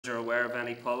are aware of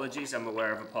any apologies. I'm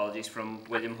aware of apologies from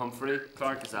William Humphrey.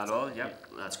 Clark, is that all?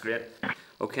 Yep, that's great.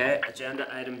 Okay, agenda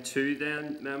item 2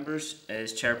 then, members,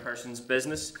 is chairperson's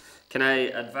business. Can I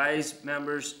advise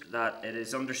members that it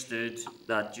is understood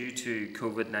that due to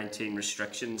COVID-19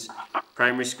 restrictions,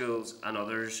 primary schools and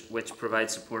others which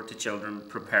provide support to children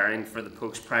preparing for the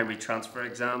post-primary transfer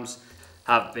exams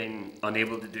have been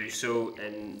unable to do so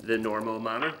in the normal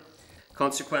manner.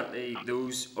 Consequently,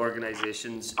 those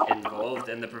organisations involved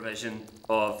in the provision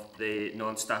of the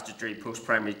non-statutory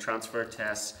post-primary transfer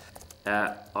tests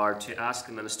are to ask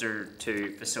the Minister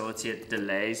to facilitate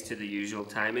delays to the usual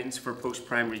timings for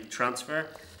post-primary transfer.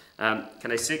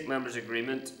 Can I seek members'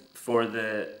 agreement for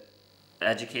the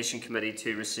Education Committee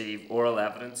to receive oral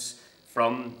evidence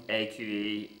from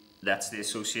AQE, that's the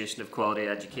Association of Quality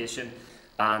Education,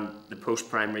 and the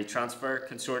Post-Primary Transfer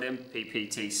Consortium,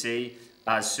 PPTC,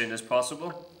 as soon as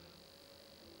possible?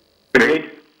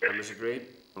 Agreed. Members agreed?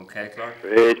 Okay, Clark.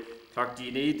 Agreed. Clark, do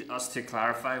you need us to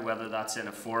clarify whether that's in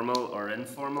a formal or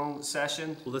informal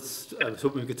session? Well, I was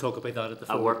hoping we could talk about that at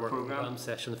the work programme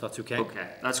session, if that's okay. Okay,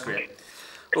 that's great.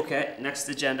 Okay, next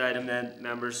agenda item then,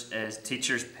 members, is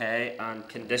teachers' pay and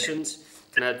conditions.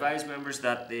 Can I advise members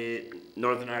that the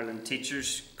Northern Ireland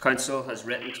Teachers Council has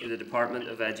written to the Department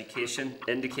of Education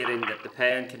indicating that the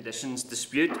pay and conditions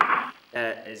dispute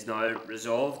is now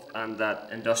resolved and that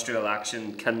industrial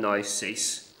action can now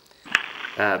cease.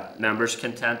 Members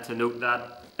content to note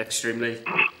that extremely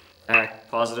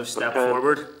positive step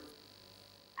forward?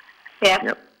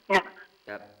 Yep.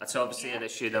 That's obviously an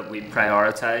issue that we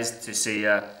prioritised to see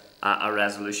a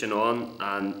resolution on,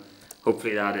 and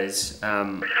hopefully that is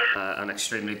an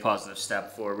extremely positive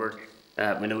step forward.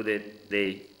 We know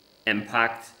the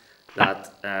impact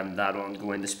that that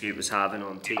ongoing dispute was having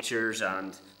on teachers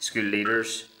and school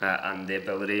leaders and the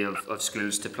ability of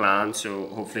schools to plan, so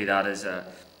hopefully that is a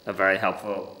very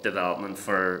helpful development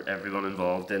for everyone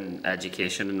involved in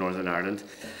education in Northern Ireland.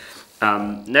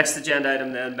 Next agenda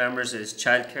item then, members, is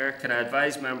childcare. Can I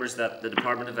advise members that the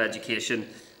Department of Education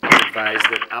has advised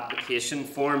that application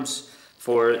forms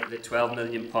for the £12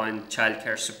 million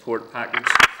childcare support package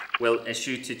will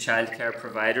issue to childcare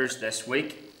providers this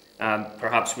week.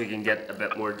 Perhaps we can get a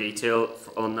bit more detail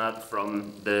on that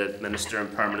from the Minister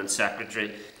and Permanent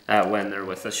Secretary when they're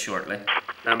with us shortly.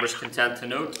 Members content to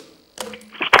note?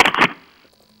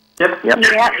 Yep.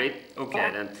 Great.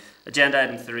 Okay then. Agenda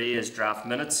item 3 is draft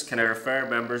minutes. Can I refer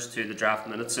members to the draft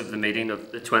minutes of the meeting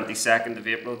of the 22nd of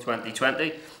April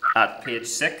 2020 at page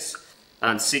 6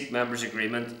 and seek members'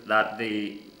 agreement that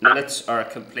the minutes are a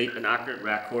complete and accurate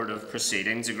record of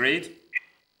proceedings. Agreed?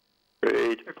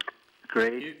 Agreed.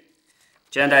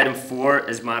 Agenda item 4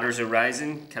 is matters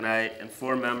arising. Can I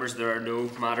inform members there are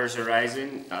no matters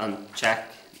arising and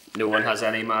check no one has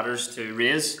any matters to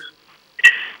raise?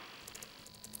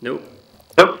 No?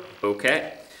 Nope.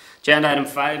 Okay. Agenda item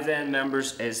 5 then,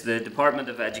 members, is the Department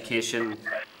of Education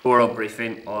oral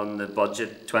briefing on the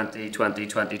budget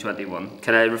 2020-2021.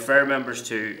 Can I refer members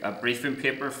to a briefing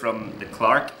paper from the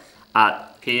clerk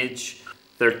at page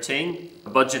 13, a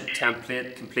budget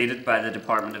template completed by the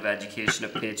Department of Education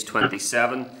at page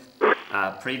 27,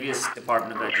 a previous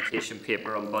Department of Education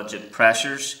paper on budget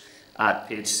pressures at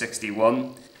page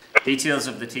 61, details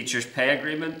of the teachers' pay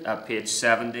agreement at page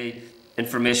 70,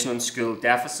 information on school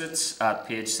deficits at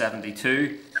page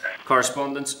 72,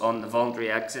 correspondence on the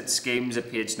voluntary exit schemes at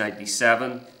page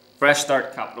 97, Fresh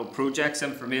Start capital projects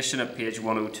information at page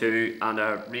 102, and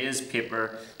a raised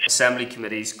paper Assembly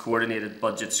Committee's coordinated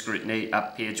budget scrutiny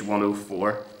at page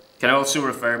 104. Can I also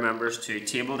refer members to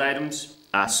tabled items,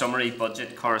 a summary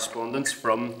budget correspondence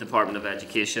from Department of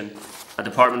Education, a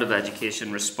Department of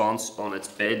Education response on its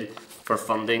bid for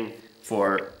funding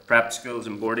for prep schools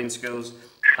and boarding schools,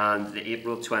 and the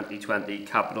April 2020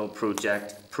 Capital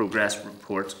Project Progress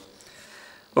Report.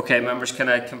 Okay, members, can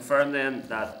I confirm then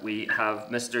that we have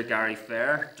Mr. Gary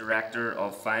Fair, Director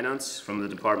of Finance from the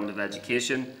Department of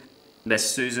Education, Miss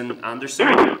Susan Anderson,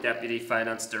 Deputy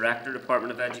Finance Director,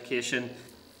 Department of Education,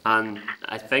 and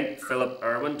I think Philip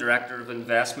Irwin, Director of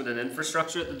Investment and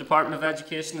Infrastructure at the Department of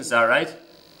Education. Is that right?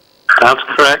 That's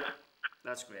correct.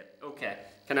 That's great. Okay.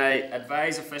 Can I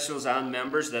advise officials and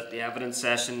members that the evidence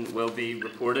session will be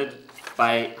reported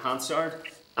by Hansard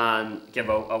and give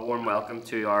a warm welcome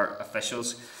to our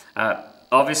officials.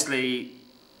 Obviously,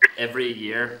 every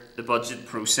year the budget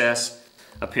process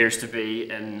appears to be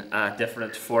in a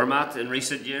different format in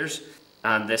recent years,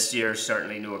 and this year is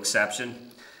certainly no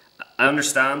exception. I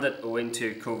understand that owing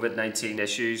to COVID-19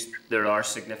 issues, there are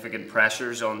significant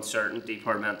pressures on certain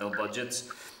departmental budgets,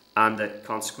 and that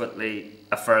consequently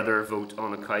a further vote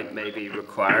on account may be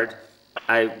required.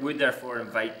 I would therefore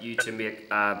invite you to make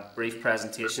a brief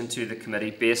presentation to the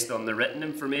committee based on the written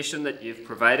information that you've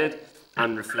provided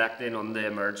and reflecting on the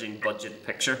emerging budget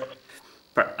picture.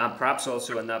 And perhaps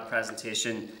also in that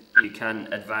presentation you can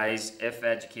advise if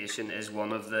education is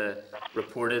one of the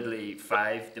reportedly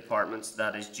 5 departments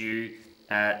that is due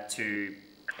to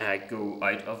go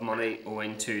out of money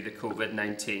owing to the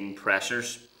COVID-19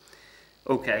 pressures.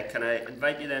 Okay, can I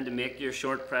invite you then to make your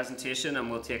short presentation,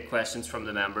 and we'll take questions from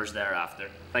the members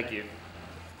thereafter. Thank you.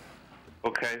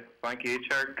 Okay, thank you,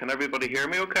 Chair. Can everybody hear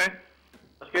me okay?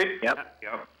 That's good. Yep.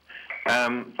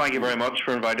 Thank you very much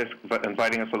for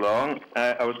inviting us along.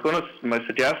 My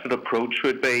suggested approach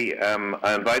would be,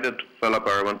 I invited Philip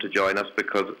Irwin to join us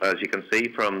because, as you can see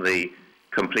from the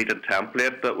completed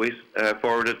template that we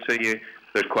forwarded to you,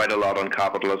 there's quite a lot on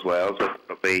capital as well, so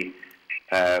it'll be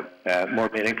more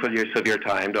meaningful use of your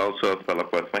time to also have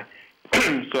Philip with me.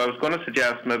 So I was going to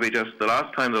suggest maybe just the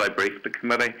last time that I briefed the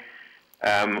committee,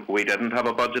 we didn't have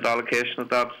a budget allocation at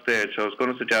that stage, so I was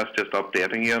going to suggest just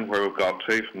updating you on where we've got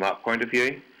to from that point of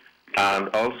view, and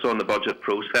also on the budget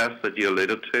process that you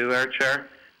alluded to there, Chair,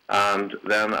 and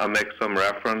then I'll make some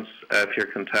reference, if you're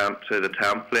content, to the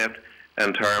template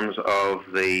in terms of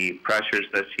the pressures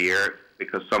this year,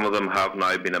 because some of them have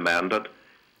now been amended,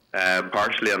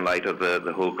 partially in light of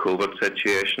the whole COVID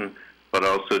situation, but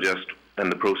also just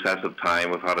in the process of time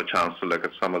we've had a chance to look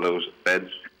at some of those bids,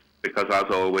 because as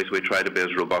always we try to be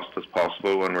as robust as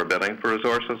possible when we're bidding for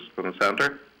resources from the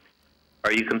centre.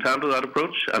 Are you content with that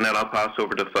approach? And then I'll pass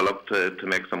over to Philip to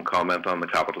make some comment on the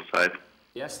capital side.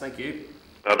 Yes, thank you. Is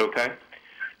that okay?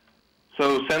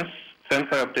 So since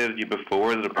I updated you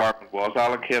before, the department was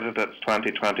allocated its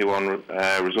 2021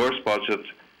 resource budget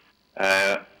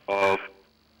of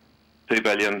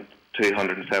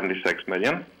 $2,276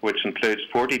 million, which includes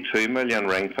 42 million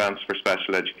ring fence for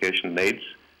special education needs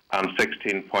and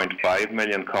 16.5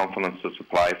 million confidence to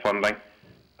supply funding.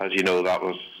 As you know, that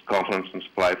was confidence and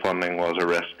supply funding was a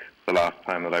risk the last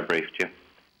time that I briefed you,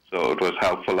 so it was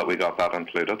helpful that we got that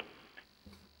included.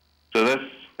 So this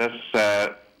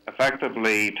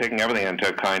effectively, taking everything into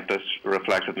account, this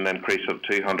reflected an increase of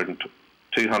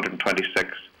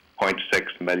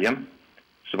 226.6 million.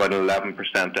 It's about an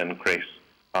 11% increase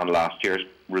on last year's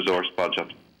resource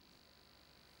budget.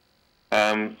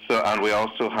 And we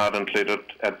also had included,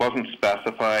 it wasn't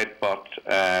specified, but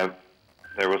it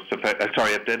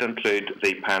did include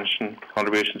the pension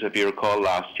contributions. If you recall,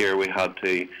 last year we had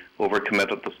to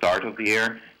overcommit at the start of the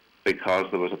year because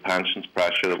there was a pensions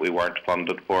pressure that we weren't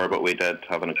funded for, but we did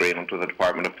have an agreement with the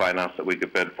Department of Finance that we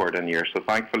could bid for it in year. So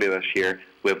thankfully this year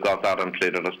we've got that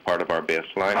included as part of our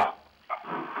baseline.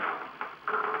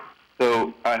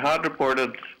 So I had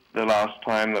reported the last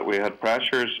time that we had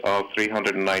pressures of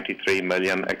 393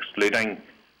 million, excluding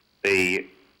the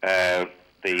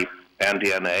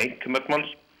NDNA commitments.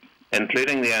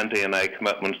 Including the NDNA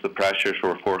commitments, the pressures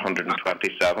were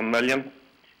 427 million.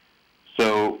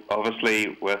 So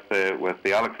obviously with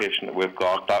the allocation that we've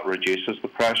got, that reduces the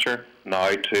pressure now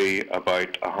to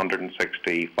about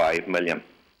 165 million.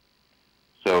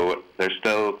 So there's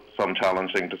still some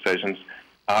challenging decisions,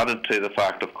 added to the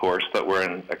fact, of course, that we're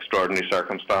in extraordinary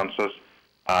circumstances,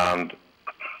 and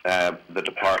the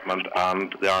department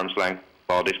and the arm's length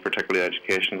bodies, particularly the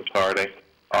Education Authority,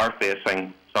 are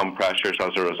facing some pressures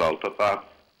as a result of that.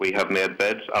 We have made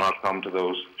bids, and I'll come to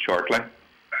those shortly.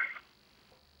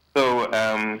 So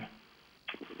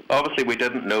obviously we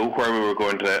didn't know where we were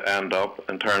going to end up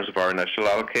in terms of our initial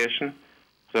allocation.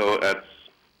 So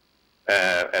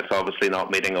it's obviously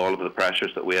not meeting all of the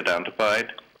pressures that we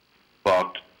identified,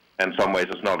 but in some ways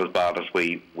it's not as bad as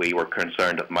we were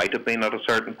concerned it might have been at a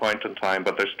certain point in time,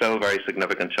 but there's still very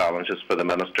significant challenges for the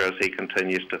Minister as he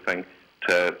continues to think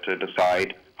to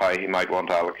decide how he might want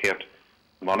to allocate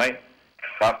money.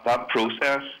 That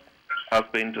process has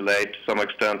been delayed to some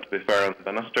extent, to be fair on the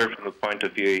Minister, from the point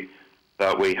of view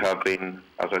that we have been,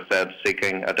 as I said,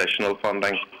 seeking additional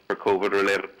funding for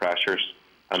COVID-related pressures,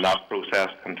 and that process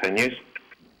continues.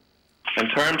 In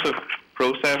terms of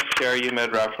process, Chair, you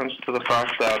made reference to the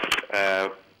fact that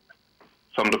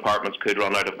some departments could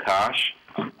run out of cash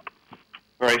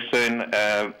very soon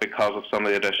because of some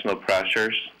of the additional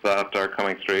pressures that are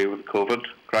coming through with the COVID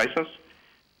crisis.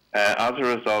 As a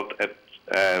result,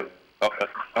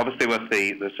 obviously with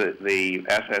the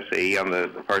SSE and the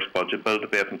first budget bill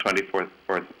debate on 24th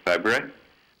of February,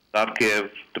 that gave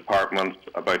departments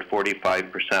about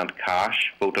 45%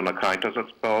 cash, vote on account as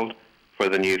it's called, for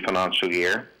the new financial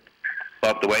year.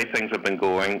 But the way things have been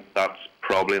going, that's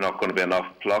probably not going to be enough.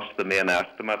 Plus the main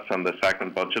estimates and the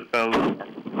second budget bill,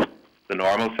 the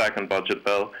normal second budget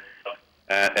bill,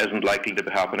 isn't likely to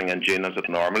be happening in June as it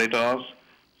normally does.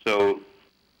 So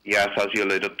yes, as you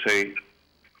alluded to,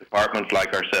 departments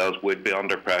like ourselves would be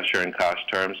under pressure in cash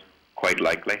terms, quite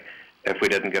likely, if we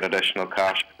didn't get additional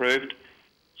cash approved.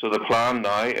 So the plan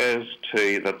now is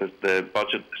that the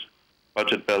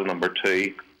budget bill number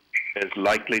 2 is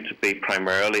likely to be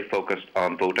primarily focused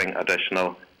on voting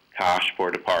additional cash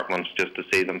for departments just to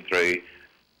see them through,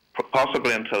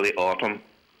 possibly until the autumn,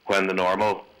 when the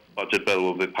normal budget bill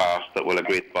will be passed that will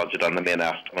agree the budget and the main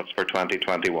estimates for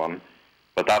 2021.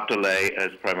 But that delay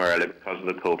is primarily because of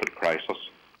the COVID crisis.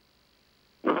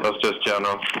 That's just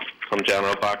some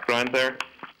general background there.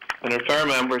 And refer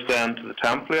members then to the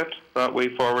template that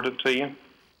we forwarded to you.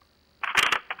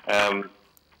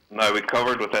 Now we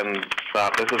covered within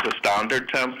that, this is a standard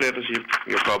template, as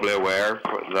you're probably aware,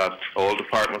 that all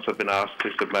departments have been asked to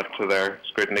submit to their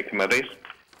scrutiny committees.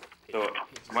 So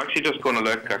I'm actually just going to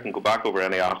look, I can go back over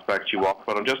any aspects you want,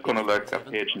 but I'm just going to look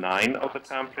at page 9 of the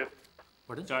template.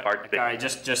 Sorry, Gary,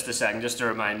 just a second, just to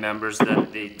remind members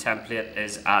that the template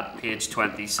is at page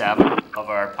 27 of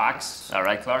our packs. Is that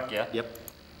right, Clark? Yeah? Yep.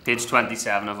 Page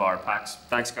 27 of our packs.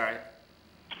 Thanks, Gary.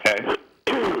 Okay.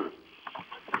 Go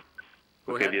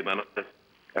I'll ahead. give you a minute.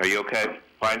 Are you okay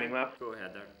finding that? Go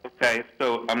ahead there. Okay,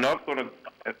 so I'm not going to,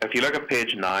 if you look at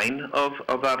page 9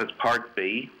 of that, it's part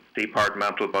B,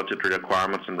 Departmental Budgetary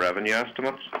Requirements and Revenue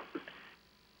Estimates.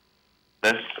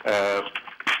 This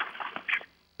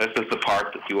is the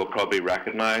part that you will probably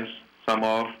recognise some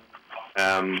of.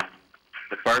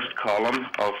 The first column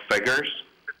of figures,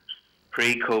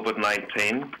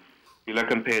 pre-COVID-19, you look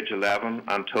on page 11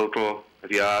 and total,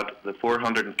 if you add the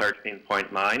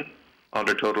 413.9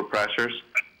 under total pressures,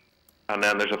 and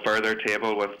then there's a further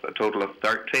table with a total of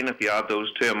 13. If you add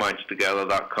those two amounts together,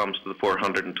 that comes to the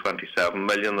 427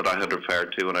 million that I had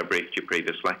referred to when I briefed you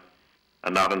previously.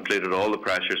 And that included all the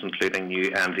pressures, including new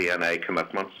NDNA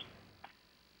commitments.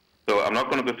 So I'm not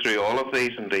going to go through all of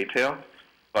these in detail,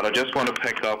 but I just want to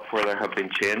pick up where there have been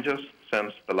changes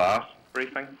since the last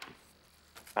briefing.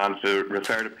 And to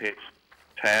refer to page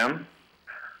 10.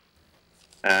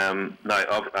 Now,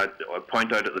 I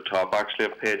point out at the top, actually,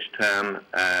 of page 10,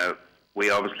 we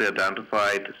obviously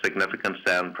identified significant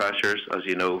SEN pressures. As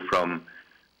you know from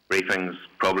briefings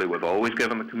probably we've always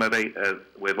given the committee,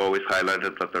 we've always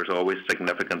highlighted that there's always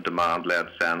significant demand-led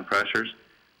SEN pressures.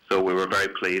 So we were very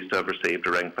pleased to have received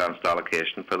a ring-fenced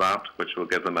allocation for that, which will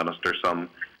give the Minister some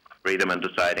freedom in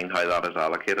deciding how that is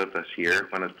allocated this year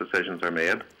when his decisions are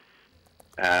made.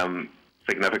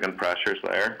 Significant pressures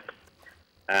there.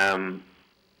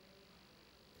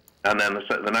 And then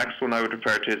the next one I would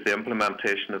refer to is the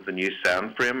implementation of the new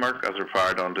SEN framework as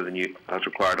required under the new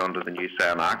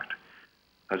SEN Act.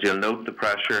 As you'll note, the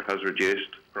pressure has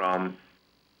reduced from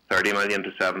 30 million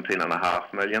to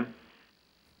 17.5 million.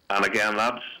 And again,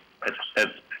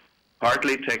 it's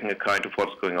partly taking account of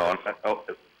what's going on.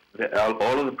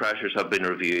 All of the pressures have been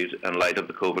reviewed in light of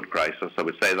the COVID crisis. I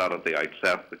would say that at the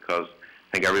outset because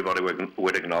I think everybody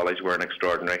would acknowledge we're in an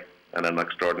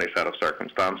extraordinary set of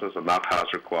circumstances, and that has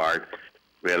required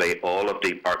really all of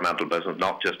departmental business,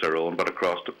 not just our own, but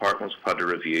across departments. We've had to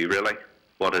review really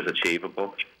what is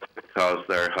achievable, because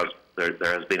there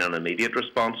has been an immediate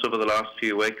response over the last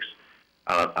few weeks,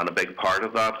 and a big part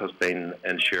of that has been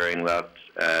ensuring that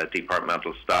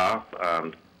departmental staff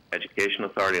and Education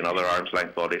Authority and other arm's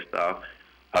length body staff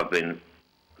have been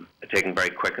taking very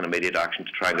quick and immediate action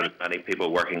to try and get as many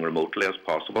people working remotely as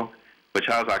possible, which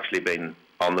has actually been,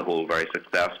 on the whole, very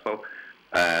successful.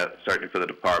 Certainly for the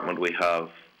department, we have,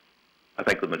 I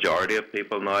think, the majority of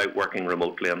people now working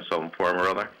remotely in some form or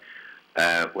other,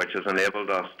 which has enabled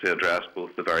us to address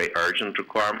both the very urgent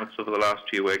requirements over the last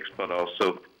few weeks, but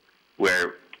also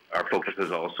where our focus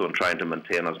is also on trying to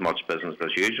maintain as much business as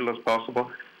usual as possible.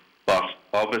 But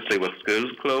obviously with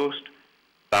schools closed,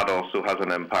 that also has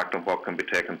an impact on what can be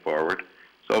taken forward.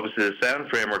 So obviously the SEN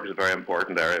framework is a very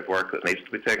important area of work that needs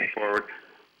to be taken forward.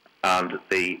 And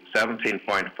the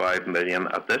 17.5 million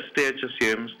at this stage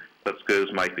assumes that schools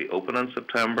might be open in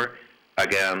September.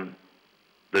 Again,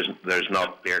 there's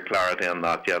not clear clarity on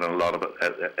that yet, and a lot of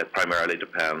it primarily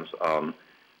depends on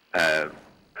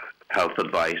health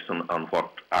advice on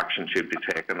what action should be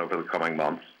taken over the coming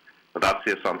months. But that's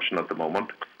the assumption at the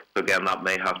moment. So again, that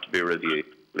may have to be reviewed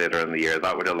later in the year.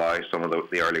 That would allow some of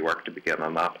the early work to begin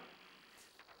on that.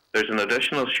 There's an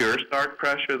additional Sure Start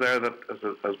pressure there that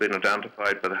has been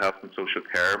identified by the Health and Social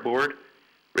Care Board.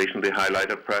 Recently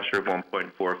highlighted pressure of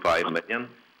 1.45 million.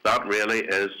 That really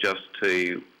is just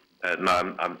to,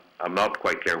 now I'm not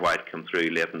quite clear why it came through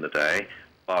late in the day,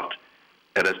 but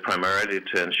it is primarily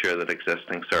to ensure that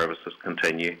existing services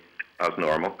continue as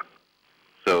normal.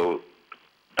 So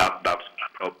that's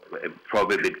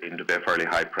probably deemed to be a fairly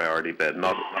high priority bid.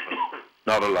 Not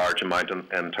not a large amount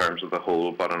in terms of the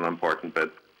whole, but an important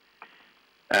bit.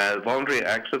 Voluntary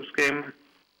exit scheme,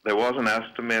 there was an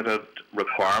estimated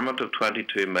requirement of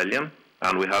 22 million,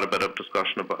 and we had a bit of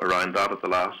discussion around that at the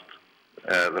last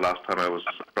time I was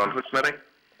in front of the committee.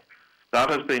 That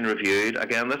has been reviewed.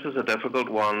 Again, this is a difficult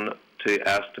one to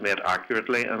estimate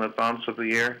accurately in advance of the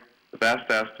year. The best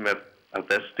estimate at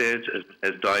this stage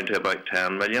is down to about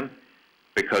 10 million,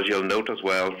 because you'll note as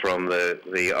well from the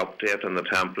update and the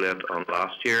template on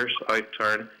last year's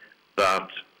outturn that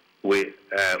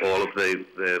all of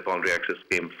the voluntary exit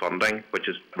scheme funding, which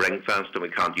is ring-fenced and we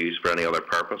can't use for any other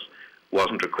purpose,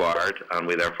 wasn't required, and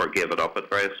we therefore gave it up at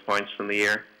various points in the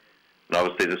year. And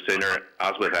obviously the sooner,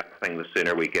 as with everything, the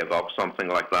sooner we give up something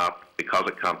like that, because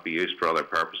it can't be used for other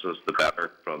purposes, the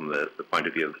better from the point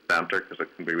of view of the centre, because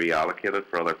it can be reallocated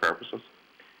for other purposes.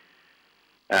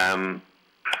 And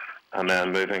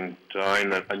then moving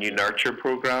down, a new nurture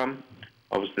programme.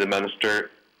 Obviously the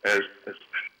Minister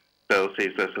still sees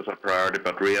this as a priority,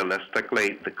 but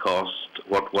realistically the cost,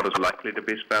 what is likely to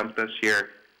be spent this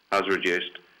year, has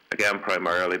reduced, again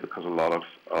primarily because a lot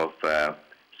of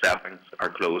settings are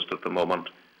closed at the moment,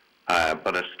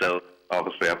 but it's still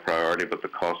obviously a priority, but the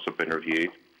costs have been reviewed.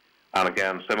 And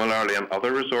again, similarly in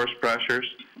other resource pressures,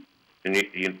 the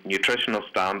nutritional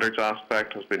standards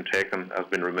aspect has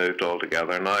been removed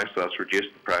altogether now, so that's reduced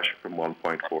the pressure from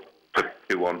 1.4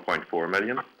 to 1.4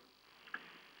 million.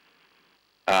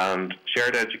 And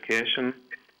shared education,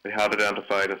 we had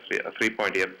identified a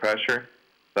 3.8 pressure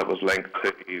that was linked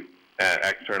to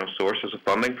external sources of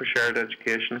funding for shared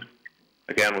education.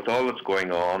 Again, with all that's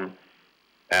going on,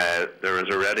 there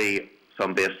is already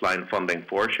some baseline funding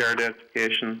for shared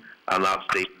education, and that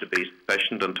seems to be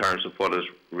sufficient in terms of what is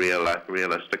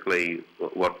realistically,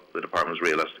 what the department is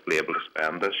realistically able to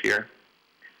spend this year.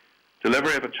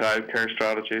 Delivery of a childcare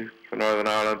strategy for Northern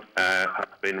Ireland has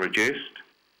been reduced.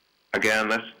 Again,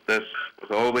 this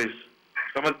was always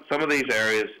some of these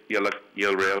areas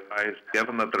you'll realise,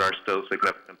 given that there are still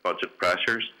significant budget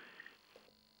pressures,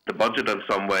 the budget in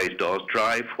some ways does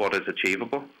drive what is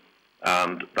achievable,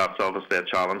 and that's obviously a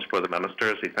challenge for the Minister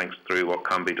as he thinks through what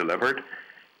can be delivered.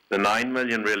 The 9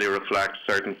 million really reflects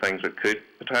certain things that could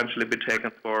potentially be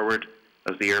taken forward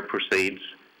as the year proceeds,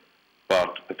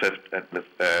 but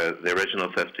the original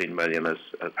 15 million has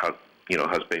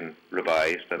been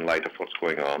revised in light of what's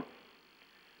going on.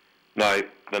 Now,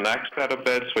 the next set of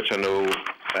bids, which I know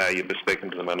you've been speaking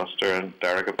to the Minister and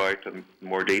Derek about in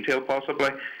more detail possibly,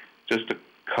 just to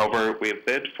cover, we have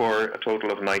bid for a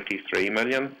total of 93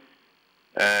 million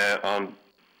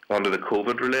under the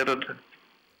COVID-related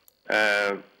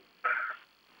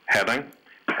heading.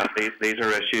 And these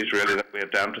are issues really that we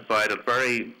identified at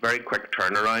very, very quick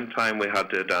turnaround time. We had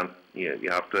to, you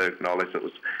have to acknowledge that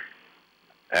was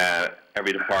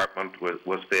every department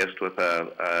was faced with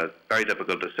very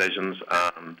difficult decisions,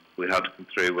 and we had to come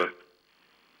through with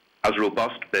as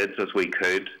robust bids as we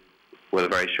could with a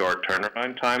very short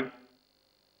turnaround time.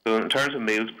 So in terms of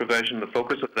meals provision, the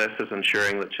focus of this is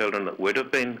ensuring that children that would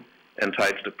have been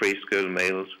entitled to preschool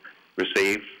meals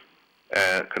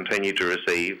continue to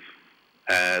receive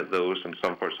those in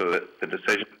some part. So that the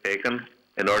decision taken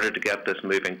in order to get this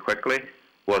moving quickly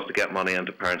was to get money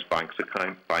into parents' bank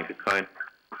account,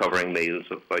 covering meals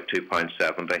of about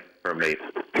 £2.70 per meal.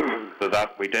 So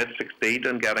that we did succeed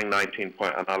in getting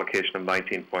an allocation of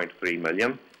 19.3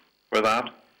 million for that.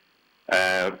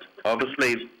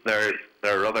 Obviously, there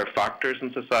are other factors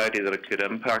in society that it could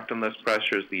impact on this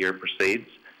pressure as the year proceeds,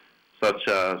 such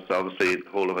as obviously the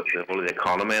whole of the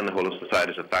economy and the whole of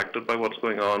society is affected by what's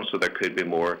going on. So there could be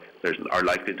more. There are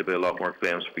likely to be a lot more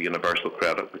claims for universal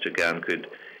credit, which again could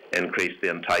increase the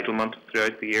entitlement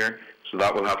throughout the year. So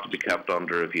that will have to be kept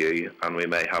under review, and we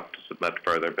may have to submit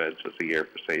further bids as the year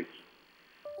proceeds.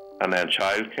 And then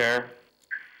childcare,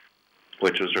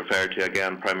 which was referred to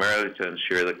again primarily to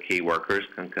ensure that key workers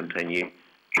can continue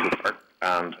to work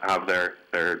and have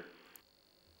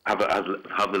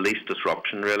have the least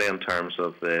disruption really in terms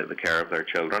of the care of their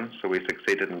children. So we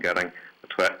succeeded in getting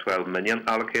a 12 million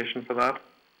allocation for that.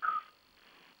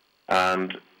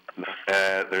 And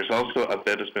there's also a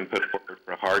bid has been put forward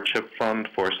for a hardship fund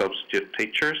for substitute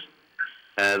teachers.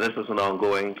 This is an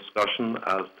ongoing discussion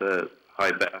as to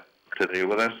how best to deal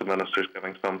with this. The Minister's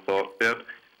giving some thought to it.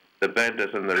 The bid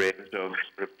is in the range of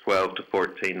sort of 12 to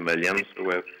 14 million.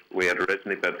 So we had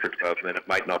originally bid for 12 million. It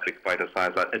might not be quite as high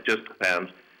as that. It just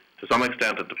depends. To some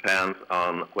extent, it depends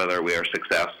on whether we are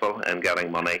successful in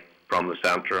getting money from the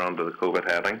centre under the COVID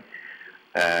heading.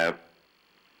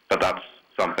 But that's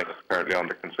something that's currently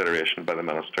under consideration by the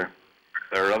Minister.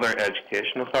 There are other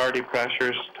education authority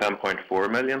pressures, 10.4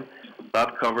 million.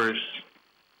 That covers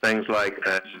things like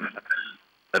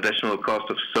additional cost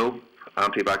of soap,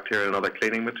 antibacterial and other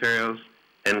cleaning materials,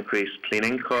 increased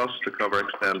cleaning costs to cover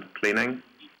extended cleaning,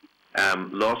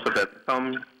 loss of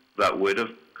income that would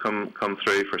have come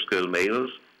through for school meals,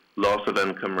 loss of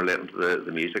income relating to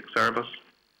the music service,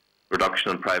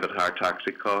 reduction in private hire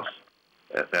taxi costs.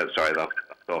 That's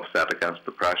offset against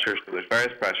the pressures. So there's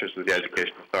various pressures that the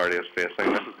Education Authority is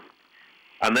facing.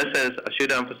 And this is, I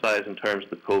should emphasise in terms of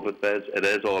the COVID bids, it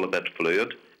is all a bit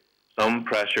fluid. Some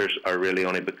pressures are really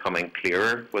only becoming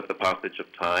clearer with the passage of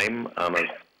time and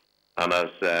as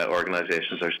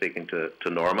organisations are seeking to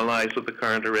normalise with the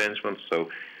current arrangements. So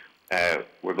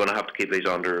we're going to have to keep these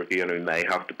under review, and we may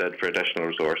have to bid for additional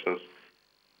resources.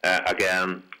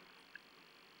 Again,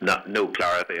 no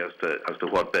clarity as to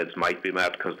what bids might be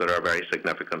met, because there are very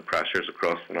significant pressures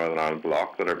across the Northern Ireland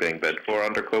bloc that are being bid for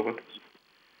under COVID.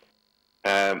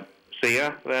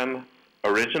 SIA then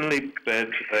originally bid,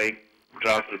 they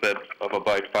drafted a bid of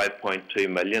about 5.2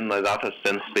 million. Now that has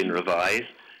since been revised,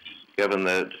 given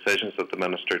the decisions that the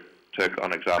Minister took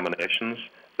on examinations.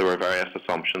 There were various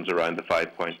assumptions around the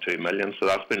 5.2 million, so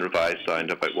that's been revised down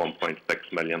to about 1.6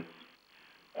 million.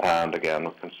 And again,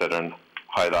 we're considering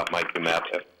how that might be met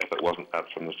if it wasn't met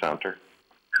from the centre.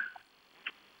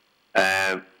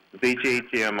 VG,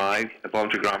 GMI, the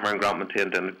voluntary grammar and grant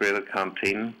maintained integrated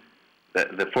canteen,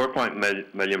 the 4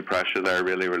 million pressure there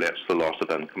really relates to the loss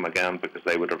of income again, because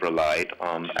they would have relied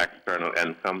on external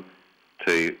income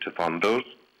to fund those.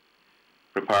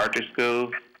 Preparatory school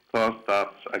cost, that's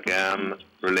again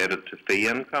related to fee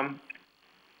income.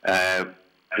 I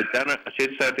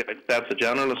should say that the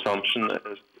general assumption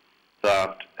is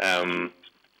that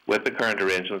with the current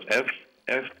arrangements,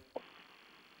 if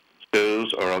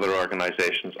schools or other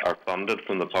organisations are funded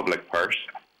from the public purse,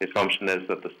 the assumption is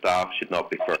that the staff should not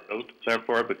be furloughed,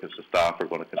 therefore, because the staff are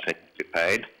going to continue to be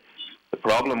paid. The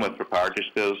problem with preparatory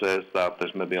schools is that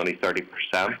there's maybe only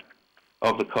 30%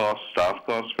 of the costs, staff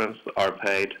costs, for instance, are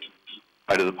paid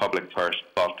out of the public purse,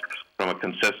 but from a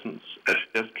consistency, it's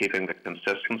just keeping the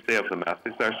consistency of the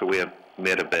message there. So we have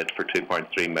made a bid for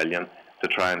 2.3 million to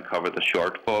try and cover the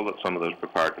shortfall that some of those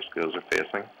preparatory schools are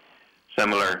facing.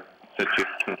 Similar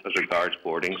situations as regards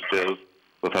boarding schools.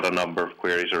 We've had a number of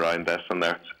queries around this, and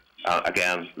they're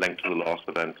again linked to the loss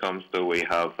of income. So we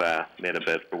have made a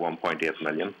bid for 1.8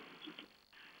 million.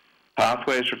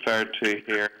 Pathways referred to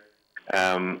here.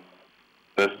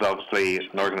 This is obviously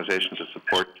an organisation to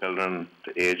support children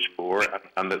to age 4,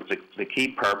 and the key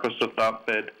purpose of that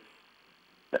bid.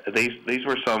 These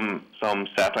were some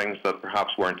settings that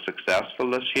perhaps weren't successful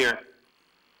this year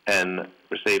in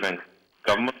receiving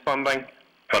government funding,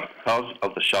 but because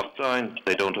of the shutdown,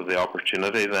 they don't have the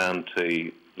opportunity then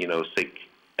to seek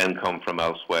income from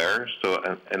elsewhere. So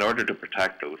in order to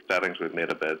protect those settings, we've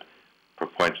made a bid for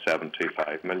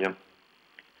 0.725 million.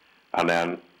 And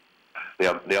then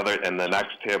the other in the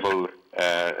next table,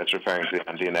 it's referring to the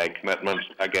NDNA commitments.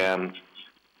 Again,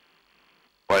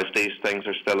 whilst these things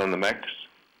are still in the mix,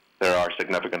 there are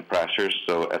significant pressures,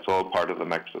 so it's all part of the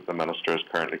mix that the Minister is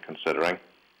currently considering.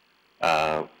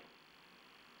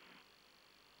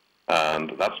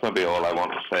 And that's maybe all I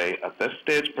want to say at this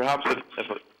stage. Perhaps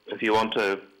if you want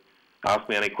to ask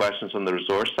me any questions on the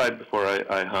resource side before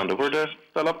I hand over to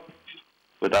Philip,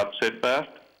 would that suit best?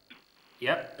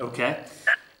 Yep, okay.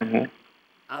 Mm-hmm.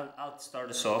 I'll start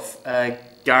us off.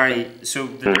 Gary, so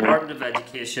the Department of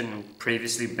Education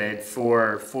previously bid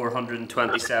for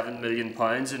 £427 million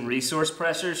in resource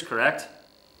pressures, correct?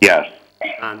 Yes.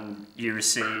 And you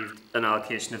received an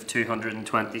allocation of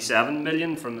 £227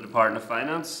 million from the Department of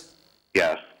Finance?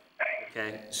 Yes.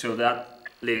 Okay, so that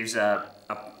leaves a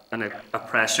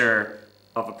pressure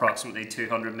of approximately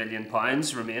 £200 million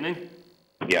remaining?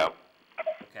 Yeah.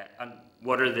 Okay, and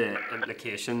what are the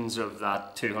implications of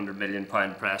that £200 million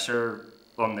pressure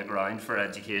on the ground for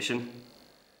education?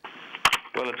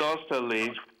 Well, it does still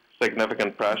leave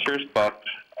significant pressures, but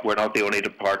we're not the only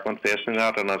department facing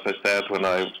that. And as I said when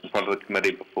I was in front of the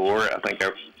committee before, I think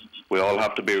we all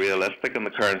have to be realistic in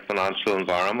the current financial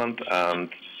environment, and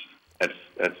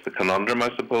it's the conundrum, I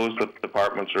suppose, that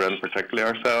departments are in, particularly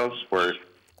ourselves, where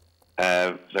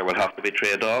there will have to be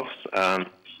trade-offs, and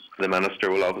the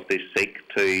Minister will obviously seek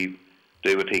to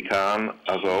do what he can,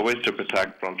 as always, to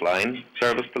protect frontline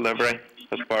service delivery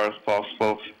as far as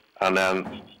possible. And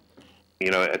then,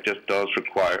 it just does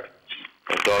require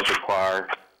a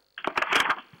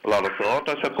lot of thought,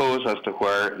 I suppose, as to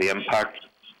where the impact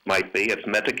might be. It's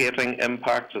mitigating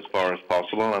impacts as far as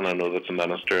possible, and I know that the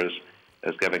Minister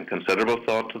is giving considerable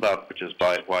thought to that, which is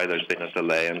why there's been a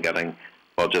delay in getting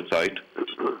budgets out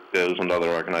to schools and other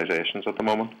organisations at the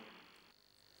moment.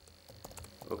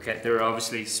 Okay, there are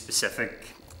obviously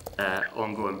specific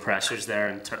ongoing pressures there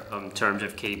in terms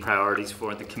of key priorities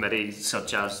for the committee,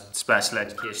 such as special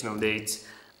educational needs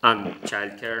and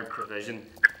childcare provision,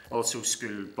 also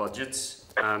school budgets.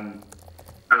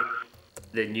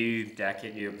 The new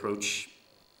Decade New Approach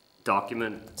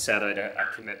document set out a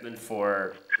commitment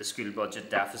for the school budget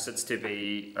deficits to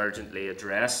be urgently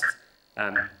addressed.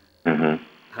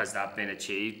 Has that been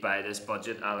achieved by this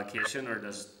budget allocation, or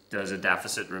does a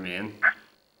deficit remain?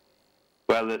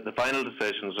 Well, the final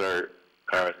decisions are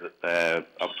up to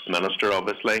the Minister,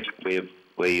 obviously.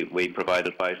 We provide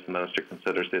advice, the Minister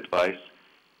considers the advice.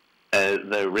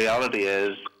 The reality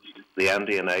is the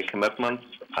MD&A commitments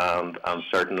and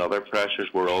certain other pressures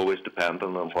were always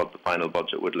dependent on what the final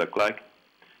budget would look like.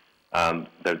 And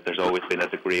there's always been a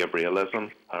degree of realism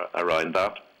around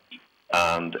that.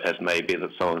 And it may be that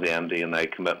some of the MD&A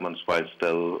commitments, while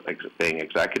still being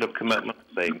executive commitments,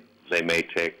 they may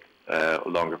take a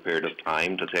longer period of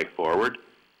time to take forward.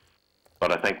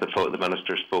 But I think the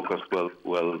Minister's focus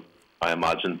will, I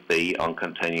imagine, be on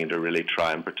continuing to really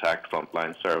try and protect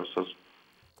frontline services.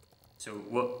 So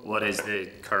what is the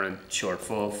current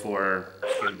shortfall for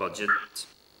school budget?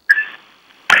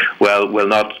 Well, we'll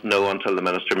not know until the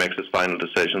Minister makes his final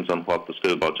decisions on what the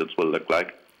school budgets will look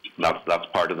like. That's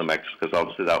part of the mix, because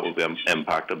obviously that will be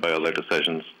impacted by other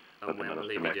decisions. And when will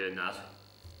he be doing that?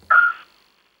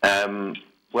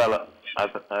 Well,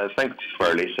 I think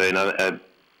fairly soon.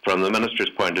 From the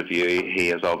Minister's point of view, he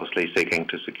is obviously seeking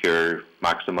to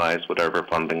maximise whatever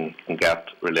funding can get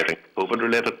relating to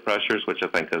COVID-related pressures, which I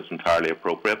think is entirely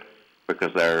appropriate,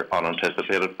 because they're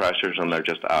unanticipated pressures and they're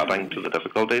just adding to the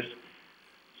difficulties.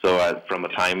 So from a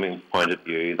timing point of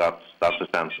view, that's a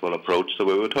sensible approach. So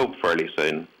we would hope fairly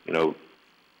soon. I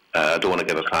don't want to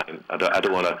give a time. I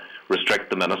don't want to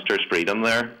restrict the Minister's freedom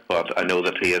there, but I know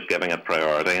that he is giving it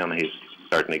priority and he's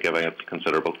certainly giving it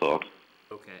considerable thought.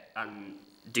 Okay, and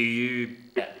do you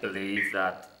believe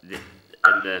that in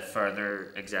the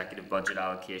further executive budget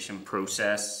allocation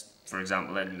process, for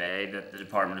example in May, that the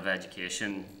Department of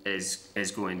Education is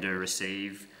going to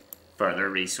receive further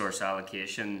resource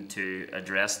allocation to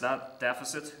address that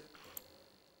deficit?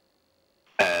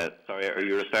 Sorry, are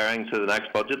you referring to the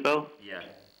next budget bill? Yeah.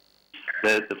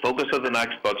 The focus of the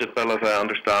next budget bill, as I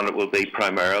understand it, will be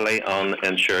primarily on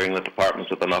ensuring that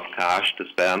departments have enough cash to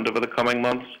spend over the coming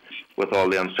months with all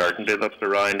the uncertainty that's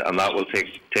around, and that will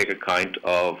take account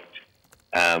of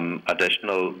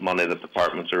additional money that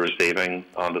departments are receiving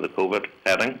under the COVID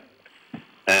heading.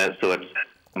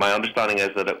 My understanding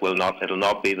is that it'll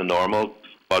not be the normal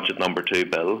budget number 2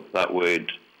 bill that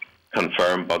would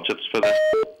confirm budgets for this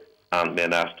and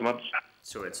main estimates.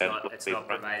 So it's not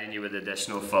providing you with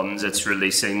additional funds, it's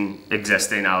releasing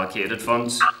existing allocated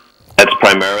funds? It's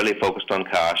primarily focused on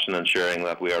cash and ensuring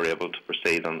that we are able to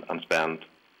proceed and spend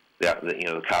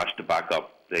the cash to back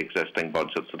up the existing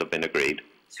budgets that have been agreed.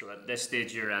 So at this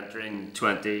stage you're entering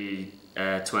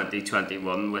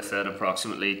 2021 with an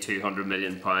approximately £200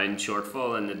 million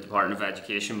shortfall in the Department of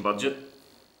Education budget?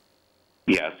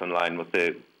 Yes, in line with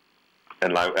it's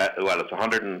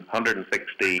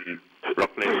 160,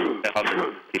 roughly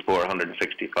 164,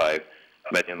 165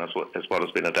 million is what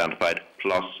has been identified,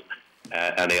 plus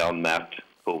any unmet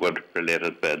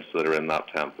COVID-related bids that are in that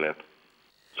template.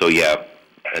 So yeah,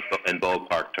 in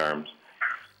ballpark terms,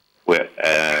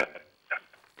 there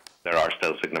are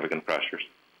still significant pressures.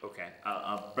 Okay,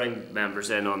 I'll bring members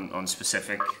in on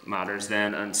specific matters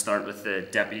then, and start with the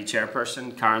Deputy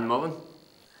Chairperson, Karen Mullen.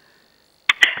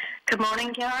 Good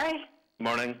morning, Gary.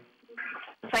 Morning.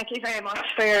 Thank you very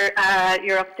much for your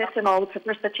updates and all the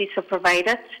papers that you have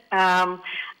provided.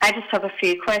 I just have a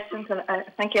few questions, and I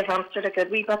think you've answered a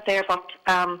good wee bit there, but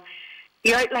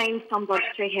you outlined some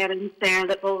budgetary headings there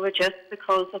that will reduce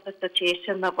because of the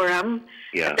situation that we're in.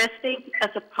 Yeah. At this stage,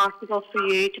 is it possible for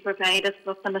you to provide us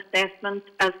with an assessment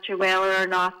as to whether or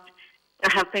not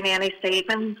there have been any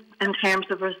savings in terms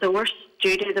of resource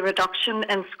due to the reduction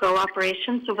in school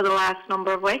operations over the last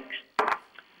number of weeks?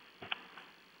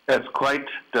 It's quite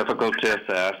difficult to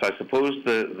assess. I suppose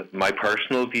my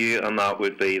personal view on that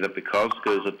would be that because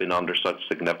schools have been under such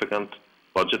significant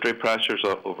budgetary pressures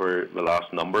over the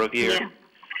last number of years,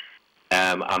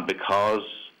 and because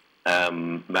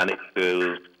many schools,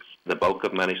 the bulk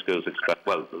of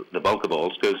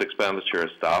all schools' expenditure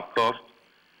is staff costs,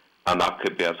 and that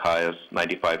could be as high as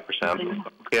 95% in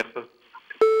some cases.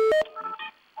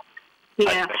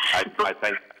 Yeah.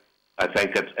 I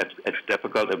think it's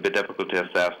difficult. It'd be difficult to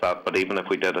assess that. But even if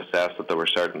we did assess that there were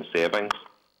certain savings,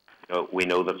 we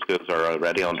know that schools are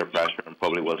already under pressure and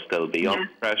probably will still be under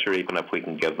pressure, even if we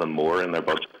can give them more in their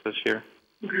budgets this year.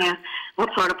 Yeah, that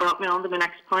sort of brought me on to my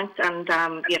next point, and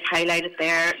you've highlighted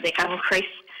there the increase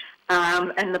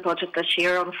in the budget this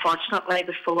year, unfortunately,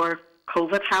 before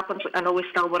COVID happened. I know we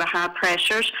still would have had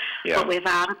pressures, but we've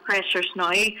added pressures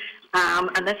now.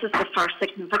 And this is the first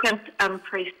significant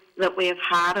increase that we have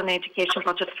had in the education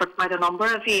budget for quite a number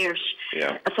of years.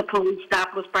 Yeah. I suppose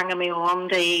that was bringing me on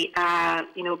the,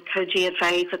 could you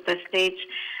advise at this stage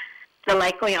the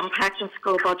likely impact on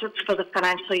school budgets for the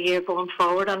financial year going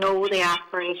forward? I know the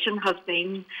aspiration has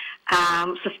been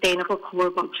sustainable core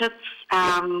budgets,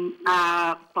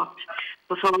 but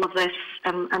with all of this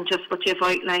and just what you've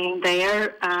outlined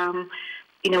there,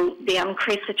 the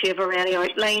increase that you've already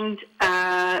outlined,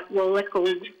 will it go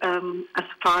as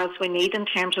far as we need in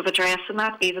terms of addressing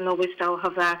that, even though we still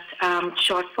have that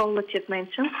shortfall that you've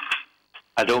mentioned?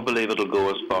 I don't believe it'll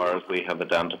go as far as we have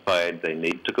identified they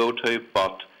need to go to,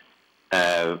 but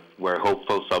we're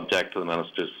hopeful, subject to the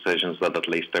Minister's decisions, that at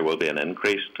least there will be an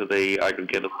increase to the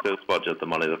aggregated schools budget, the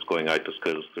money that's going out to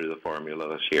schools through the formula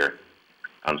this year.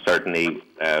 And certainly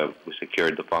we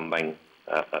secured the funding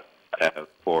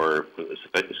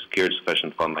secured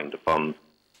sufficient funding to fund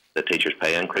the teachers'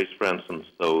 pay increase, for instance.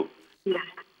 So,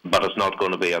 but it's not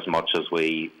going to be as much as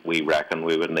we reckon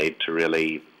we would need to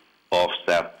really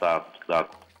offset that the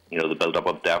build-up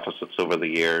of deficits over the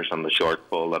years and the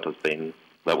shortfall that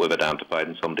we've identified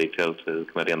in some detail to the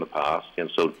committee in the past. And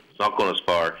so it's not going as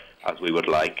far as we would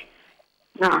like.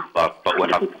 No. But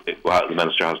the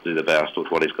Minister has to do the best with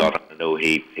what he's got. I know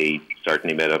he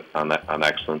certainly made an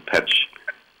excellent pitch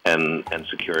in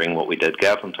securing what we did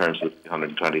get in terms of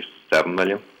 127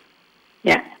 million.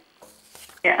 Yeah,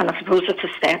 and I suppose it's a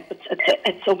step.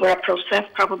 It's over a process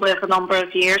probably of a number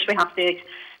of years. We have to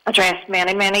address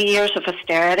many years of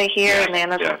austerity here, and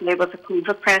then as I say, with the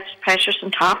COVID pressures on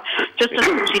top. Just as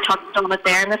you touched on it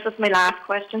there, and this is my last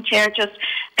question, Chair, just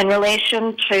in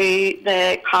relation to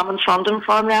the common funding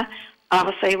formula.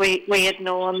 Obviously, we had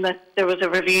known that there was a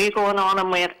review going on,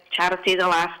 and we had chatted to you the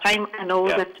last time. I know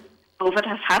that COVID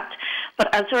has hit,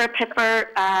 but is there a paper,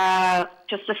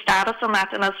 just a status on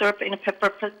that, and has there been a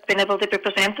paper been able to be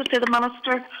presented to the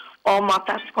Minister on what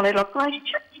that's going to look like?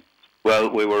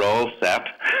 Well, we were all set.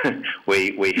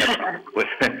 we hit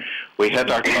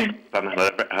our clock and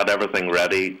had everything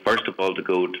ready. First of all, to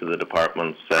go to the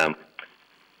department's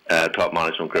top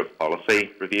management group policy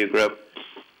review group,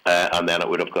 and then it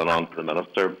would have gone on to the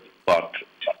Minister. But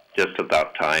just at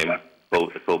that time,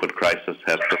 both the COVID crisis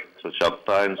hit the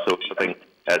shutdown. So I think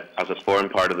as a formed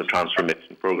part of the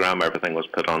transformation programme, everything was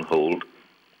put on hold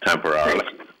temporarily.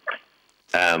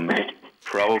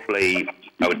 Probably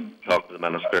I would talk to the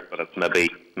Minister, but it's maybe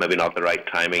not the right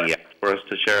timing yet for us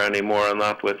to share any more on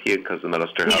that with you, because the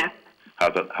Minister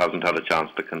hasn't had a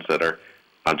chance to consider,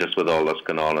 and just with all that's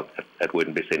going on, it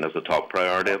wouldn't be seen as a top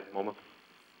priority at the moment.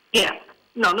 Yeah.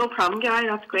 No problem, Gary.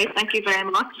 That's great. Thank you very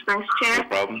much. Thanks, Chair. No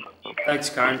problem. Thanks,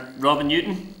 Karen. Robin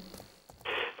Newton.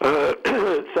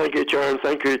 Thank you, Chair, and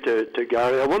thank you to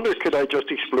Gary. I wonder, could I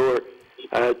just explore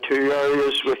two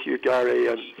areas with you, Gary?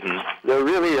 And they're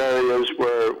really areas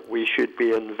where we should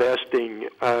be investing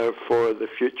for the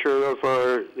future of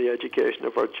the education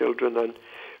of our children, and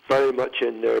very much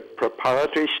in their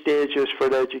preparatory stages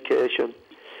for education.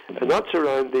 And that's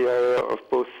around the area of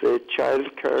both the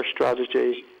childcare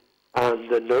strategy and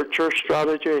the nurture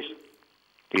strategy.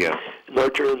 Yeah.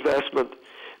 Nurture investment.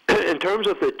 In terms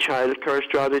of the childcare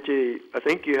strategy, I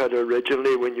think you had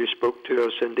originally, when you spoke to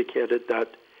us, indicated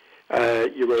that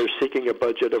you were seeking a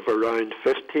budget of around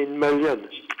 15 million.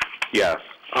 Yes.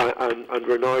 And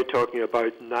we're now talking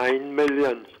about 9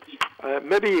 million.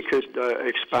 Maybe you could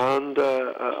expand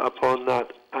upon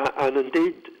that. And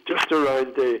indeed, just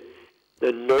around the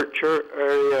nurture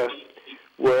area,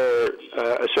 where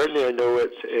certainly I know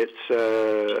it's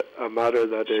a matter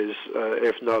that is,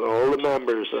 if not all the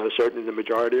members, certainly the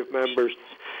majority of members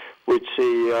would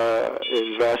see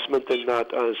investment in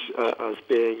that as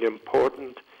being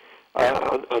important,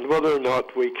 and whether or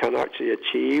not we can actually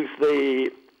achieve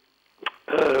with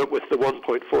the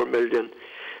 1.4 million,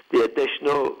 the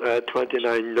additional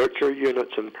 29 nurture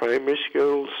units in primary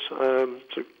schools. So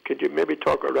could you maybe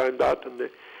talk around that and the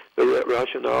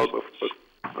rationale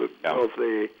of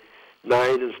the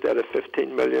 9 instead of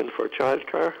 15 million for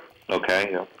childcare? Okay,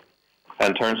 yeah.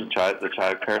 In terms of the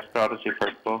childcare strategy,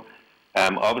 first of all,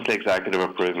 obviously executive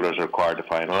approval is required to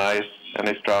finalise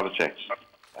any strategy.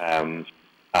 And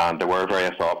there were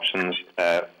various options.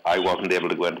 I wasn't able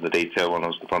to go into the detail when I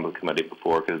was in front of the committee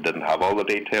before because it didn't have all the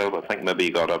detail, but I think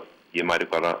maybe you might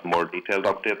have got a more detailed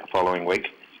update the following week.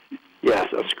 Yes,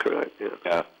 that's correct,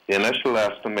 yeah. The initial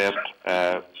estimate,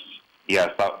 yes,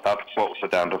 that's what was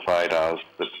identified as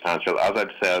the potential. As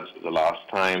I'd said the last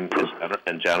time,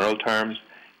 in general terms,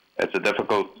 it's a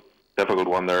difficult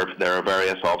one. There are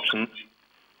various options.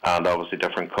 and obviously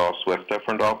different costs with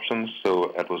different options.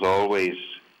 So it was always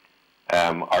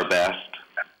our best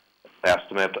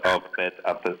estimate of bid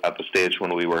at the stage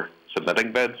when we were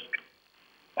submitting bids.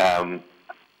 And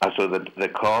so the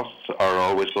costs are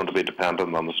always going to be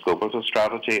dependent on the scope of the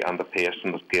strategy and the pace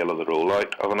and the scale of the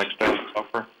rollout of an extended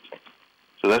offer.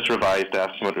 So this revised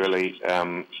estimate really,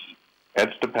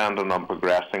 it's dependent on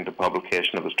progressing to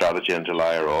publication of the strategy in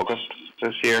July or August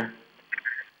this year.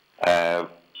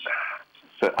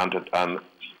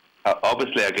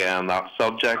 Obviously, again, that's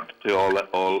subject to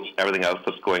everything else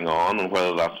that's going on and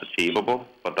whether that's achievable.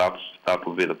 But that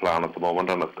would be the plan at the moment,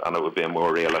 and it would be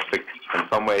more realistic. In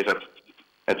some ways,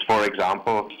 it's for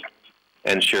example,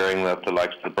 ensuring that the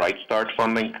likes of the Bright Start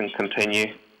funding can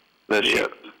continue this year,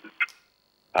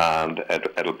 and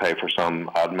it'll pay for some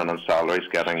admin and salaries,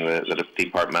 getting the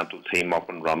departmental team up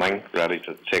and running, ready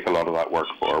to take a lot of that work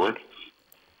forward.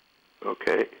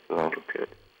 Okay. So, Okay.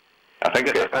 I think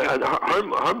and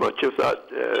how much of that?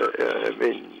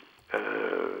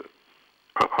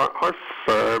 How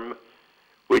firm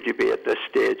would you be at this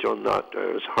stage on that?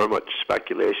 How much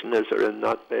speculation is there in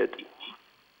that bid?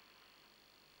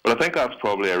 Well, I think that's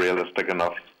probably a realistic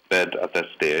enough bid at this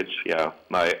stage. Yeah.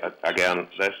 Now, again,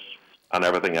 this and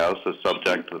everything else is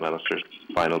subject to the Minister's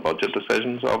final budget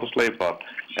decisions, obviously. But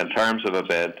in terms of a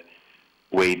bid,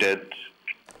 we did,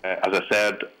 as I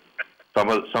said, some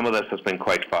of this has been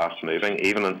quite fast moving.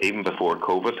 Even before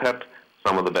COVID hit,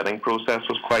 some of the bidding process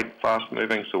was quite fast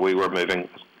moving. So we were moving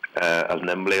as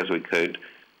nimbly as we could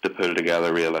to pull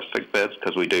together realistic bids,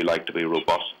 because we do like to be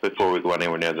robust before we go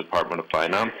anywhere near the Department of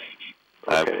Finance.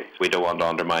 Okay. We don't want to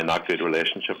undermine that good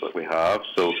relationship that we have.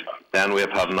 So then we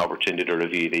have had an opportunity to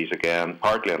review these again,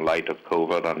 partly in light of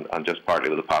COVID and just partly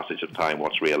with the passage of time,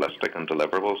 what's realistic and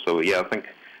deliverable. So yeah, I think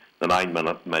the 9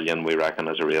 million we reckon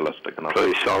is a realistic enough.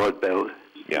 Pretty solid bill.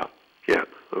 Yeah. Yeah.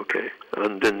 Okay.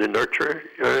 And in the nurture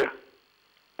area?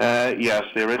 Yes,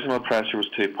 the original pressure was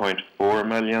 2.4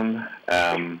 million,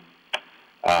 and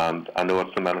I know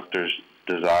it's the Minister's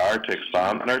desire to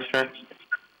expand nurture.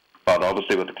 But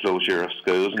obviously, with the closure of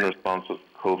schools in response to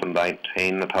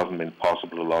COVID-19, it hasn't been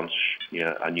possible to launch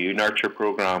a new nurture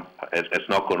programme. It's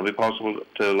not going to be possible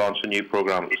to launch a new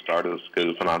programme at the start of the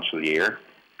school financial year.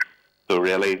 So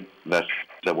really, the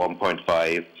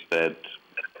 1.5 bid,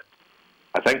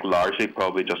 I think, largely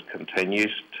probably just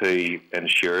continues to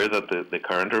ensure that the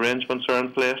current arrangements are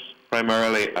in place,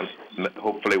 primarily, and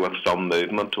hopefully with some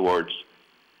movement towards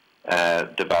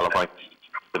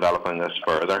developing this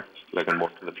further, looking more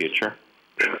to the future.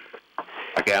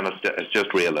 Again, it's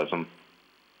just realism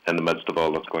in the midst of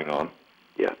all that's going on.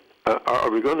 Yeah. Are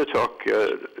we going to talk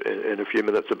in a few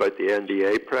minutes about the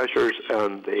NDA pressures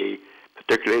and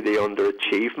particularly the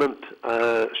underachievement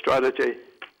strategy,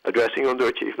 addressing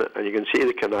underachievement? And you can see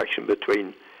the connection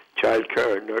between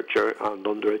childcare, nurture, and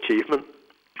underachievement.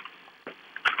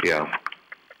 Yeah.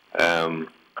 I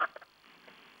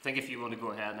think if you want to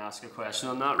go ahead and ask a question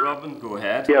on that, Robin, go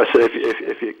ahead. Yes,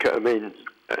 if you can,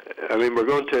 I mean, we're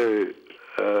going to,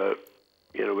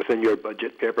 within your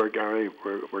budget paper, Gary,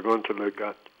 we're going to look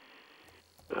at.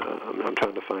 I'm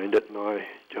trying to find it now.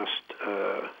 Just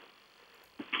where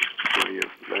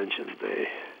you've mentioned the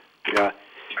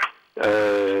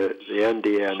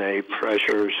NDNA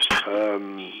pressures,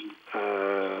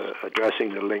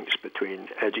 addressing the links between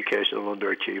educational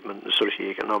underachievement and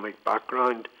socioeconomic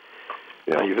background.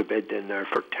 Yeah. You have a bid in there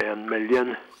for 10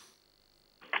 million.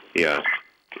 Yeah.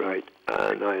 Right.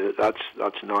 Now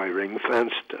that's now ring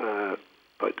fenced,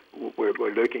 but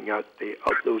we're looking at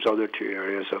those other two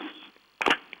areas of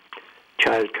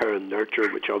childcare and nurture,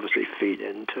 which obviously feed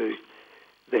into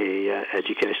the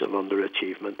educational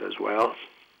underachievement as well.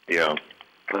 Yeah.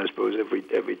 And I suppose if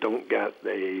we don't get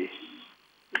the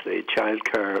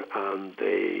childcare and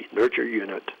the nurture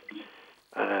unit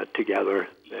together,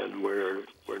 then we're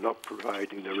not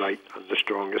providing the right and the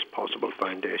strongest possible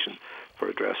foundation for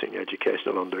addressing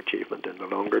educational underachievement in the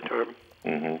longer term.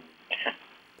 Mm-hmm.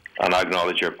 And I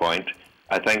acknowledge your point.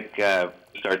 I think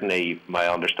certainly my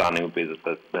understanding would be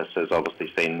that this is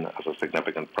obviously seen as a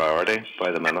significant priority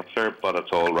by the Minister, but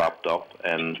it's all wrapped up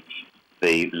in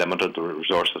the limited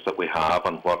resources that we have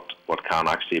and what can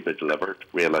actually be delivered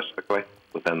realistically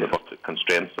within the budget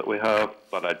constraints that we have.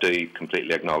 But I do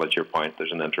completely acknowledge your point.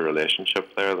 There's an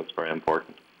interrelationship there that's very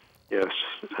important. Yes.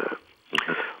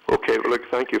 Okay, well, look,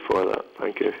 thank you for that.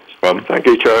 Thank you. Robin. Thank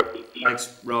you, Chair.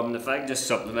 Thanks, Robin. If I can just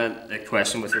supplement the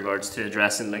question with regards to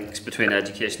addressing links between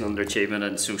education underachievement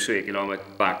and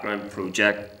socio-economic background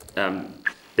project,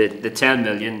 the 10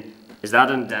 million, is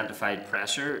that an identified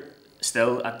pressure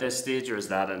still at this stage, or is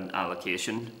that an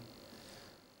allocation?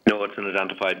 No, it's an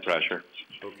identified pressure.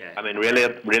 Okay. I mean, really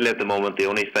at the moment, the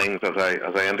only things, as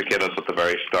I indicated at the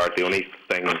very start, the only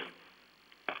things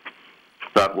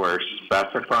that were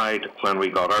specified when we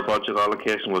got our budget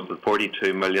allocation was the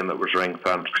 42 million that was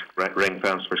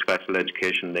ring-fenced for special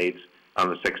education needs,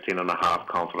 and the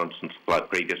 16.5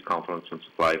 previous confidence and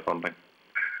supply funding.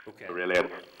 Okay. So really,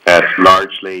 it's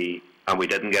largely, and we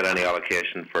didn't get any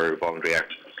allocation for voluntary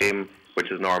exit scheme,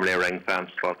 which is normally a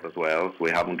ring-fenced fund as well. So we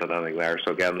haven't done anything there.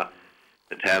 So again,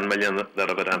 the 10 million that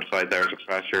I've identified there as a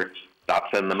pressure,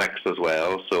 that's in the mix as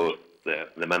well. So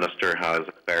the Minister has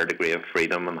a fair degree of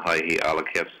freedom in how he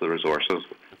allocates the resources.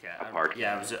 Okay.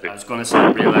 I was going to say,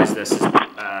 I realise this is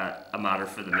a matter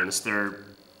for the Minister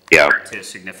to a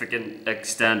significant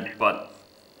extent, but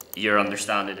your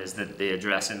understanding is that the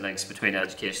addressing links between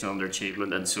educational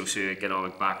underachievement and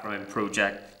socio-economic background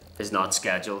project is not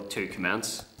scheduled to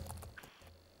commence?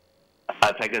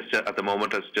 I think it's just, at the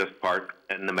moment it's just part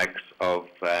in the mix of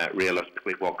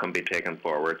realistically what can be taken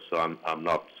forward. So I'm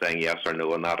not saying yes or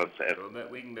no on that.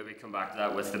 We can maybe come back to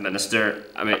that with the Minister.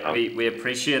 I mean, we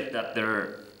appreciate that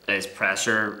there is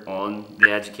pressure on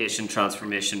the education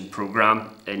transformation programme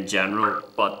in general,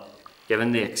 but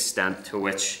given the extent to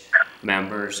which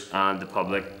members and the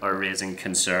public are raising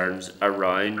concerns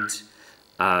around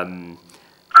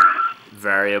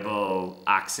variable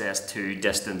access to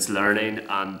distance learning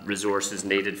and resources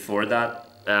needed for that,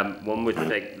 one would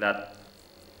think that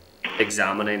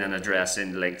examining and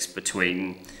addressing links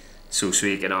between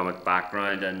socioeconomic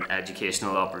background and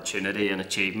educational opportunity and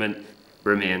achievement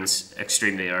remains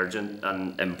extremely urgent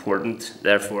and important.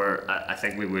 Therefore, I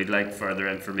think we would like further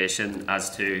information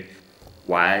as to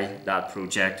why that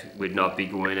project would not be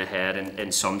going ahead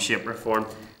in some shape or form.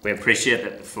 We appreciate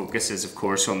that the focus is, of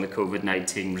course, on the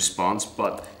COVID-19 response,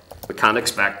 but we can't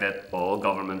expect that all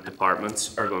government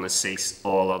departments are going to cease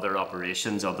all other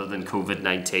operations other than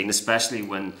COVID-19, especially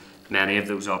when many of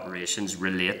those operations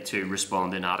relate to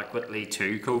responding adequately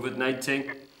to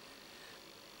COVID-19.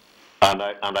 And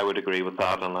I would agree with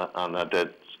that, and I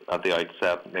did at the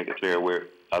outset make it clear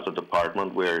as a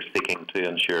department we're seeking to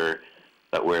ensure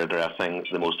that we're addressing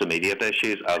the most immediate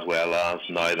issues, as well as,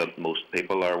 now that most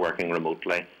people are working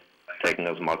remotely, taking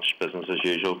as much business as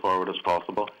usual forward as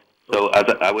possible. So as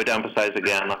I would emphasise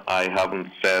again, I haven't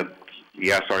said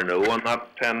yes or no on that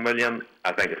 10 million.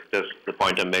 I think it's just, the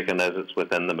point I'm making is it's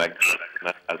within the mix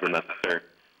as the Minister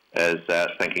is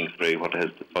thinking through what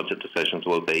his budget decisions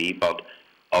will be, but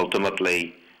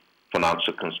ultimately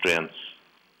financial constraints,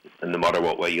 no matter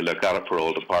what way you look at it for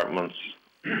all departments,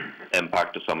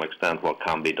 impact to some extent what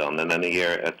can be done in any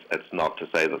year. It's not to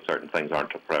say that certain things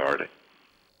aren't a priority.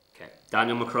 Okay,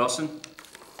 Daniel McCrossan.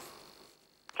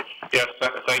 Yes,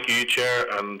 thank you, Chair,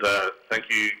 and thank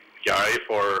you, Gary,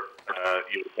 for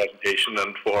your presentation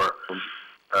and for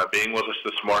being with us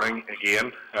this morning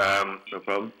again. No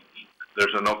problem.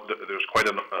 There's quite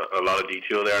a lot of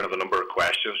detail there and I have a number of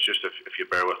questions. Just if you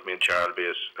bear with me, and Chair, I'll be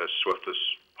as swift as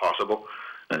possible.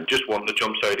 And just one that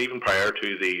jumps out, even prior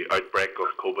to the outbreak of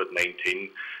COVID-19,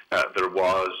 there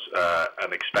was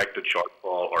an expected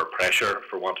shortfall or pressure,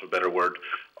 for want of a better word,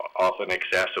 of in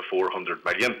excess of 400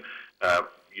 million.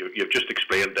 You've just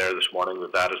explained there this morning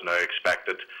that is now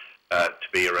expected to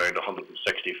be around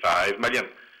 165 million,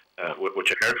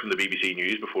 which I heard from the BBC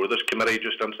News before this committee,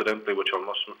 just incidentally, which I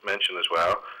must mention as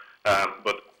well.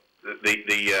 But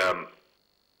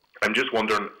I'm just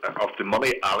wondering, of the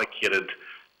money allocated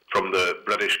from the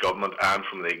British government and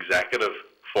from the executive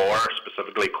for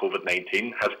specifically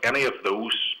COVID-19, has any of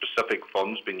those specific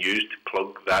funds been used to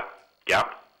plug that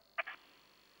gap?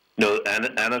 No,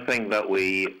 anything that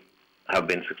we have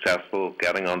been successful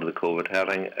getting onto the COVID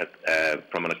heading,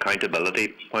 from an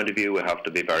accountability point of view, we have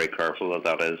to be very careful that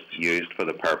that is used for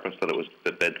the purpose that it was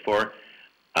bid for,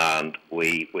 and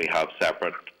we have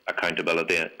separate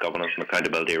accountability, governance and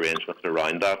accountability arrangements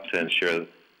around that to ensure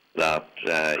that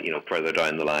further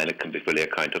down the line it can be fully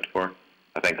accounted for.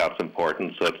 I think that's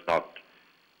important, so it's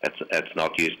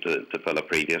not used to fill a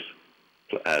previous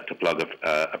to plug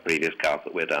a previous gap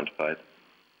that we identified.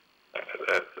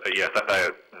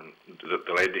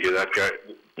 Delighted to hear that, Gary.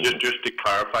 Just to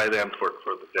clarify then, for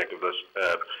the sake of this,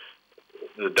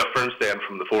 the difference then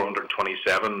from the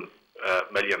 427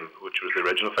 million, which was the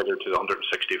original figure, to the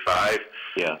 165,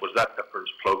 was that difference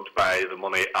plugged by the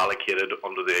money allocated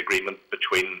under the agreement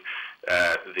between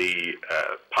the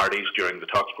parties during the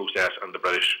talks process and the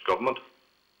British government?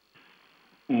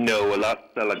 No, well, that's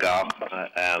still a gap.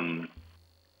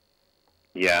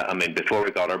 I mean, before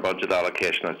we got our budget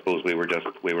allocation, I suppose we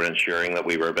were ensuring that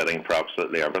we were bidding for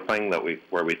absolutely everything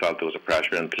where we felt there was a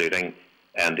pressure, including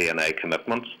ND&A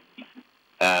commitments.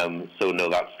 So no,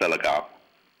 that's still a gap.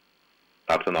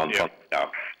 That's an unfunded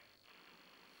gap.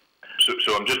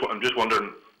 So I'm just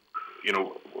wondering,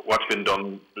 what's been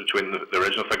done between the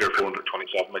original figure,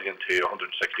 427 million, to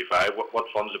 165. What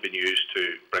funds have been used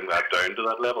to bring that down to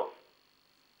that level?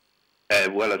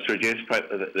 Well, it's reduced.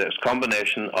 There's a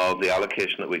combination of the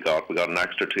allocation that we got. We got an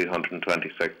extra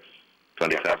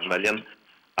 227 million,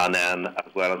 and then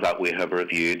as well as that, we have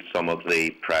reviewed some of the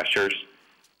pressures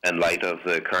in light of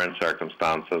the current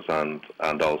circumstances, and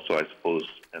also, I suppose,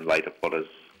 in light of what is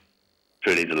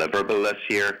truly deliverable this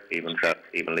year, even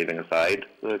leaving aside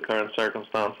the current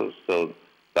circumstances. So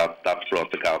that's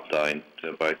brought the gap down to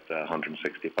about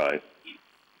 165.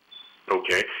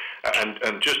 Okay,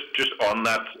 and just on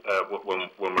that, when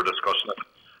we're discussing it,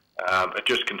 it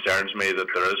just concerns me that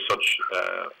there is such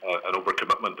an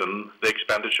overcommitment in the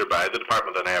expenditure by the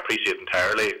department, and I appreciate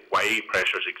entirely why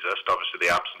pressures exist. Obviously, the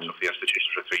absence of the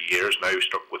institution for 3 years now,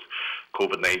 struck with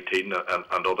COVID-19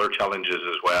 and other challenges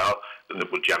as well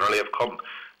that would generally have come.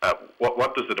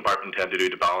 What does the department intend to do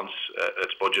to balance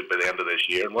its budget by the end of this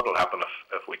year, and what will happen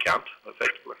if we can't,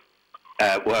 effectively?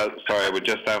 Well, sorry, I would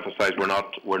just emphasise we're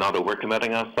not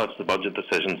overcommitting as such. The budget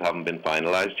decisions haven't been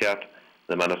finalised yet.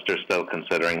 The Minister is still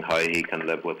considering how he can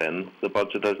live within the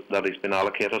budget that he's been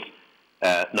allocated,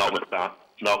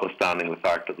 notwithstanding the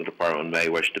fact that the Department may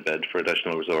wish to bid for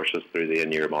additional resources through the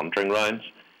in-year monitoring rounds.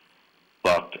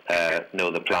 But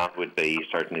no, the plan would be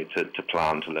certainly to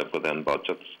plan to live within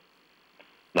budgets.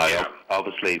 Now,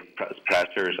 obviously,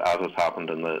 pressures, as has happened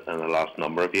in the last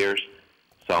number of years,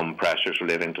 some pressures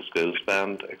relating to school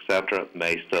spend, etc.,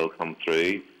 may still come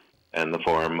through in the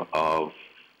form of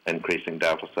increasing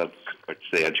deficits, which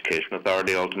the Education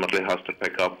Authority ultimately has to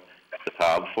pick up the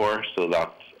tab for. So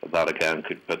that again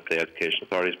could put the Education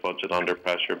Authority's budget under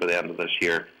pressure by the end of this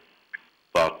year.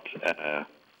 But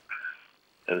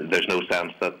there's no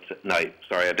sense that now.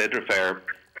 Sorry, I did refer.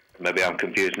 Maybe I'm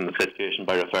confusing the situation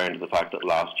by referring to the fact that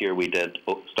last year we did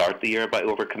start the year by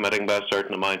overcommitting by a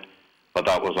certain amount, but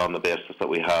that was on the basis that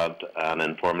we had an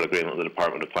informal agreement with the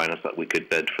Department of Finance that we could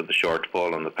bid for the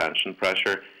shortfall and the pension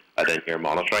pressure at in-year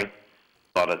monitoring.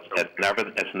 But it's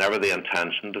never the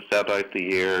intention to set out the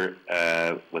year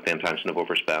with the intention of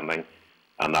overspending,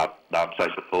 and that's I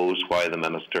suppose why the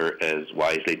Minister is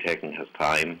wisely taking his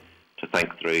time to think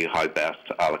through how best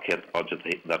to allocate the budget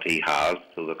that he has,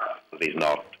 so that he's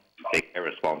not being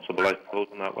irresponsible, I suppose,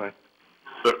 in that way.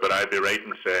 But I'd be right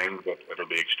in saying that it'll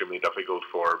be extremely difficult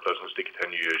for business to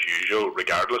continue as usual,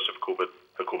 regardless of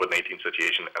the COVID-19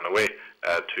 situation anyway,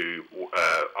 to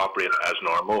operate as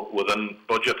normal within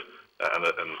budget,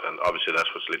 and obviously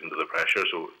that's what's leading to the pressure.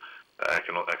 So I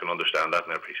can understand that,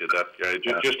 and I appreciate that.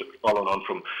 Just following on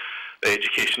from the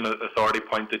Education Authority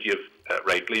point that you've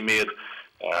rightly made,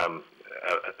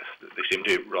 they seem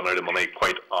to run out of money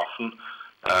quite often.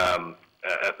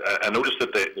 I noticed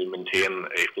that they maintain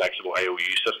a flexible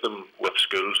IOU system with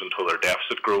schools until their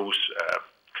deficit grows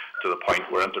to the point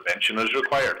where intervention is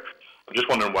required. I'm just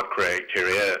wondering what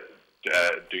criteria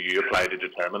do you apply to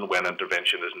determine when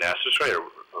intervention is necessary, or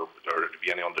have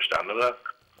you any understanding of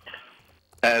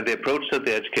that? The approach that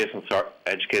the Education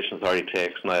Authority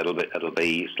takes now, it'll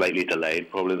be slightly delayed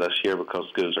probably this year because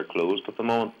schools are closed at the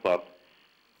moment, but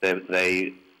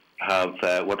they have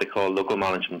what they call local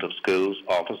management of schools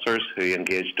officers who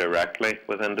engage directly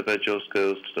with individual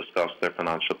schools to discuss their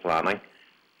financial planning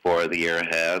for the year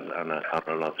ahead and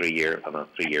on a three-year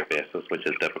basis, which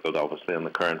is difficult obviously in the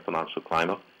current financial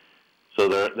climate. So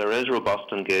there is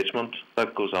robust engagement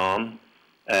that goes on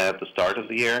at the start of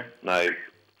the year. Now,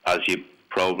 as you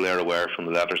probably are aware from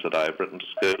the letters that I've written to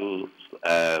schools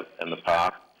in the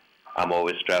past, I'm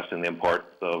always stressing the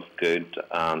importance of good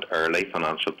and early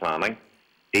financial planning,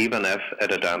 even if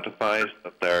it identifies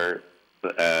that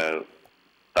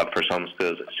that for some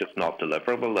schools it's just not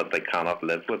deliverable, that they cannot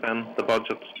live within the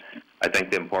budgets. I think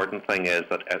the important thing is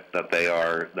that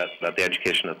the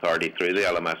Education Authority through the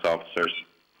LMS officers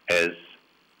is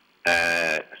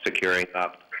securing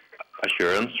that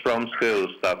assurance from schools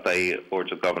that the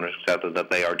boards of governors accepted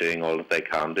that they are doing all that they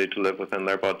can do to live within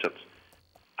their budgets,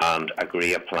 and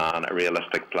agree a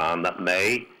realistic plan that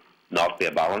may not be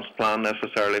a balanced plan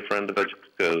necessarily for individual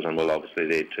schools and will obviously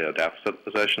lead to a deficit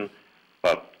position,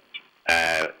 but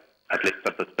at least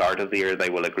at the start of the year they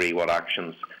will agree what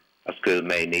actions a school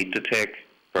may need to take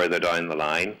further down the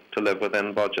line to live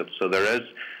within budget. So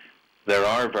there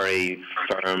are very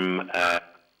firm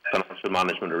financial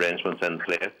management arrangements in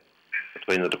place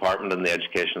between the Department and the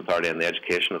Education Authority and the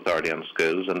Education Authority and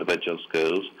schools, individual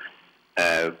schools,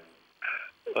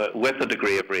 with a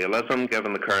degree of realism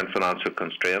given the current financial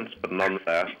constraints, but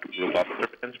nonetheless robust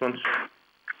arrangements.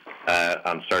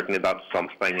 And certainly that's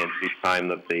something in due time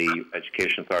that the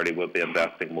Education Authority will be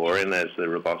investing more in, is the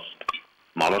robust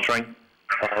monitoring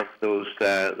of those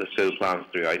the school plans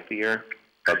throughout the year,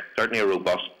 but certainly a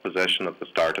robust position at the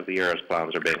start of the year as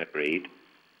plans are being agreed.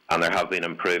 And there have been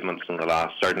improvements in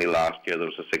certainly last year there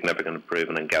was a significant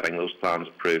improvement in getting those plans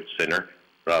approved sooner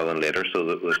rather than later, so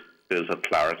that the schools had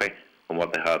clarity on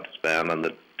what they had to spend and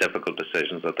the difficult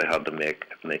decisions that they had to make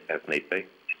if need be.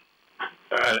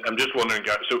 I'm just wondering,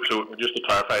 so just to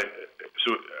clarify,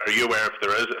 so are you aware if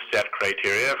there is a set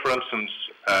criteria, for instance,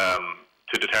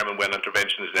 to determine when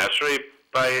intervention is necessary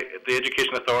by the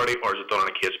Education Authority, or is it done on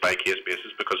a case-by-case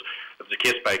basis? Because if it's a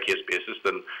case-by-case basis,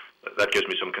 then that gives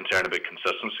me some concern about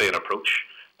consistency and approach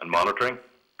and monitoring.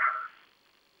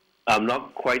 I'm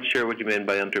not quite sure what you mean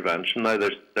by intervention. Now,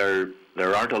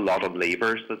 there aren't a lot of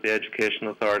levers that the Education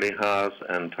Authority has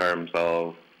in terms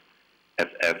of if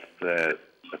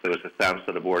there was a sense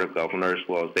that the Board of Governors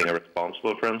was being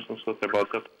irresponsible, for instance, with their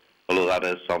budget, although that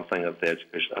is something that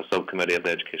a subcommittee of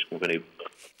the Education Committee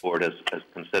Board is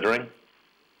considering.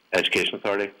 Education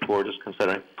Authority Board is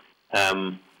considering.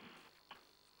 I'm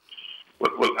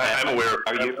aware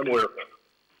of the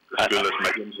school is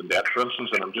millions in debt, for instance,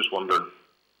 and I'm just wondering,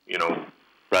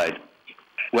 Right.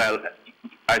 Well,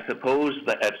 I suppose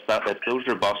that it's those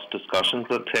robust discussions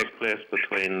that take place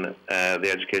between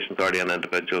the Education Authority and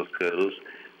individual schools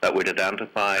that would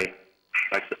identify,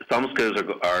 like some schools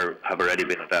have already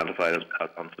been identified as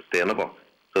unsustainable,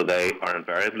 so they are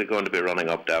invariably going to be running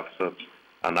up deficits,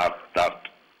 and that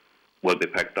will be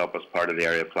picked up as part of the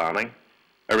area planning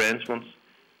arrangements.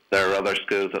 There are other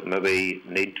schools that maybe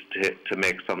need to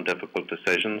make some difficult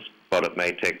decisions, but it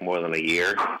may take more than a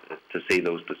year to see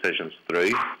those decisions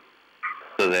through.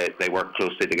 So they work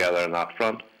closely together on that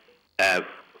front. I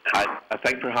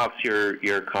think perhaps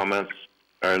your comments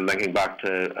are linking back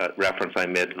to a reference I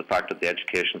made to the fact that the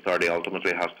Education Authority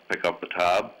ultimately has to pick up the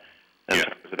tab in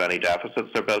terms of any deficits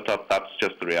are built up. That's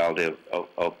just the reality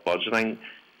of budgeting.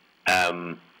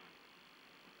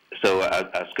 So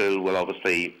a school will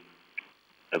obviously,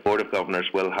 the Board of Governors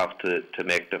will have to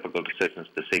make difficult decisions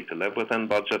to seek to live within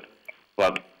budget,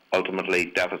 but ultimately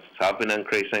deficits have been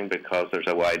increasing because there's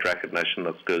a wide recognition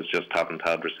that schools just haven't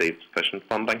received sufficient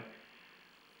funding.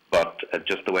 But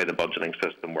just the way the budgeting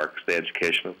system works, the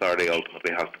Education Authority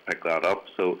ultimately has to pick that up.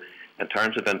 So in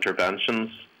terms of interventions,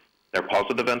 they're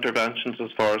positive interventions as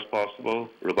far as possible,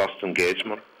 robust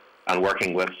engagement and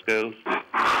working with schools.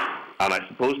 And I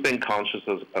suppose being conscious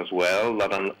as well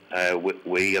that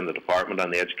we in the department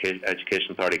and the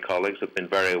Education Authority colleagues have been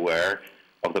very aware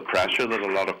of the pressure that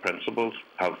a lot of principals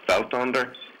have felt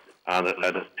under, and it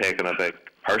has taken a big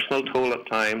personal toll at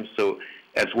times. So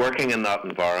it's working in that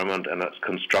environment in as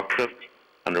constructive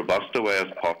and robust a way as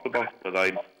possible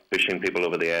without pushing people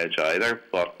over the edge either,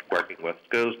 but working with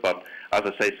schools. But as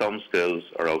I say, some schools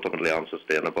are ultimately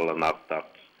unsustainable, and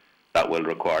that will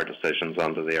require decisions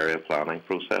under the area planning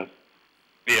process.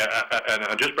 Yeah, and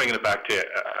I'm just bringing it back to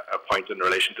a point in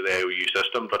relation to the IOU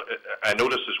system, but I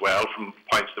noticed as well from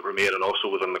points that were made and also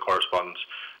within the correspondence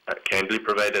kindly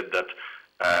provided that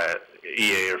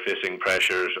EA are facing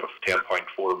pressures of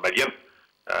 10.4 million.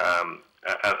 And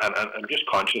I'm just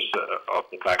conscious of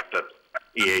the fact that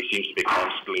EA seems to be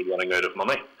constantly running out of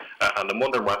money. And I'm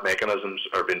wondering what mechanisms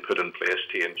are being put in place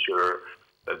to ensure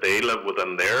that they live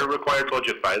within their required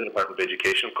budget by the Department of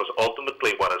Education, because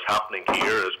ultimately what is happening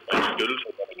here is when schools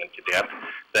are running into debt,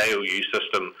 the IOU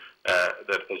system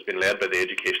that has been led by the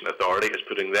Education Authority is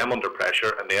putting them under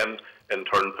pressure, and then in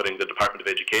turn putting the Department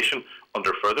of Education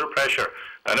under further pressure.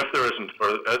 And if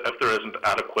there isn't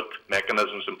adequate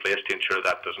mechanisms in place to ensure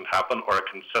that doesn't happen, or a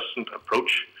consistent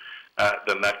approach,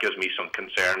 then that gives me some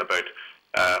concern about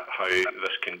how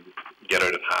this can get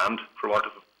out of hand, for want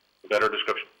of a better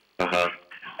description.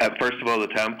 First of all, the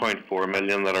 10.4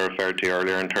 million that I referred to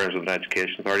earlier in terms of the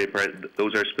Education Authority,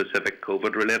 those are specific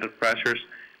COVID-related pressures,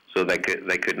 so they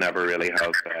could never really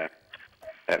have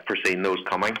foreseen those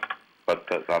coming, but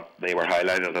that they were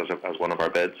highlighted as one of our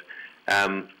bids.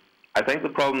 I think the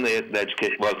problem the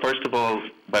education, well, first of all,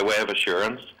 by way of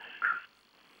assurance,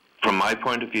 from my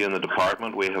point of view in the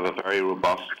department, we have a very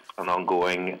robust and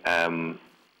ongoing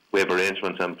we have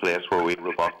arrangements in place where we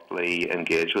robustly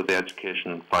engage with the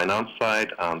education finance side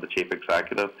and the chief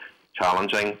executive,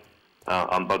 challenging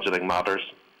on budgeting matters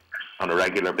on a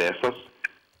regular basis.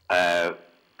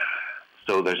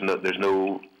 So there's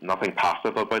nothing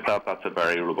passive about that. That's a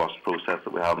very robust process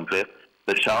that we have in place.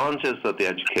 The challenges that the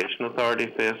Education Authority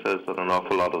faces is that an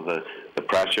awful lot of the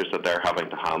pressures that they're having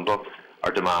to handle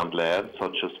are demand-led,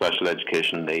 such as special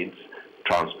education needs,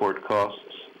 transport costs.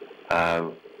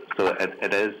 So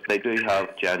they do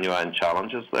have genuine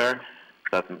challenges there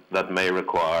that may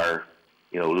require,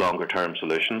 longer term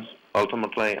solutions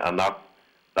ultimately, and that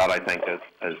that I think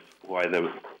is why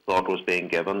the thought was being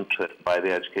given by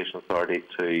the Education Authority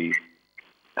to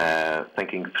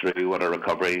thinking through what a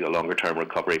longer-term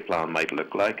recovery plan might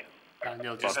look like.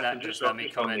 Daniel, just let me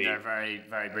come in there very,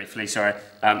 very briefly. Sorry.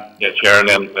 Chair, and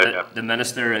then the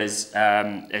Minister is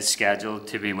scheduled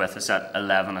to be with us at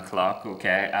 11 o'clock.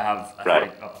 Okay, I have I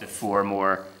think up to 4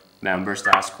 more members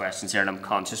to ask questions here, and I'm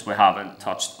conscious we haven't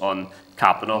touched on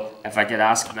capital. If I could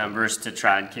ask members to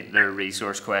try and keep their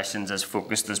resource questions as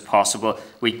focused as possible,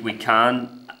 we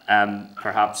can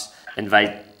perhaps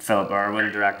invite Philip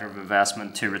Irwin, Director of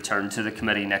Investment, to return to the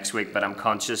committee next week, but I'm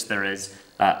conscious there is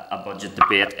a budget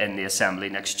debate in the Assembly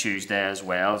next Tuesday as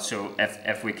well. So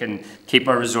if we can keep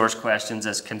our resource questions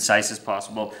as concise as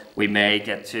possible, we may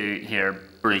get to hear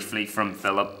briefly from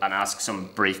Philip and ask some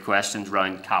brief questions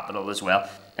around capital as well.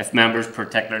 If members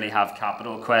particularly have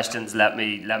capital questions, let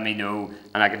me know,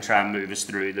 and I can try and move us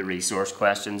through the resource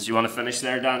questions. You want to finish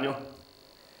there, Daniel?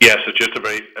 yes, it's just a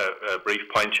very brief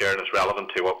point, Chair, and it's relevant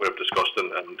to what we've discussed,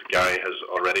 and Gary has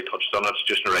already touched on it. It's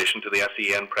just in relation to the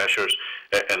SEN pressures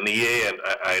in the EA, and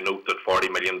I note that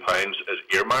 £40 million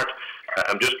is earmarked.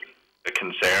 I'm just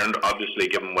concerned, obviously,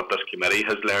 given what this committee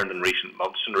has learned in recent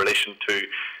months in relation to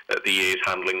the EA's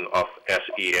handling of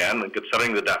SEN, and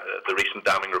considering the recent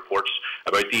damning reports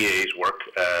about the EA's work,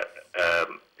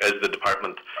 is the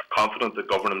Department confident that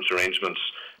governance arrangements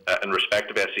in respect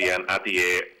of SEN at the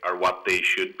EA are what they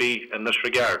should be in this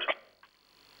regard?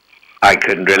 I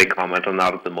couldn't really comment on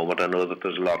that at the moment. I know that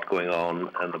there's a lot going on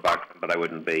in the background, but I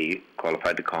wouldn't be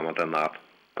qualified to comment on that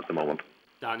at the moment.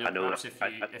 Daniel, perhaps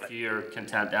if you're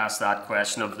content to ask that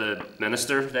question of the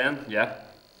Minister then, yeah?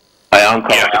 I am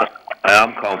confident.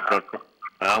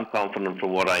 I am confident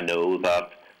from what I know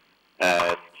that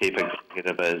Chief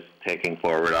Executive is taking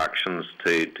forward actions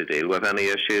to deal with any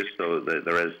issues. So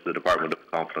there is the Department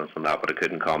of confidence in that, but I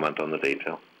couldn't comment on the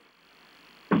detail.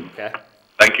 Okay.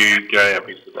 Thank you, Gary. I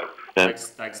appreciate that. Yeah.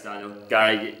 Thanks, Daniel.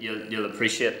 Gary, you'll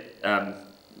appreciate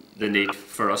the need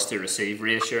for us to receive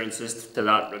reassurances to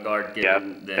that regard,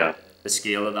 given the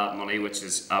scale of that money, which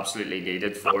is absolutely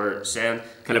needed for SEN.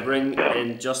 Can I bring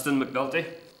in Justin McNulty?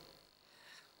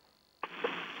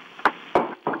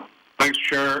 Thanks,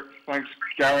 Chair. Thanks,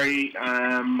 Gary,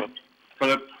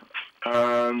 Philip,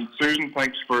 and Susan.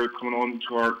 Thanks for coming on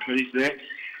to our committee today.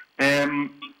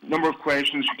 Number of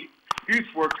questions. Youth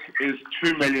work is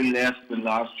 2 million less than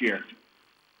last year.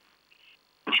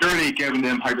 Surely, given the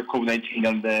impact of COVID-19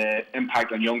 and the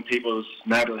impact on young people's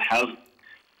mental health,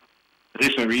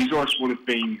 additional resource would have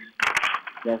been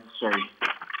necessary.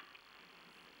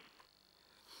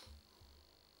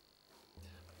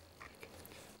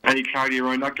 Any clarity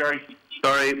around that, Gary?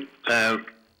 Sorry.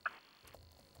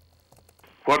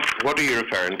 What are you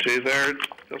referring to there,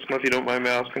 Justin, if you don't mind me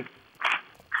asking?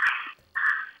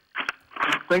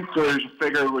 I think there's a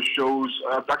figure which shows,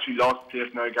 I've actually lost the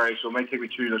place now, Gary, so it might take me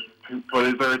to this, but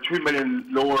is there a 2 million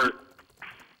lower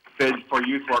bid for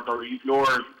youth work, or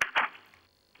lower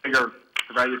figure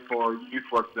provided for youth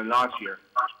work than last year?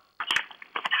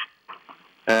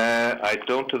 I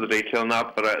don't to the detail on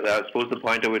that, but I suppose the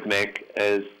point I would make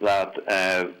is that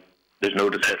there's no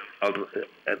decision.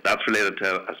 That's related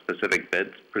to a specific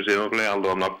bid, presumably,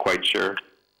 although I'm not quite sure.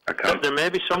 There may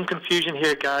be some confusion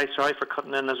here, Gary. Sorry for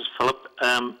cutting in. This is Philip.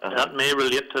 That may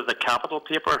relate to the capital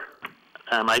paper.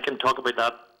 I can talk about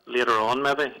that later on,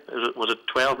 maybe. Was it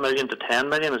 12 million to 10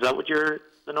 million? Is that what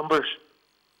the numbers?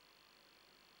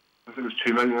 I think it was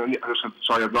 2 million.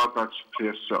 Sorry, I've lost that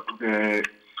place. So,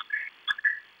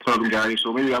 Gary.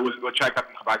 So maybe we'll check that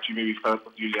and come back to you. Maybe Philip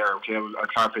with you there. Okay, I'll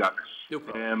clarify that. No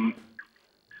problem.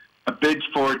 A bid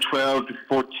for 12 to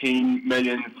 14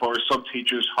 million for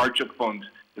sub-teachers hardship fund.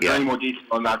 Is there any more detail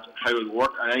on that, how it will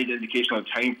work, and any indication on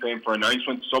time frame for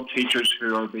announcement? Sub-teachers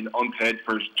who have been unpaid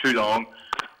for too long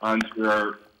and who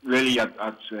are really at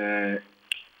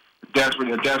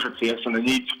desperate place and they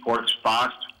need support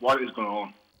fast. What is going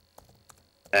on?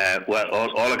 Well,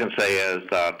 all I can say is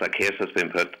that the case has been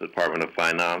put to the Department of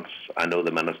Finance. I know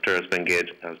the Minister has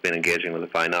been engaging with the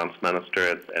Finance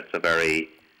Minister. It's a very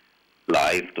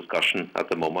live discussion at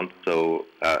the moment, so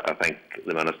I think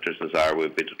the Minister's desire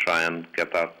would be to try and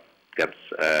get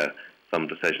some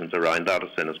decisions around that as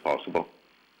soon as possible.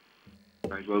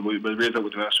 Right, well, we'll raise that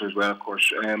with the Minister as well, of course.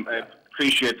 I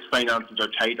appreciate finances are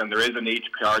tight and there is a need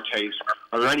to prioritise.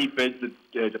 Are there any bids that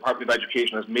the Department of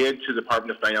Education has made to the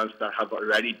Department of Finance that have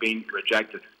already been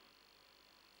rejected?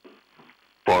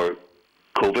 For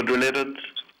COVID-related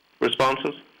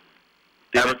responses?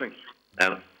 Everything.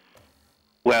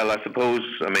 Well, I suppose,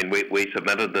 we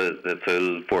submitted the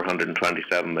full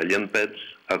 427 million bids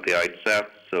at the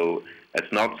outset, so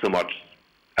it's not so much,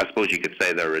 I suppose you could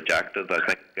say they're rejected. I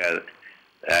think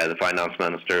The Finance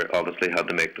Minister obviously had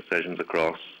to make decisions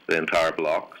across the entire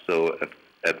block, so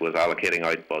it was allocating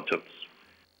out budgets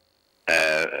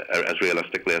as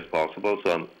realistically as possible.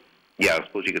 So, yeah, I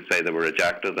suppose you could say they were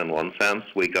rejected in one sense.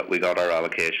 We got our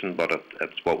allocation, but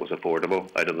it's what was affordable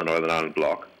out of the Northern Ireland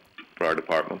block for our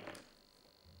department.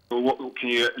 So what, can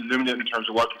you illuminate in terms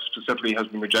of what specifically has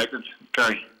been rejected,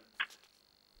 Gary?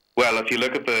 Well, if you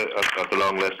look at the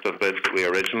long list of bids that we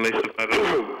originally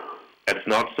submitted, it's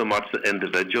not so much that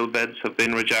individual bids have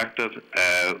been rejected.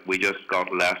 We just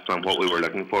got less than what we were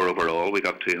looking for overall. We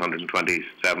got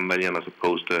 227 million as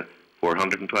opposed to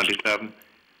 427.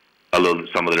 Although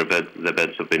some of the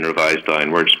bids have been revised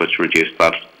downwards, which reduced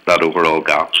that overall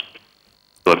gap.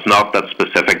 So it's not that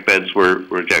specific bids were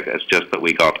rejected. It's just that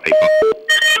we got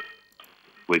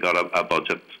a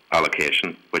budget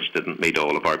allocation which didn't meet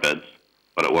all of our bids,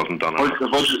 but it wasn't done.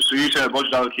 So you said a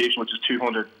budget allocation which is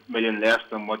 200 million less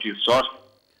than what you sought.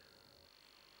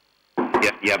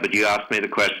 Yeah, but you asked me the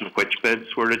question which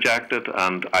bids were rejected,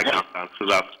 and I can't answer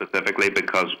that specifically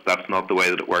because that's not the way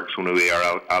that it works when we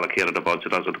are allocated a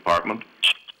budget as a department.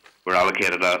 We're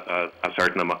allocated a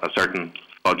certain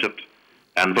budget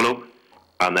envelope,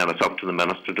 and then it's up to the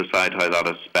Minister to decide how that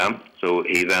is spent. So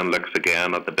he then looks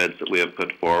again at the bids that we have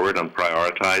put forward and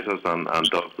prioritises and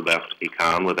does the best he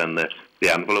can within the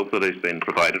envelope that he's been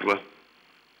provided with.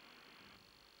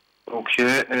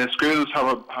 Okay, schools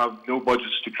have no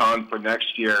budgets to plan for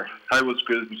next year. How will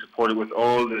schools be supported with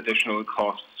all the additional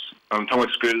costs? I'm talking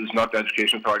about schools, not the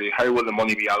Education Authority. How will the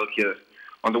money be allocated?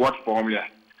 Under what formula?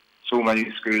 So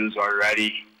many schools are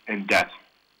already in debt.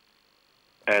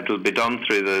 It will be done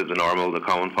through the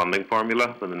common funding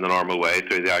formula, in the normal way,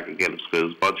 through the aggregated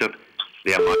schools budget.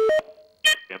 The overall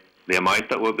amount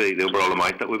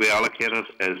that will be allocated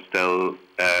is still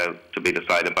to be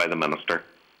decided by the Minister.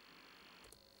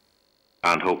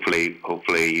 And hopefully I'll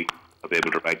be able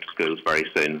to write to schools very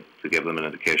soon to give them an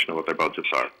indication of what their budgets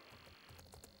are.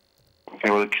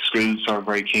 Okay, well, the schools are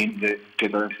very keen to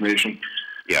get that information.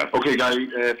 Yeah. Okay, Gary,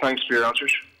 thanks for your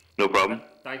answers. No problem.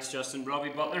 Thanks, Justin. Robbie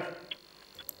Butler.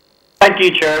 Thank you,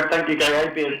 Chair. Thank you, Gary.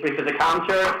 I'll be as brief as I can,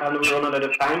 Chair, and we're running out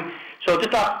of time. So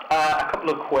just ask a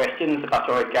couple of questions, if that's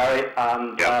all right, Gary.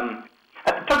 And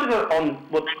touching on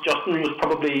what Justin was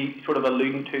probably sort of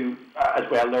alluding to as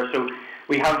well there. So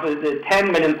we have the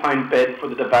 £10 million bid for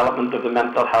the development of the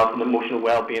mental health and emotional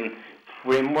wellbeing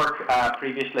framework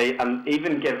previously, and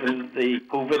even given the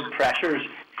COVID pressures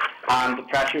and the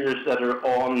pressures that are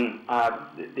on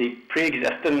the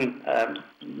pre-existing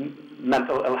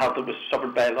mental ill health that was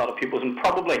suffered by a lot of people, and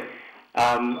probably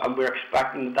and we're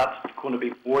expecting that's going to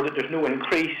be more, that there's no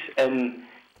increase in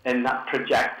that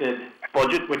projected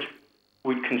budget, which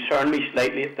would concern me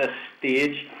slightly at this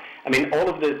stage. I mean, all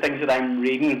of the things that I'm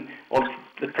reading of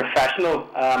the professional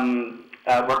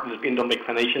work that is being done by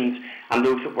clinicians and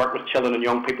those that work with children and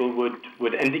young people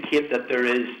would indicate that there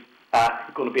is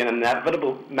going to be an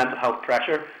inevitable mental health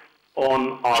pressure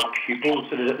on our pupils.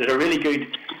 So there's a really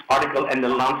good article in the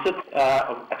Lancet,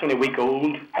 it's only a week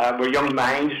old, where Young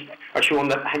Minds are showing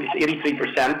that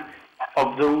 83%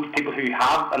 of those people who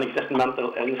have an existing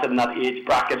mental illness in that age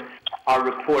bracket are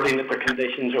reporting that their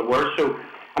conditions are worse. So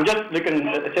I'm just looking,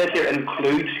 it says here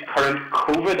includes current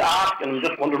COVID ask, and I'm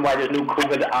just wondering why there's no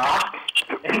COVID ask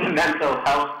in the mental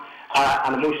health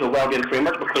and emotional wellbeing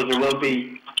framework, because there will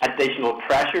be additional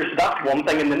pressure. So that's one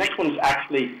thing, and the next one's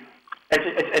actually,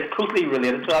 it's closely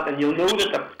related to that, and you'll know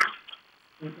that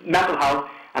the mental health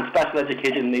and special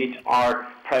education needs are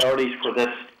priorities for this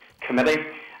committee,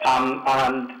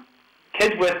 and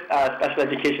kids with special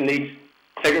education needs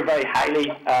figure very highly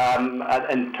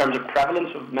in terms of prevalence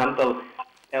of mental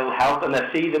ill health, and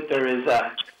I see that there is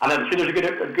and I'm sure there's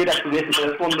a good explanation for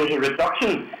this one. There's a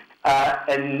reduction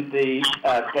in the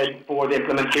bid for the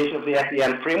implementation of the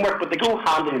SEN framework, but they go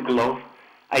hand in glove,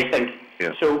 I think.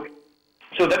 Yeah. So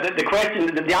the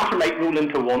question, the answer might roll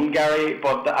into one, Gary,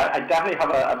 but I definitely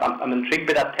I'm intrigued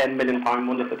by that £10 million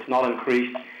one if it's not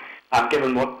increased,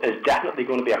 given what is definitely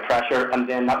going to be a pressure, and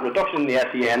then that reduction in the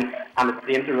SEN and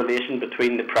the interrelation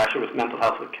between the pressure with mental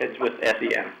health with kids with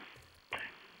SEN.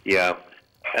 Yeah.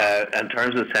 In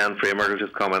terms of the SEN framework, I'll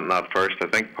just comment on that first. I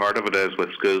think part of it is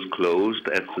with schools closed,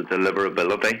 it's the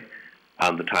deliverability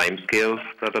and the timescales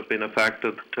that have been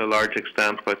affected to a large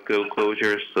extent by school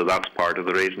closures, so that's part of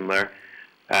the reason there.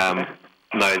 Now,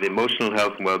 the Emotional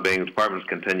Health and Wellbeing Department is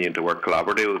continuing to work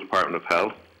collaboratively with the Department of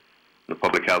Health, the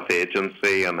Public Health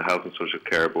Agency and the Health and Social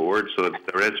Care Board, so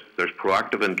there's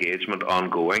proactive engagement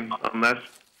ongoing on this.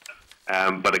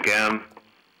 But again,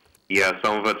 yeah,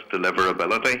 some of it's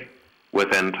deliverability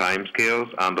within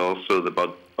timescales, and also the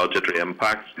budgetary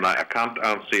impacts. Now, I can't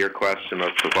answer your question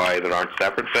as to why there aren't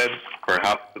separate bids.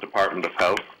 Perhaps the Department of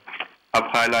Health have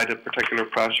highlighted particular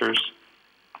pressures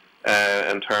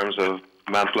in terms of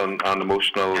mental and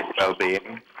emotional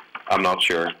well-being. I'm not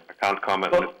sure. I can't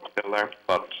comment on detail there,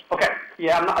 but... Okay,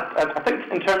 yeah, I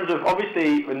think in terms of,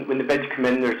 obviously, when the bids come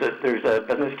in, there's a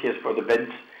business case for the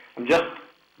bids. I'm just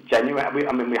genuine. We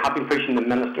have been pushing the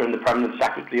Minister and the Permanent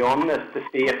Secretary on this to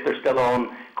see if they're still on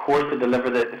course to deliver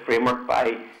the framework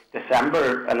by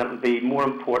December, and it would be more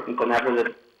important than ever that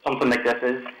something like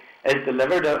this is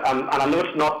delivered. And I know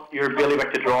it's not your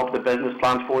bailiwick to draw up the business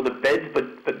plans for the bids,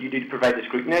 but you do provide the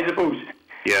scrutiny, I suppose.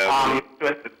 Yeah.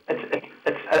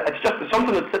 It's just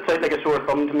something that sits out like a sore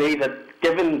thumb to me, that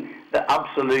given the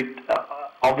absolute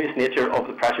obvious nature of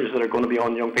the pressures that are going to be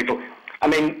on young people. I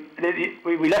mean,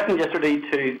 we listened yesterday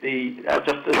to the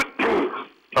Justice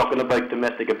talking about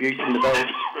domestic abuse in the bill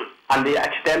and the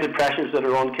extended pressures that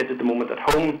are on kids at the moment at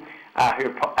home, who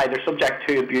are either subject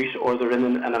to abuse or they're in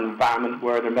an environment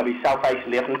where they're maybe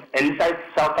self-isolation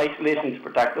to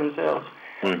protect themselves.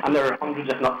 And there are hundreds,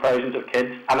 if not thousands, of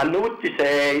kids. And I know what you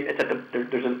say,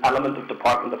 there's an element of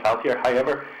Department of Health here.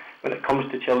 However, when it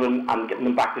comes to children and getting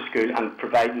them back to school and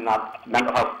providing that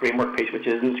mental health framework piece, which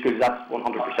is in schools, that's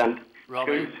 100%.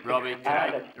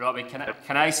 Robbie,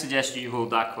 can I suggest you hold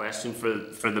that question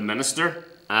for the Minister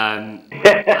and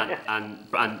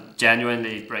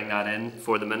genuinely bring that in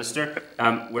for the Minister?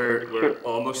 We're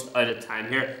almost out of time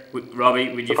here.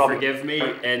 Robbie, would you forgive me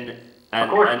in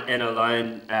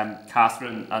allowing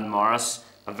Catherine and Morris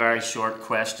a very short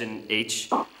question each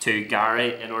to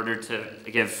Gary in order to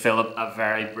give Philip a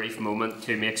very brief moment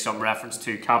to make some reference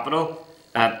to capital?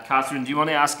 Catherine, do you want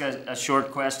to ask a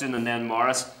short question, and then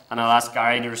Morris, and I'll ask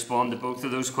Gary to respond to both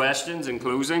of those questions in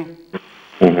closing?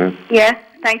 Yes,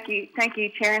 thank you,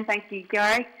 Chair, and thank you,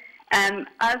 Gary.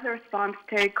 As a response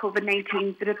to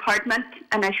COVID-19, the Department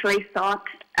initially sought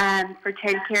for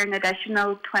childcare an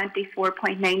additional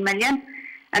 24.9 million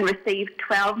and received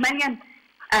 12 million.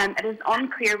 It is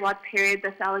unclear what period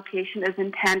this allocation is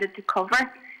intended to cover,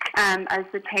 as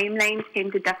the timelines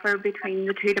seem to differ between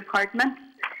the two departments.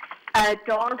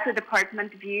 Does the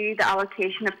Department view the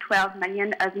allocation of 12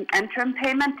 million as an interim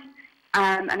payment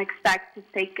and expect to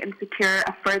seek and secure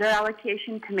a further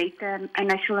allocation to meet the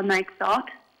initial amount sought?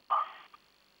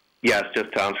 Yes,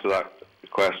 just to answer that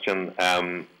question.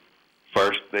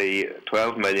 First, the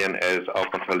 12 million is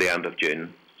up until the end of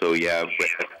June. So yeah,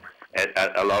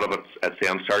 a lot of it's the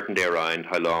uncertainty around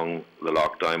how long the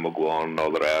lockdown will go on and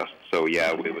all the rest. So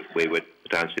yeah, we would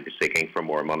potentially be seeking for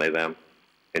more money then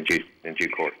in due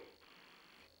course.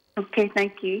 Okay,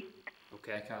 thank you.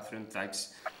 Okay, Catherine,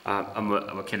 thanks. And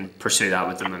we can pursue that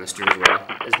with the Minister as well.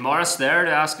 Is Morris there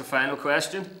to ask a final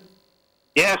question?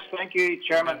 Yes, thank you,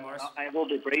 Chairman. Hi, I will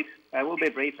be brief.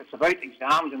 It's about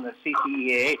exams in the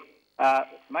CCEA.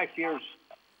 My fears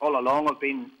all along have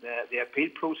been the appeal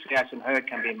process and how it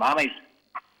can be managed.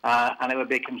 And I would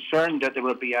be concerned that there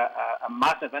will be a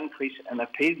massive increase in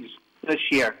appeals this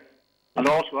year, and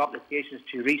also applications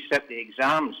to reset the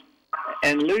exams.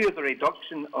 In lieu of the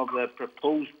reduction of the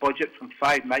proposed budget from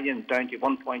 5 million down to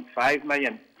 1.5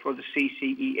 million for the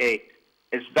CCEA,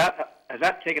 is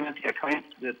that taken into account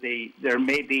that there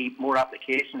may be more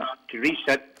applications to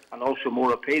reset and also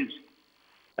more appeals?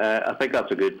 I think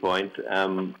that's a good point.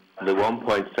 The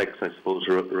 1.6, I suppose,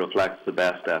 reflects the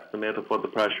best estimate of what the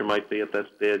pressure might be at this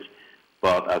stage.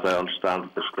 But as I understand,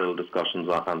 there's still discussions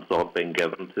and thought being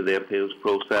given to the appeals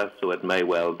process, so it may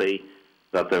well be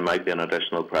that there might be an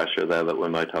additional pressure there that we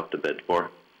might have to bid for.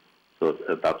 So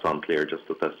that's unclear just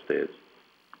at this stage.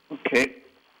 Okay.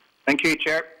 Thank you,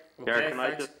 Chair. Okay,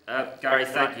 Gary,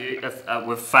 thank you.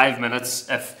 With 5 minutes,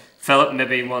 if Philip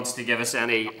maybe wants to give us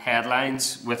any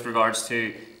headlines with regards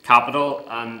to capital,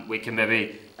 and we can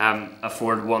maybe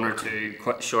afford one or two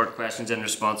short questions in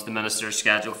response to the Minister's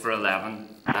schedule for 11.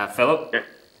 Philip?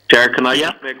 Chair, can I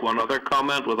just make one other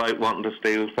comment without wanting to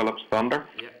steal Philip's thunder?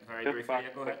 Yeah, very briefly.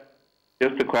 Yeah, go ahead.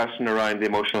 Just a question around the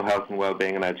emotional health and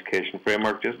wellbeing and education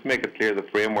framework. Just to make it clear, the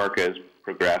framework is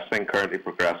currently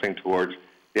progressing towards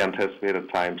the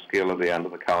anticipated time scale of the end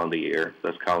of the calendar year,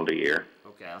 this calendar year.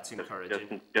 Okay, that's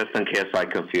encouraging. Just in case I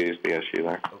confused the issue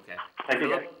there. Okay. Thank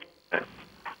you.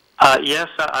 Yes,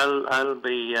 I'll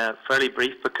be fairly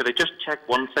brief, but could I just check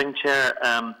one thing, Chair?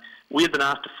 We have been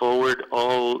asked to forward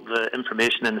all the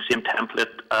information in the same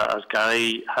template as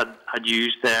Gary had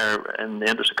used there in the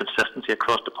interest of consistency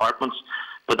across departments,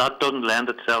 but that doesn't lend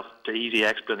itself to easy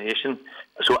explanation.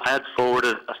 So I had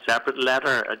forwarded a separate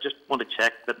letter. I just want to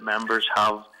check that members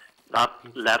have that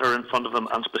letter in front of them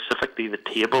and specifically the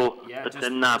table that's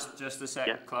in that. Just a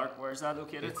second, Clark, where's that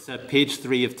located? It's page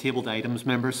 3 of tabled items,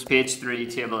 members. Page 3,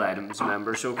 tabled items,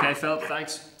 members. Okay, Philip,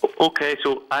 thanks. Okay,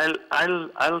 so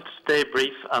I'll stay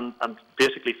brief and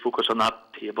basically focus on that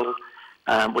table,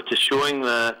 which is showing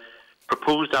the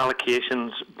proposed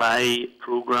allocations by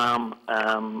programme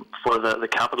for the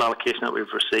capital allocation that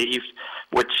we've received,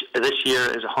 which this year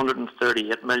is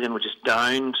 138 million, which is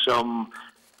down some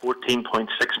 14.6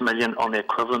 million on the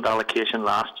equivalent allocation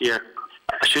last year.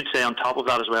 I should say on top of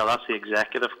that as well, that's the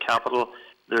executive capital.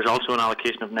 There's also an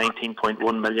allocation of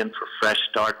 19.1 million for fresh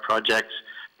start projects,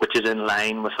 which is in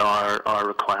line with our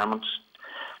requirements.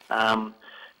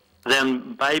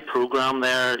 Then by programme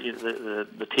there,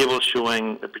 the table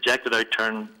showing the projected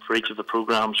outturn for each of the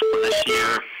programmes for this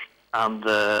year and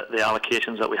the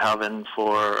allocations that we have in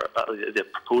for the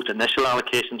proposed initial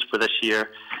allocations for this year.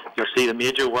 You'll see the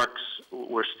major works,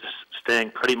 we're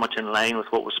staying pretty much in line with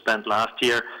what was spent last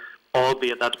year,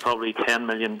 albeit that's probably 10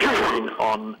 million down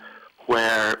on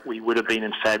where we would have been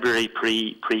in February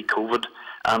pre-COVID,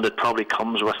 and it probably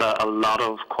comes with a lot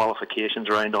of qualifications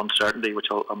around uncertainty, which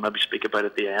I'll maybe speak about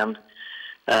at the end.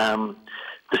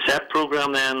 The SEP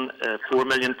programme then, £4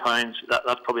 million,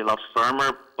 that's probably a lot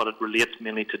firmer, but it relates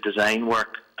mainly to design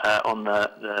work on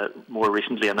the more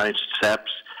recently announced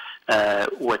SEPs,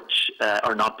 which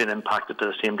are not being impacted to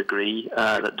the same degree.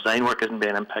 The design work isn't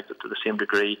being impacted to the same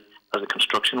degree as the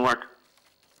construction work.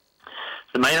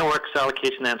 The minor works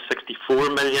allocation then 64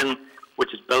 million,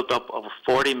 which is built up of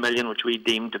 40 million, which we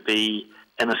deem to be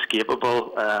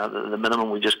inescapable, the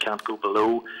minimum we just can't go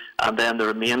below, and then the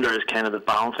remainder is kind of the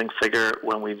balancing figure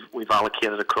when we've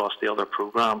allocated across the other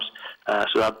programmes.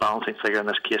 So that balancing figure in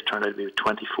this case turned out to be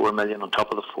 24 million on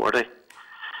top of the 40.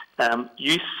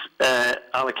 Youth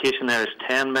allocation there is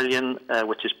 10 million,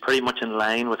 which is pretty much in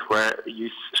line with where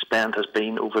youth spend has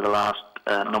been over the last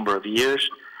number of years.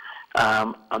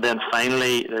 And then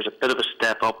finally, there's a bit of a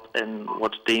step up in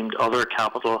what's deemed other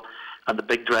capital, and the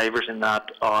big drivers in that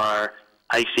are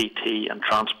ICT and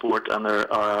transport, and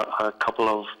there are a couple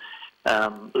of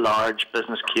large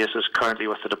business cases currently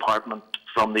with the department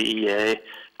from the EA,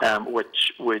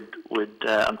 which would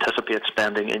anticipate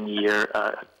spending in year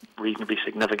reasonably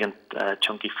significant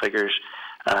chunky figures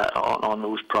on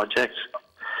those projects.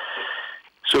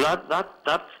 So that's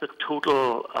the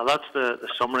total. That's the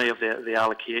summary of the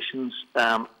allocations.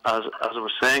 As I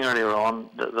was saying earlier on,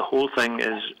 the whole thing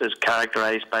is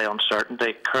characterised by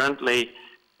uncertainty. Currently,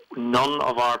 none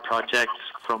of our projects,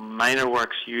 from minor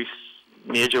works, youth,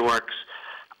 major works,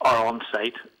 are on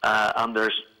site, and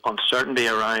there's uncertainty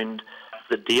around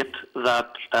the date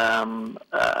that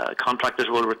contractors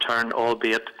will return,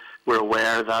 albeit we're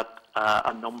aware that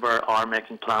a number are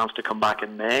making plans to come back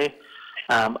in May.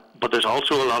 But there's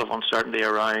also a lot of uncertainty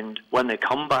around when they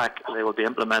come back, they will be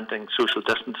implementing social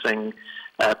distancing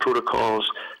protocols,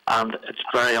 and it's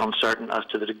very uncertain as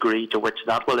to the degree to which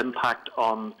that will impact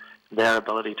on their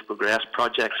ability to progress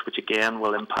projects, which again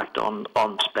will impact on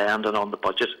spend and on the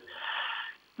budget.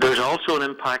 There's also an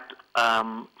impact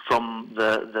from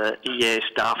the EA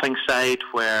staffing side,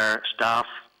 where staff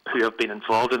who have been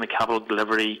involved in the capital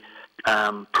delivery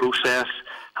process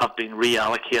have been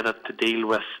reallocated to deal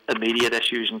with immediate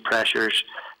issues and pressures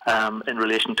in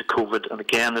relation to COVID. And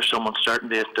again, there's some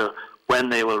uncertainty as to when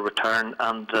they will return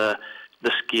and the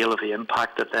scale of the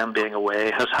impact that them being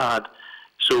away has had.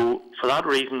 So for that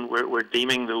reason, we're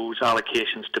deeming those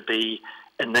allocations to be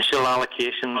initial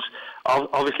allocations.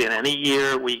 Obviously, in any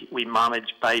year, we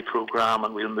manage by programme,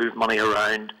 and we'll move money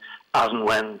around as and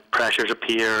when pressures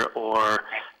appear or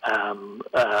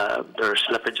there are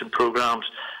slippage in programmes.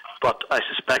 But I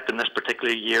suspect in this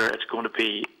particular year, it's going to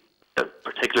be a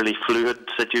particularly fluid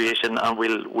situation, and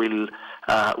we'll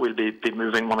be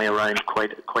moving money around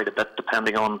quite a bit,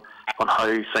 depending on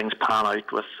how things pan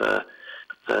out with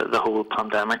the whole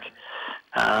pandemic.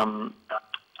 And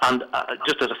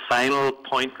just as a final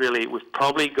point, really, we've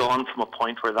probably gone from a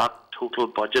point where that total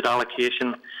budget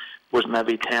allocation was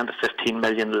maybe 10 to 15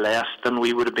 million less than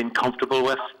we would have been comfortable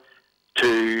with,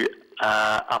 to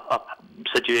a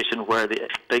situation where the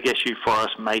big issue for us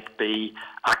might be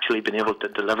actually being able to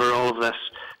deliver all of this,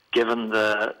 given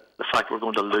the fact we're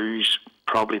going to lose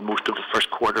probably most of the first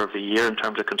quarter of the year in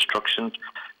terms of construction,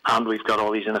 and we've got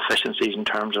all these inefficiencies in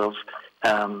terms of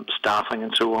staffing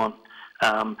and so on.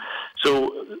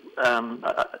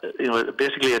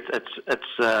 Basically,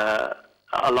 it's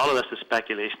a lot of this is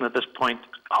speculation at this point.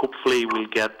 Hopefully, we'll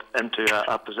get into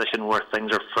a position where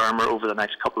things are firmer over the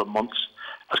next couple of months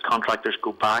as contractors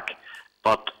go back.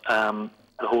 But the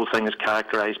whole thing is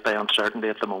characterised by uncertainty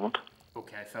at the moment.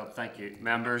 Okay, Philip, thank you.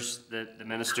 Members, the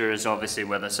Minister is obviously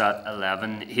with us at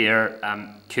 11 here.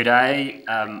 Could I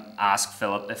ask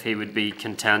Philip if he would be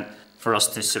content for us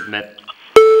to submit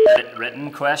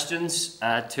written questions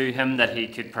to him that he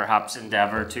could perhaps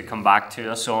endeavour to come back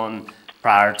to us on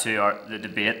prior to the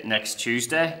debate next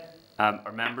Tuesday?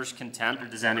 Are members content, or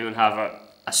does anyone have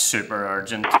a super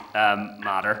urgent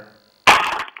matter?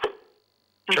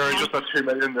 Sure, just that 2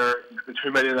 million there, the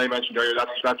 2 million I mentioned earlier,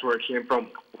 that's where it came from.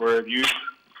 Where youth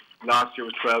last year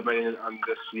was 12 million, and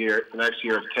the next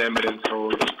year is 10 million.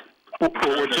 So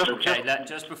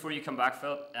just before you come back,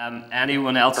 Philip,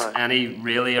 anyone else, any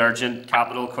really urgent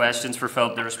capital questions for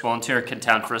Philip to respond to, or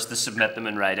content for us to submit them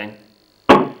in writing?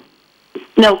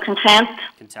 No, content.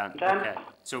 Content. Okay.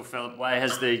 So Philip, why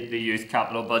has the youth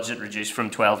capital budget reduced from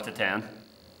 12 to 10?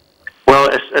 Well,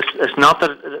 it's not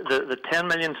that the 10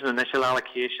 million is an initial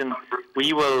allocation.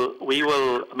 We will.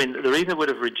 I mean, the reason it would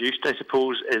have reduced, I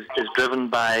suppose, is driven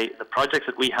by the projects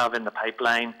that we have in the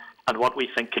pipeline and what we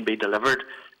think can be delivered.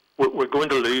 We're going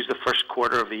to lose the first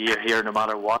quarter of the year here, no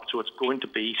matter what. So it's going to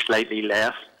be slightly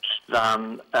less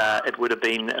than it would have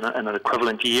been in an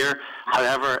equivalent year.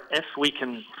 However, if we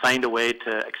can find a way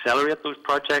to accelerate those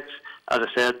projects, as I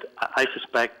said, I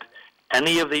suspect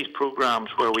any of these programs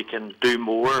where we can do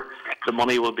more, the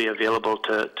money will be available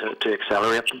to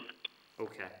accelerate them.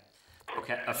 Okay.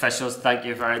 Okay, officials, thank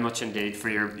you very much indeed for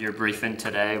your briefing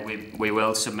today. We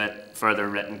will submit further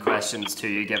written questions to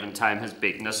you given time has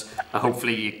beaten us.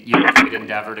 Hopefully you could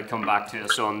endeavour to come back to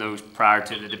us on those prior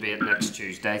to the debate next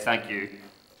Tuesday. Thank you.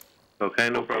 Okay,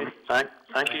 no problem.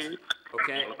 Thank you.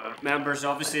 Okay, members,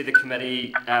 obviously the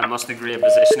committee must agree a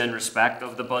position in respect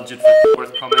of the budget for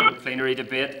the forthcoming plenary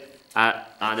debate.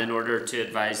 And in order to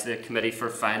advise the Committee for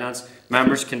Finance,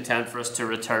 members content for us to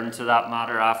return to that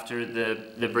matter after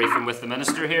the briefing with the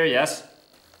Minister here, yes?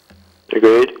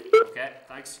 Agreed. Okay,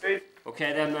 thanks.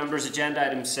 Okay then, members, agenda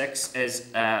item 6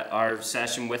 is our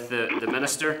session with the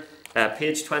Minister.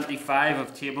 Page 25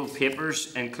 of tabled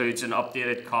papers includes an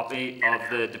updated copy of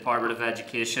the Department of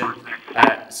Education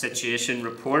situation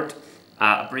report.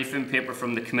 A briefing paper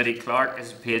from the committee clerk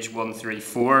is page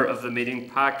 134 of the meeting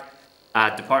pack.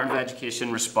 Department of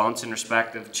Education response in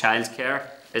respect of childcare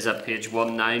is at page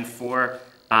 194,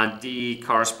 and DE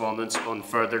correspondence on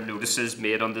further notices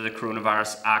made under the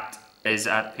Coronavirus Act is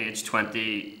at page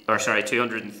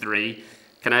 203.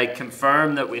 Can I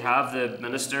confirm that we have the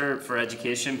Minister for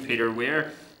Education, Peter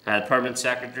Weir, Permanent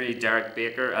Secretary Derek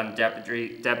Baker, and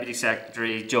Deputy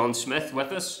Secretary John Smith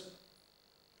with us?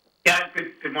 Yeah,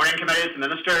 good morning, Committee. It's the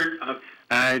Minister.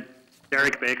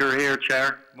 Derek Baker here,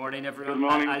 Chair. Morning, everyone. Good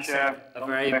morning, Chair. A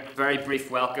very brief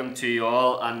welcome to you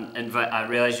all, and I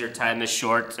realise your time is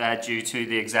short due to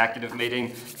the executive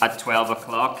meeting at 12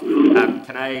 o'clock.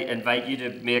 Can I invite you to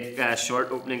make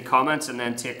short opening comments and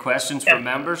then take questions from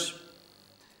members?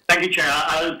 Thank you, Chair.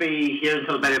 I'll be here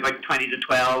until maybe about 20 to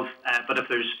 12, but if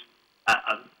there's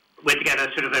wait to get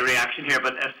a sort of a reaction here,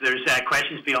 but if there's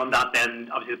questions beyond that, then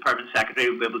obviously the Permanent Secretary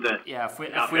will be able to... Yeah, if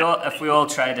we all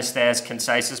try to stay as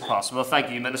concise as possible. Thank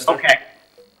you, Minister. Okay.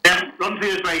 Then run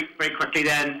through this very quickly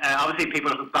then. Obviously people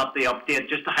have got the update.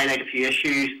 Just to highlight a few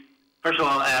issues. First of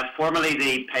all, formally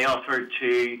the pay offer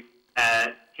to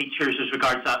teachers as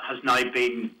regards that has now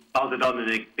been followed on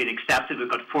and been accepted. We've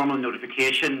got formal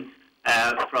notification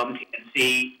from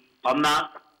TNC on that.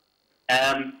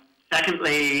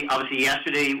 Secondly, obviously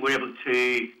yesterday we were able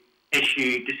to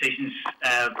issue decisions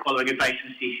following advice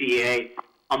from CCEA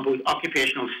on both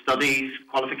occupational studies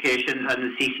qualifications and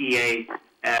the CCEA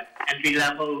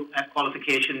entry-level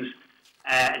qualifications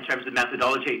in terms of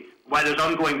methodology. While there's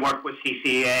ongoing work with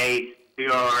CCEA, who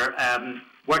are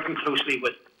working closely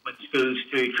with schools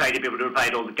to try to be able to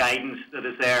provide all the guidance that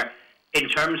is there, in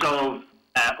terms of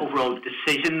overall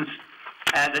decisions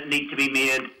that need to be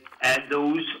made,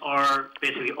 those are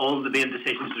basically all the main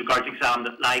decisions with regards to exam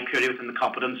that lie purely within the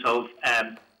competence of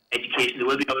education. There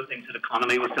will be other things that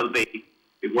economy will still be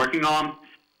working on.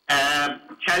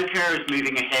 Childcare is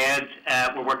moving ahead.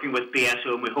 We're working with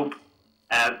BSO, and we hope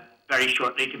very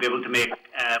shortly to be able to make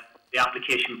the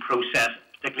application process,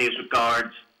 particularly as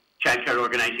regards childcare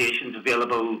organisations,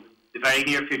 available in the very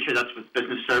near future. That's with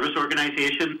business service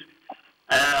organisations.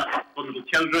 Vulnerable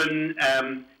children,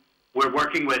 we're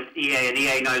working with EA, and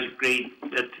EA now has agreed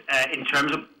that in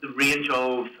terms of the range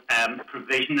of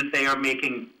provision that they are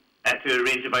making through a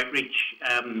range of outreach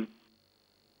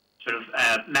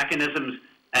mechanisms,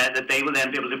 that they will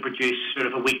then be able to produce sort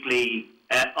of a weekly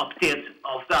update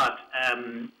of that,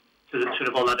 so that sort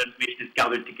of all that information is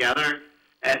gathered together.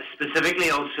 Specifically,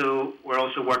 also we're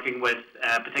also working with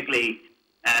particularly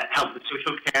health and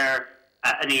social care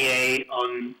and EA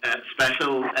on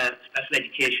special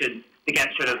education to get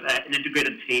sort of an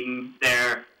integrated team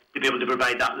there to be able to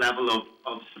provide that level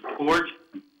of support.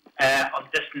 On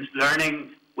distance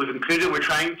learning, we're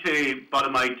trying to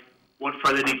bottom out what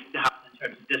further needs to happen in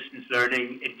terms of distance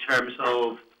learning, in terms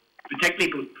of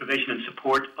particularly both provision and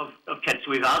support of kids.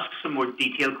 So we've asked some more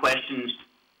detailed questions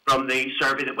from the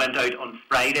survey that went out on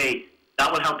Friday.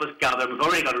 That will help us gather. We've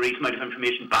already got a reasonable amount of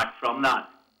information back from that,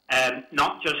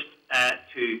 not just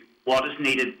to what is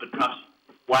needed, but perhaps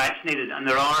why it's needed. And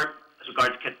there are, as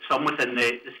regards kids, some within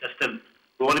the system.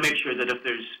 We want to make sure that if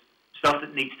there's stuff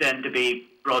that needs then to be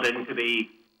brought in, to be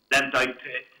lent out to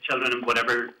children in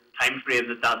whatever time frame,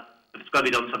 that it's got to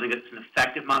be done something that's an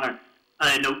effective manner. And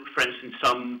I know, for instance,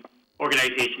 some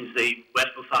organisations, the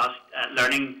West Belfast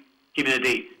Learning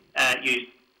Community, used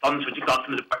funds which you got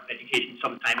from the Department of Education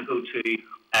some time ago to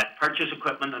purchase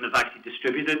equipment, and have actually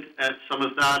distributed some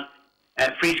of that.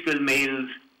 Free school meals,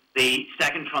 the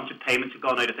second tranche of payments have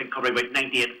gone out, I think, covering about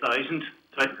 98,000.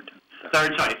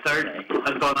 Third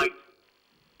has gone out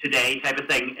today, type of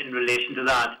thing, in relation to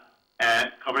that,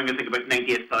 covering, I think, about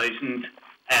 98,000.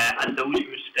 And those who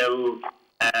are still,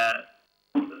 I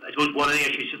suppose one of the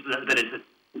issues just a little bit is that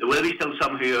there will be still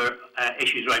some who are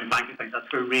issues around bank accounts. That's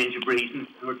for a range of reasons,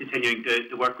 and we're continuing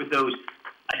to work with those.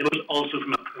 I suppose also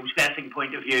from a processing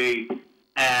point of view,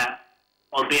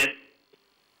 albeit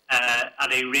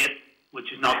at a rate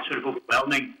which is not sort of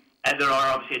overwhelming, there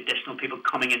are obviously additional people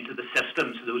coming into the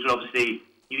system, so those are obviously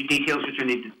new details which are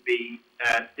needed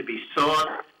to be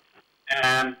sought.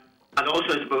 And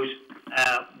also, I suppose,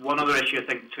 one other issue, I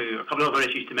think, a couple of other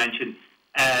issues to mention.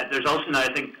 There's also now,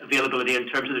 I think, availability in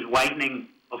terms of the widening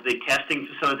of the testing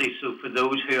facilities. So for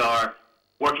those who are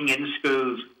working in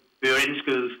schools, who are in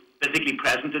schools, physically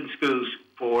present in schools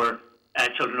for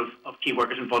children of key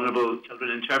workers and vulnerable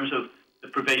children, in terms of the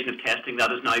provision of testing,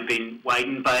 that has now been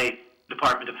widened by the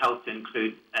Department of Health to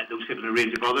include those people and a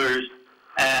range of others.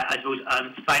 I suppose,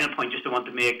 and final point just I want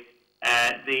to make,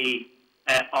 the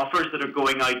offers that are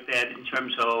going out then in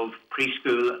terms of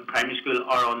preschool and primary school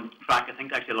are on track. I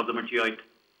think actually a lot of them are due out,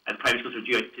 primary schools are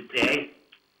due out today.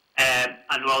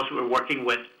 And we're working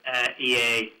with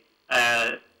EA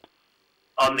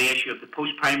on the issue of the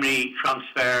post-primary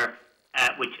transfer,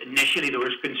 which initially there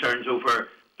was concerns over,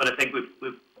 but I think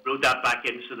we've wrote that back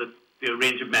in so that the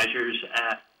range of measures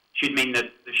should mean that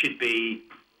there should be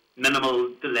minimal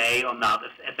delay on that,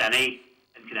 if any,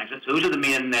 in connection. So those are the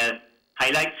main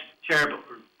highlights, Chair,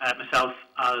 but myself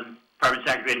and Permanent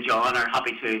Secretary and John are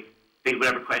happy to field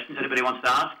whatever questions anybody wants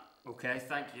to ask. Okay,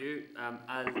 thank you.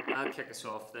 I'll kick us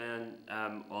off then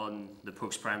on the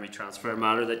post-primary transfer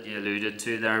matter that you alluded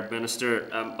to there, Minister.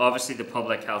 Obviously, the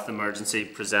public health emergency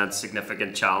presents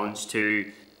significant challenge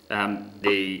to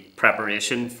the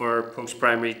preparation for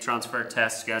post-primary transfer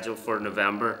test scheduled for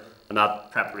November, and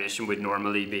that preparation would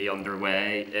normally be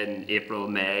underway in April,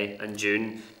 May and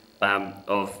June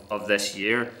of this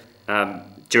year,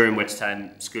 during which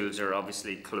time schools are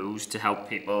obviously closed to help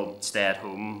people stay at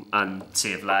home and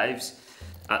save lives.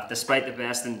 Despite the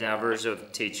best endeavours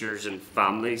of teachers and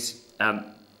families,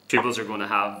 pupils are going to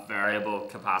have variable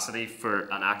capacity for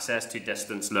and access to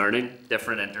distance learning,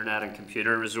 different internet and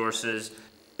computer resources,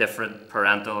 different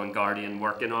parental and guardian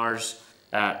working hours.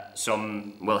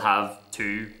 Some will have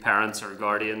two parents or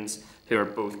guardians who are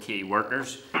both key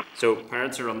workers. So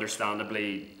parents are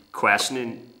understandably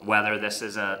questioning whether this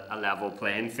is a level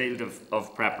playing field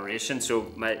of preparation.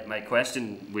 So my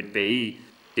question would be,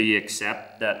 do you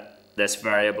accept that this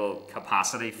variable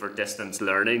capacity for distance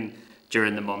learning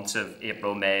during the months of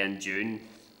April, May and June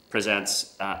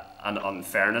presents an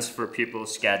unfairness for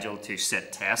pupils scheduled to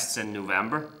sit tests in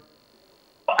November?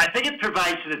 I think it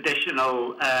provides an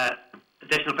additional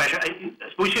pressure. I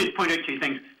suppose you should point out two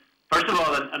things. First of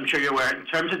all, I'm sure you're aware, in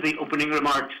terms of the opening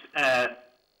remarks,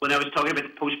 when I was talking about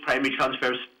the post-primary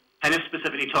transfers, kind of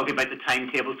specifically talking about the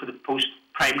timetable for the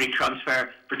post-primary transfer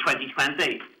for 2020.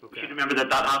 Okay. You should remember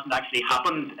that hasn't actually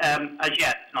happened as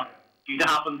yet. It's not due to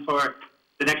happen for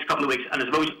the next couple of weeks. And I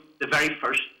suppose the very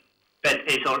first bit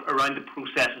is around the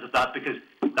processes of that, because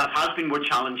that has been more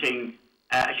challenging,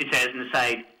 I should say as an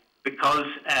aside, because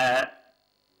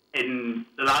in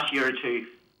the last year or two,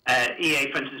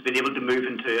 EA, for instance, has been able to move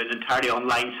into an entirely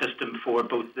online system for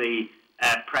both the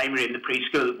primary and the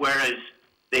preschool, whereas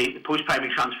the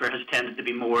post-primary transfer has tended to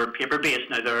be more paper-based.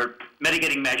 Now, there are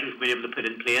mitigating measures we've been able to put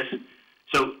in place,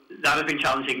 so that has been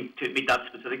challenging to meet that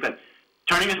specific bit.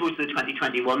 Turning, I suppose, to the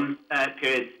 2021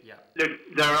 period, yeah.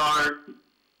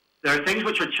 There are things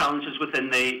which are challenges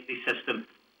within the system.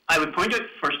 I would point out,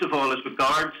 first of all, as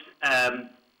regards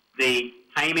the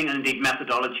timing and indeed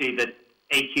methodology that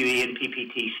AQE and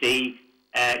PPTC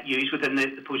use within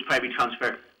the post-primary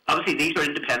transfer. obviously these are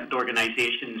independent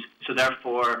organisations, so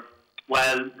therefore,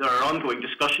 while there are ongoing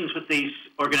discussions with these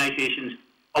organisations,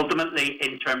 ultimately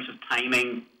in terms of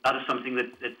timing, that is something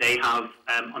that they have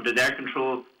under their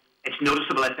control. It's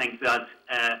noticeable, I think, that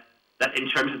that in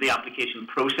terms of the application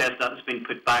process, that has been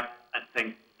put back, I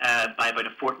think, by about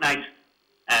a fortnight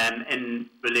in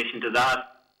relation to that.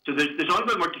 So there's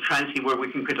ongoing work to try and see where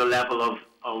we can create a level of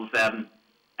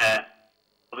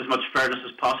as much fairness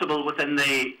as possible within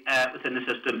the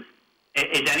system.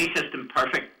 Is any system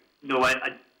perfect? No, I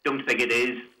don't think it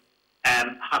is.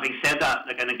 Having said that,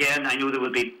 and again, I know there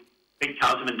will be big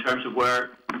chasm in terms of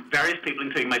where various people,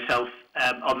 including myself,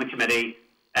 on the committee,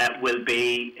 will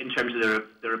be in terms of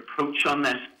their approach on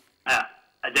this.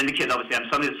 I'd indicate, obviously, I'm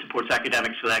somebody that supports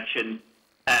academic selection,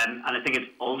 and I think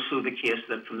it's also the case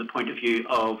that from the point of view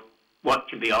of what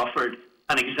can be offered,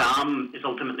 an exam is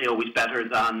ultimately always better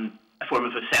than a form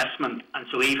of assessment. And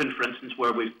so even, for instance,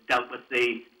 where we've dealt with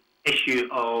the issue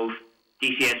of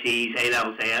GCSEs,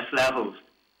 A-levels, AS levels,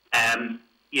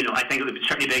 I think it would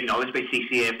certainly be acknowledged by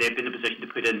CCA if they've been in a position to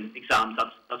put in exams.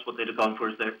 That's what they'd have gone for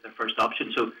as their first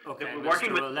option. So okay, we're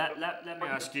working with. Let me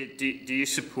ask you: do you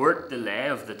support delay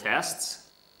of the tests?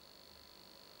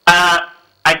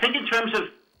 I think in terms of,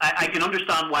 I can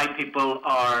understand why people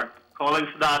are calling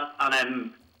for that,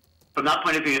 and from that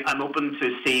point of view, I'm open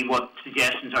to see what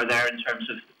suggestions are there in terms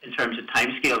of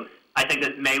timescale. I think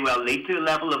that may well lead to a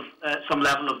level of some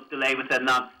level of delay within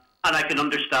that, and I can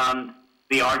understand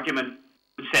the argument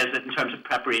which says that in terms of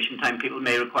preparation time, people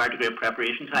may require a degree of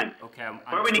preparation time. Okay,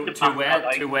 where we need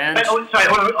to when? Oh, sorry,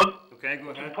 hold on. Okay, go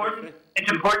ahead.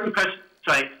 It's important, Chris.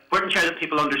 Important, Chair, that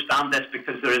people understand this,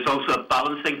 because there is also a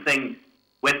balancing thing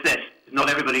with this. Not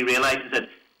everybody realises it.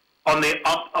 On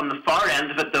the far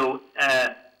end of it, though,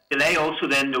 delay also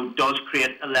then does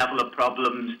create a level of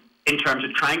problems in terms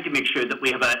of trying to make sure that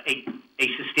we have a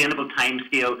sustainable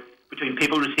timescale between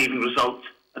people receiving results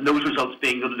and those results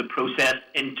being able to process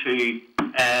into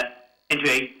a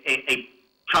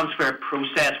transfer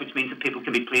process, which means that people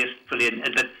can be placed fully in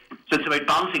it. So it's about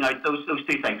balancing out those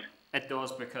two things. It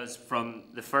does, because from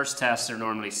the first tests are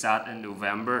normally sat in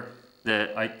November.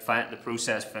 The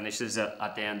process finishes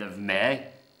at the end of May,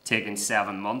 taking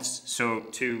 7 months. So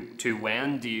to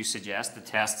when do you suggest the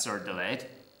tests are delayed?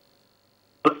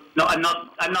 No, I'm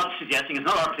not suggesting. It's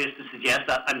not our place to suggest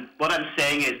that. And what I'm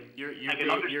saying is,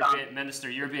 Minister,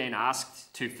 you're being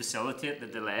asked to facilitate the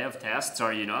delay of tests,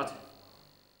 are you not?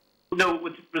 No,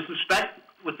 with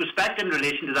respect in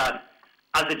relation to that,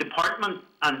 as a department,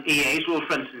 and EA's role,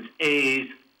 for instance, is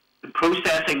the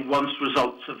processing once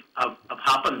results have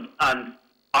happened, and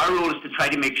our role is to try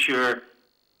to make sure,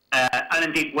 and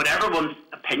indeed whatever one's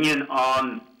opinion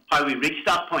on how we reach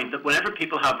that point, that whenever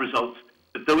people have results,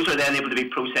 that those are then able to be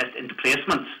processed into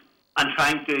placements, and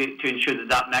trying to ensure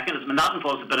that mechanism, and that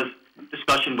involves a bit of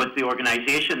discussion with the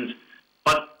organisations.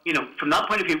 But, from that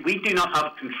point of view, we do not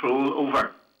have control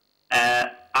over,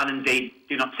 and indeed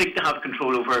do not seek to have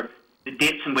control over the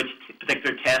dates in which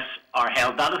particular tests are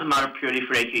held. That is a matter purely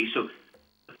for AG. So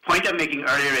the point I'm making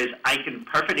earlier is I can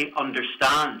perfectly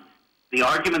understand the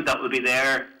argument that will be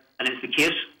there, and it's the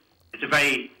case. It's a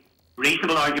very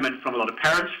reasonable argument from a lot of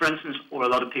parents, for instance, or a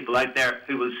lot of people out there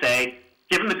who will say,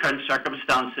 given the current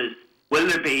circumstances, will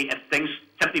there be, if things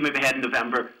simply move ahead in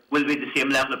November, will there be the same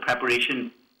level of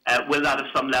preparation? Will that have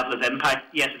some level of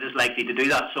impact? Yes, it is likely to do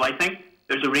that. So I think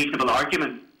there's a reasonable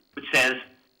argument which says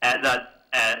that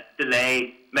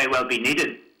delay may well be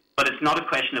needed, but it's not a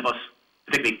question of us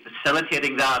particularly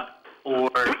facilitating that or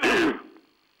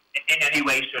in any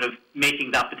way sort of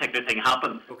making that particular thing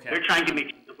happen. Okay. We're trying to make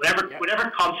sure that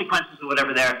whatever consequences or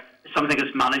whatever there is something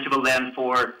that's manageable then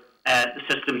for the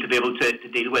system to be able to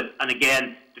deal with. And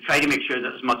again, to try to make sure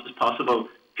that as much as possible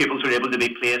pupils are able to be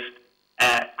placed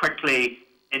quickly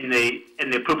in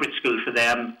the appropriate school for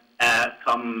them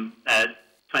come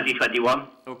 2021.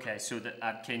 Okay, so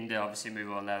I'm keen to obviously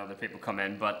move on, let other people come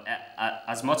in, but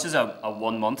as much as a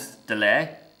 1 month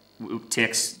delay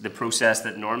takes the process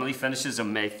that normally finishes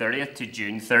on May 30th to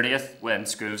June 30th when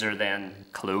schools are then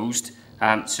closed.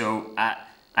 So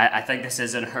I think this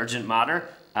is an urgent matter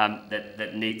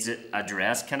that needs it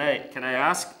addressed. Can I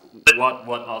ask what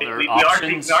other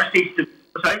options? Sorry,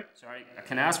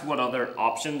 can I ask what other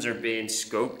options are being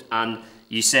scoped? And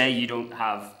you say you don't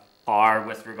have power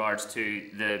with regards to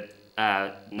the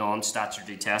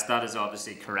non-statutory test. That is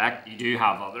obviously correct. You do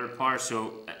have other power.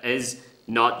 So is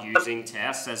not using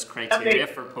tests as criteria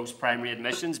for post-primary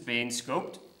admissions being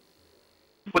scoped?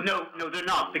 Well, no, they're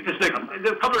not, because there are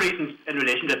a couple of reasons in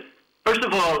relation to it. First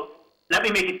of all, let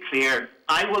me make it clear,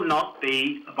 I will not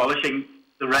be abolishing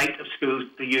the right of schools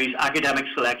to use academic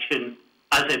selection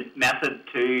as a method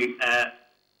to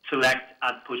select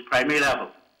at post-primary level.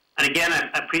 And again,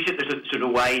 I appreciate there's a sort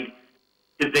of wide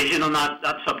division on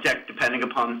that subject depending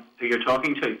upon who you're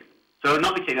talking to. So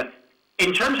not to say that.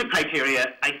 In terms of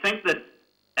criteria, I think that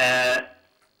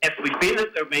if we feel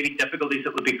that there may be difficulties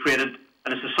that will be created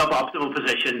and it's a suboptimal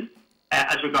position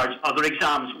as regards other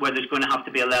exams where there's going to have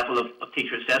to be a level of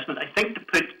teacher assessment, I think to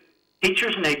put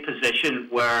teachers in a position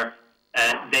where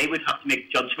they would have to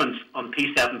make judgments on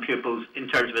P7 pupils in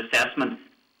terms of assessment,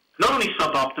 not only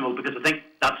suboptimal, because I think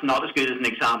that's not as good as an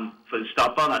exam full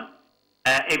stop on it,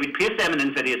 it would place them in an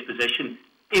invidious position.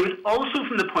 It would also,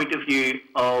 from the point of view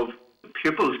of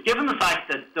pupils, given the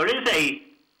fact that there is a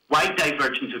wide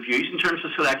divergence of views in terms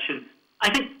of selection, I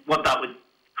think what that would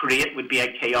create would be a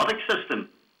chaotic system,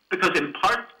 because in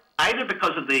part, either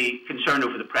because of the concern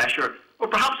over the pressure, or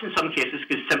perhaps in some cases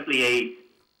because simply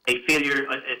a failure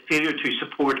to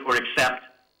support or accept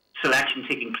selection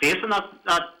taking place on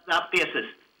that basis,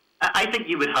 I think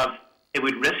it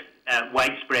would risk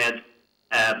widespread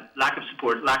lack of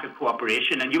support, lack of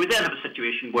cooperation, and you would then have a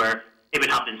situation where it would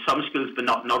happen in some schools but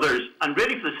not in others. And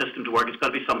really, for the system to work, it's got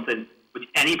to be something which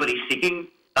anybody seeking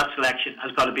that selection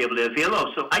has got to be able to avail of.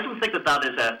 So I don't think that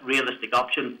is a realistic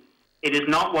option. It is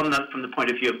not one that, from the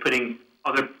point of view of putting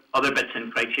other bits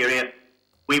in criteria.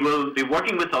 We will be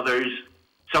working with others.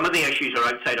 Some of the issues are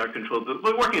outside our control, but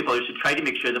we're working with others to try to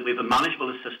make sure that we have a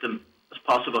manageable system as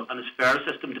possible and as fair a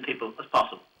system to people as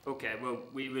possible. Okay, well,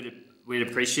 we'd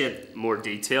appreciate more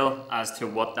detail as to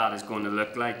what that is going to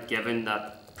look like, given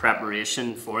that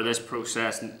preparation for this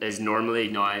process is normally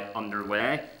now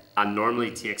underway and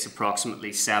normally takes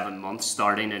approximately 7 months,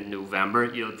 starting in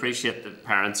November. You'll appreciate that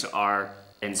parents are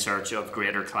in search of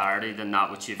greater clarity than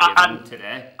that which you've given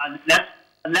today.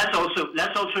 And let's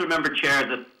also remember, Chair,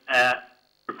 that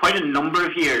for quite a number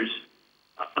of years,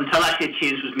 until actually a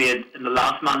change was made in the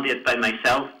last mandate by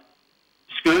myself,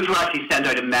 schools were actually sent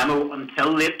out a memo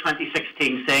until late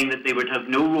 2016 saying that they would have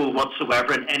no role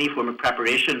whatsoever in any form of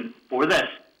preparation for this,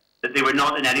 that they were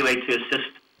not in any way to assist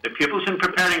their pupils in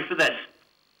preparing for this.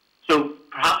 So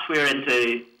perhaps we're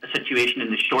into a situation in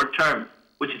the short term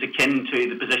which is akin to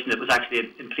the position that was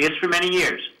actually in place for many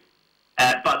years.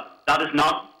 But that is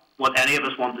not what any of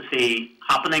us want to see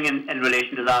happening in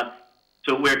relation to that.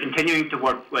 So we're continuing to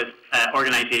work with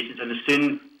organisations, and as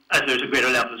soon as there's a greater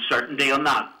level of certainty on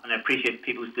that, and I appreciate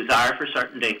people's desire for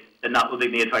certainty, then that will be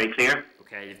made very clear.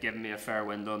 Okay, you've given me a fair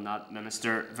window on that,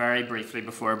 Minister. Very briefly,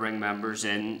 before I bring members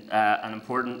in, an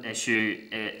important issue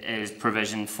is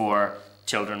provision for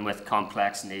children with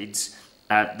complex needs.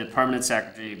 The Permanent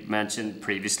Secretary mentioned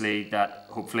previously that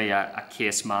hopefully a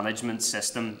case management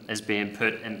system is being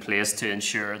put in place to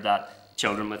ensure that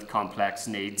children with complex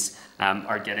needs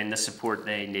are getting the support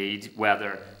they need,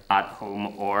 whether at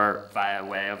home or via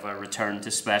way of a return to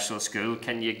special school.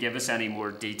 Can you give us any more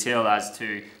detail as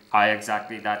to how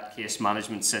exactly that case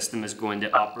management system is going to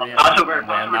operate and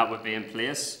when that would be in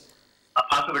place? I'll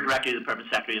pass over directly to the Permanent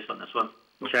Secretary on this one.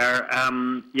 Chair,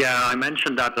 yeah, I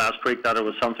mentioned that last week that it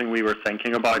was something we were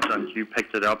thinking about, and you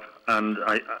picked it up, and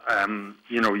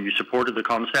you supported the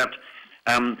concept.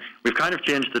 We've kind of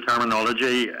changed the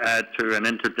terminology to an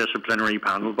interdisciplinary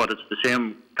panel, but it's the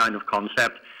same kind of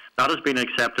concept. That has been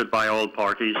accepted by all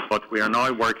parties, but we are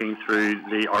now working through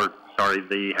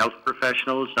the health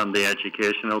professionals and the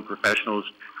educational professionals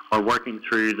are working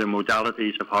through the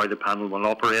modalities of how the panel will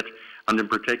operate. And in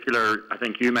particular, I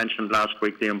think you mentioned last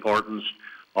week the importance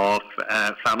of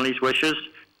families' wishes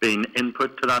being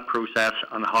input to that process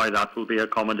and how that will be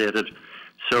accommodated.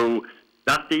 So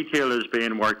that detail is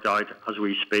being worked out as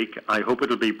we speak. I hope it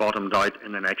will be bottomed out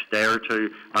in the next day or two,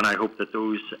 and I hope that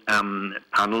those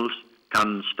panels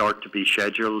can start to be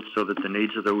scheduled so that the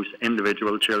needs of those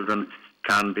individual children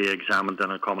can be examined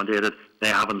and accommodated. They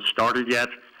haven't started yet.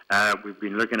 We've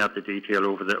been looking at the detail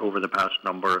over the past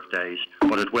number of days,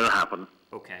 but it will happen.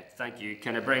 Okay, thank you.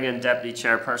 Can I bring in Deputy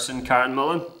Chairperson Karen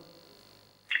Mullen?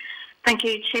 Thank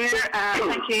you, Chair.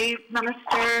 Thank you,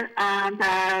 Minister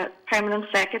and Permanent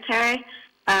Secretary.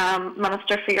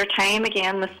 Minister, for your time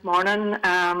again this morning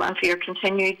and for your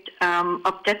continued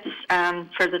updates and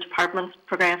for the Department's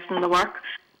progressing the work.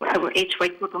 Each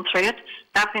week we're going through it.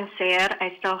 That being said,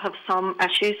 I still have some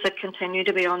issues that continue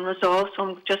to be unresolved, so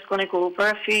I'm just going to go over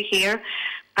a few here.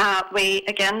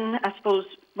 I suppose,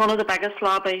 one of the biggest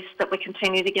lobbies that we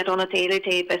continue to get on a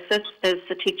day-to-day basis is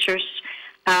the teachers,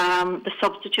 the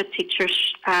substitute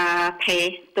teachers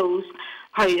pay, those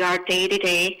who are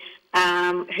day-to-day,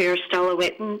 who are still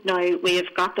awaiting. Now, we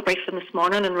have got the briefing this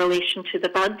morning in relation to the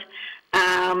bid,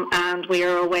 and we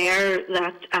are aware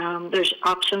that there's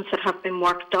options that have been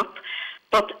worked up.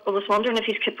 But I was wondering if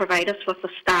you could provide us with a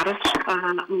status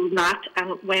on that,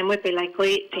 and when we'd be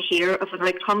likely to hear of an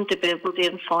outcome to be able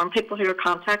to inform people who are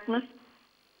contacting us.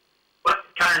 Well,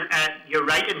 Karen, you're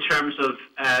right in terms of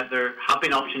there have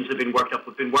been options that have been worked up.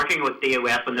 We've been working with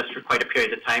DOF on this for quite a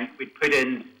period of time. We put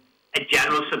in a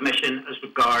general submission as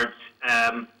regards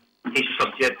teacher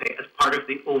subsidy pay as part of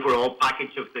the overall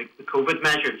package of the COVID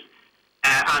measures.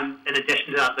 And in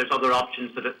addition to that, there's other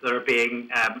options that are being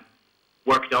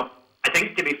worked up. I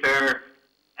think, to be fair,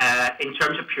 in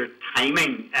terms of pure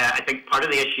timing, I think part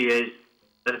of the issue is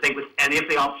that I think with any of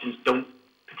the options don't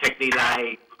particularly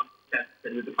lie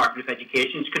in the Department of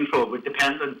Education's control. Would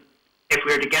depend on if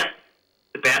we were to get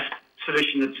the best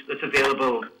solution that's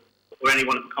available, or any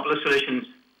one of a couple of solutions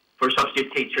for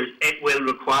substitute teachers. It will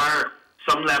require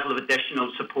some level of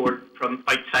additional support from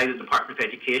outside the Department of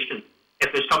Education.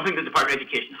 If there's something the Department of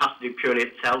Education has to do purely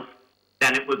itself,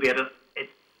 then it would be there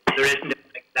isn't a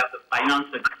big level of finance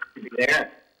that can be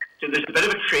there. So there's a bit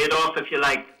of a trade-off, if you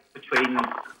like, between,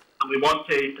 and we want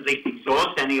to at least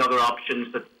exhaust any other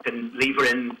options that can lever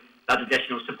in that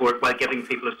additional support while giving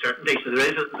people a certainty. So there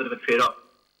is a bit of a trade-off.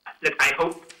 Look, I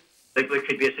hope that there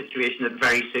could be a situation that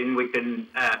very soon we can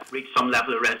reach some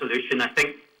level of resolution. I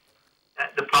think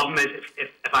the problem is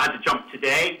if I had to jump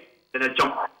today, then I'd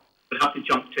have to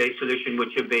jump to a solution which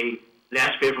would be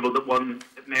less favourable than one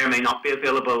that may or may not be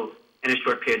available in a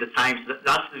short period of time. So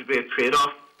that's the degree of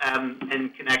trade-off in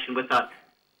connection with that.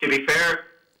 To be fair,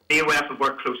 DOF have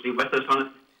worked closely with us on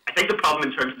it. I think the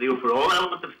problem in terms of the overall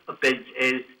element of bids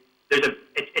is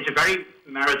it's a very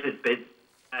merited bid.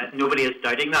 Nobody is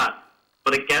doubting that.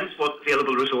 But against what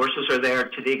available resources are there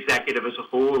to the executive as a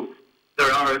whole,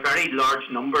 there are a very large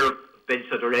number of bids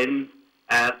that are in.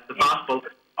 The vast bulk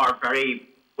are very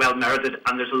well merited,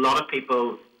 and there's a lot of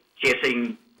people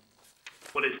chasing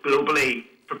what is globally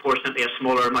proportionately a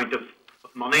smaller amount of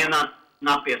money on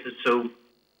that basis. So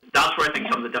that's where I think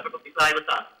some of the difficulties lie with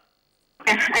that.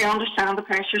 I understand the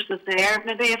pressures that's there.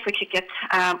 Maybe if we could get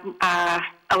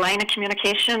a line of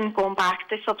communication going back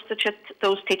to substitute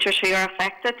those teachers who are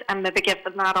affected, and maybe give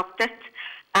them that update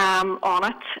on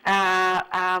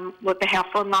it would be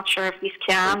helpful. I'm not sure if these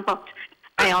can, but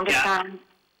I understand.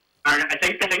 Yeah. I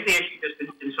think the issue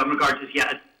just in some regards is,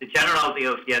 the generality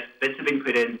of, yes, bids have been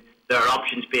put in, there are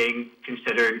options being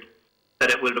considered,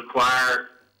 that it will require,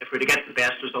 if we're to get the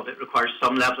best result, it requires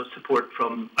some level of support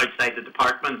from outside the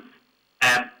department.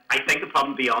 I think the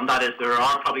problem beyond that is there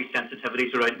are probably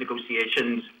sensitivities around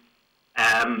negotiations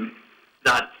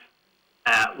that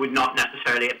would not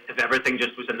necessarily, if everything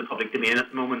just was in the public domain at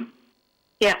the moment,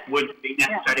 would be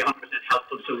necessarily 100%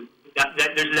 helpful. So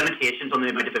there's limitations on the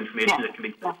amount of information that can be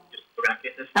just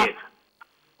corrected at this stage.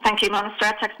 Thank you, Minister.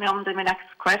 That takes me on to my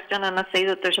next question, and I see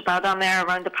that there's a bit on there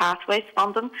around the pathways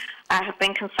funding. I have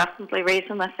been consistently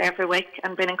raising this every week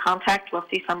and been in contact with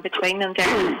you in between, and we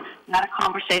had a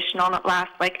conversation on it last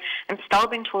week. I'm still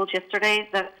being told yesterday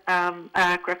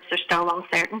that groups are still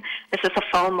uncertain. This is a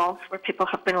full month where people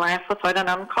have been left without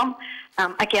an income.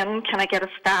 Again, can I get a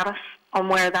status on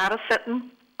where that is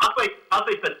sitting?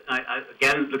 Pathways, but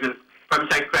again, looking at from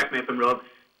side, correct me if I'm wrong.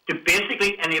 To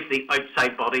basically any of the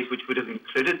outside bodies which would have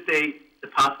included the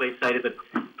pathway side of it,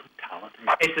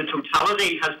 it's the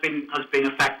totality has been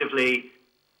effectively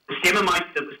the same amount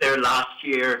that was there last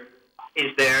year is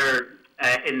there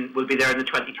will be there in the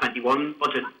 2021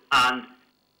 budget, and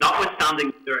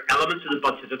notwithstanding there are elements of the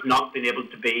budget that have not been able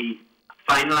to be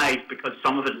finalised because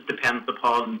some of it is dependent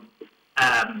upon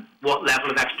what level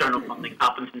of external funding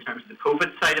happens in terms of the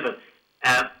COVID side of it.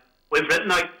 We've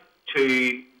written out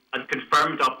to and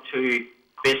confirmed up to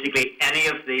basically any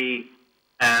of the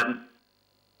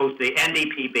both the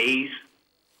NDPBs,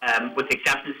 with the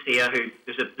exception of SIA, who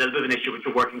there's a little bit of an issue which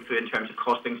we're working through in terms of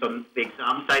costings on the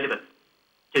exam side of it,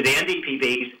 to the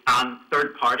NDPBs and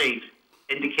third parties,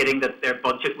 indicating that their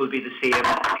budget will be the same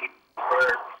for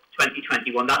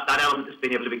 2021. That element has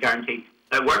been able to be guaranteed.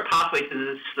 Now, Work Pathways is in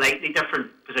a slightly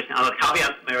different position. I'll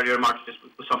caveat my earlier remarks just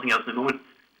with something else in a moment.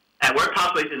 Work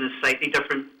Pathways is in a slightly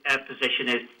different position.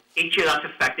 Is each year that's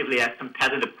effectively a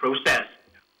competitive process.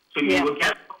 So you will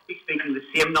get, roughly speaking, the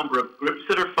same number of groups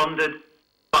that are funded,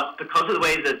 but because of the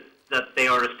way that they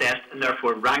are assessed and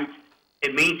therefore ranked,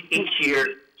 it means each year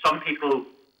some people,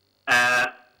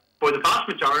 for the vast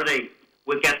majority,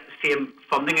 will get the same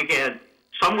funding again.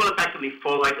 Some will effectively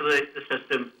fall out of the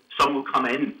system, some will come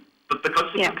in. But because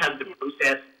it's a competitive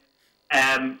process,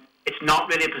 it's not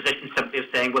really a position simply of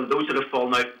saying, well, those that have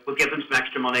fallen out, we'll give them some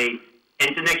extra money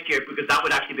into next year, because that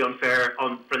would actually be unfair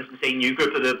on, for instance, a new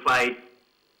group that applied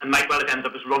and might well have ended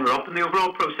up as runner-up in the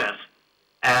overall process.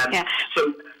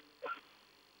 So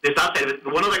there's that side of it. The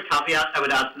one other caveat I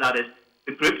would add to that is,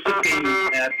 the groups have been,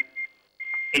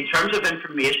 in terms of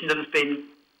information that has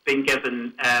been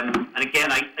given, and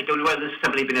again, I don't know whether this has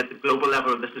simply been at the global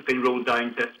level or this has been rolled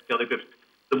down to the other groups.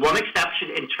 The one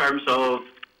exception in terms of,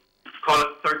 call it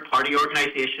third-party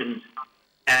organisations,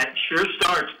 Sure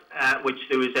Start, which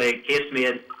there was a case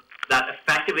made that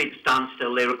effectively to stand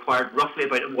still, they required roughly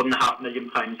about £1.5 million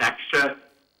extra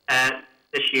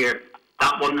this year.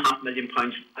 That £1.5 million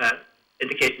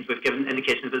indications we've given,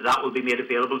 indications that will be made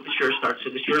available to Sure Start.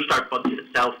 So the Sure Start budget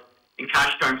itself, in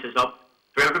cash terms, is up.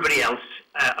 For everybody else,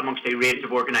 amongst a range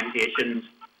of organisations,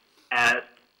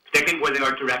 particularly where they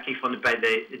are directly funded by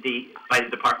the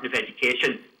Department of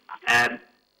Education,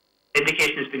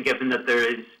 indication has been given that there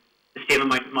is the same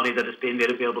amount of money that is being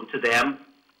made available to them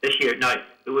this year. Now,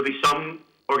 there will be some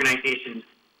organisations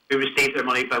who receive their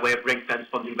money by way of ring-fence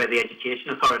funding by the Education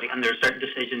Authority, and there are certain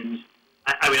decisions.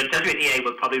 I would anticipate the EA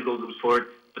will probably roll those forward,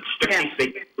 but strictly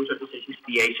speaking, those are decisions to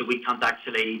the EA, so we can't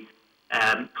actually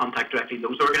contact directly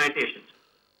those organisations.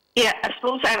 Yeah, I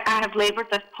suppose I have laboured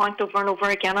this point over and over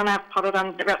again, and I've put it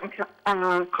on the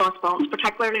written correspondence,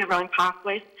 particularly around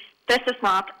pathways. This is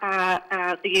not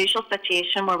the usual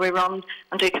situation where we run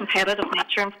and do competitive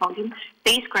nature and funding.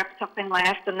 These groups have been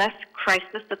left in this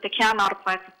crisis that they cannot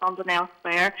apply for funding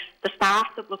elsewhere. The staff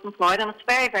that was employed, and it's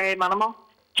very, very minimal,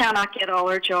 cannot get all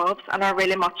their jobs and are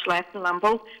really much less in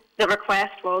limbo. The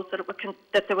request was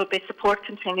that there would be support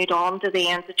continued on to the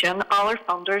end of June. All our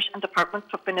funders and departments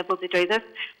have been able to do this.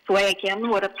 So I again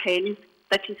would appeal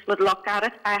that you would look at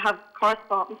it. I have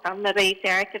correspondence and maybe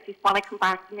Derek, if you want to come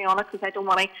back to me on it, because I don't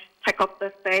want to pick up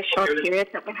this very short period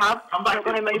that we have. We're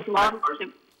going to move on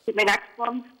to the next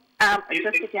one.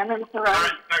 Just again, it's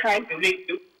around.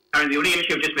 The only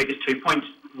issue I'll just make is 2 points.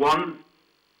 One,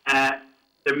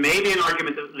 there may be an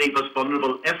argument that leave us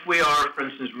vulnerable if we are, for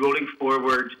instance, rolling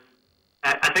forward.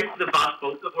 I think the vast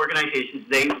bulk of organisations,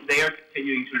 they are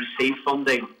continuing to receive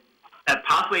funding.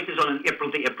 Pathways is on an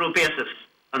April-to-April basis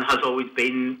and has always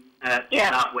been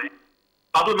that way.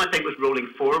 Problem, I think, was rolling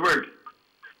forward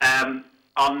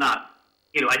on that.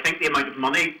 I think the amount of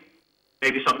money may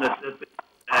be something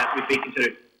that would be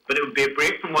considered, but it would be a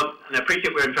break from what, and I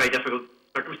appreciate we're in very difficult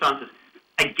circumstances.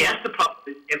 I guess the problem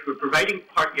is if we're providing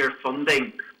part-year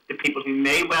funding to people who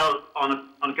may well, on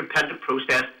a competitive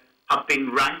process, have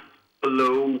been ranked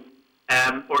below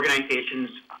organisations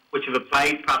which have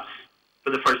applied perhaps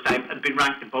for the first time and been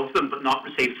ranked above them but not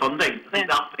received funding. I think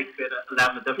that makes it a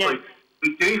level of difficulty.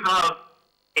 We do have,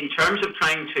 in terms of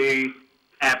trying to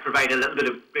provide a little bit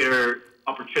of greater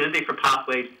opportunity for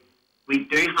pathways, we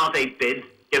do have a bid,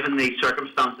 given the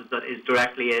circumstances, that is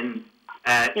directly in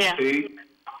to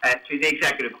the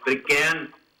executive. But again,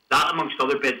 that amongst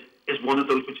other bids is one of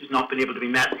those which has not been able to be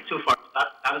met so far.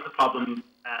 That is the problem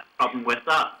with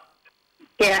that.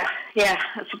 Yeah,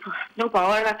 no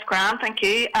bother, that's grand, thank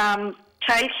you.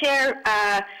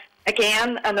 Childcare,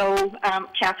 again, I know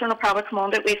Catherine will probably come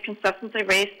on to it. We've consistently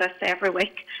raised this every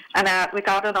week, and we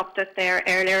got an update there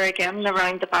earlier again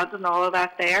around the beds and all of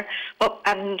that there.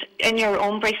 And in your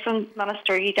own briefing,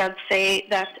 Minister, you did say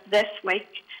that this week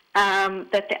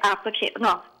that the application,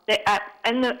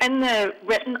 in the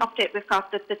written update we've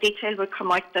got that the detail would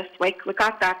come out this week. We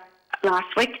got that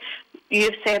last week.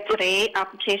 You've said today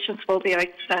applications will be out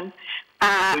soon.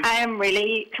 I am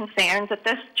really concerned that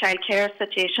this childcare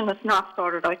situation is not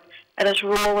sorted out. It is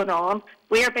rolling on.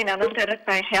 We are being inundated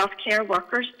by healthcare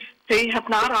workers who have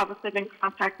not obviously been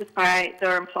contacted by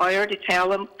their employer to tell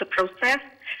them the process.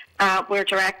 We're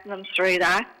directing them through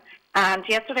that. And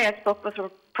yesterday I spoke with a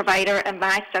provider in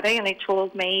my city, and he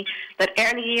told me that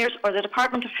early years or the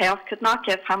Department of Health could not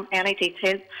give him any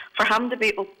details for him to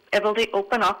be able to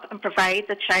open up and provide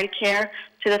the childcare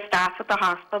to the staff at the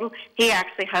hospital. He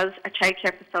actually has a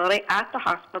childcare facility at the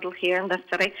hospital here in this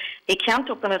city. He can't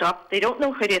open it up. They don't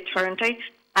know who to turn to.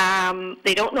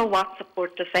 They don't know what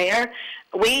support is there.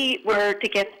 We were to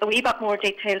get a wee bit more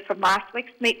detail from last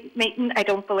week's meeting. I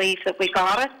don't believe that we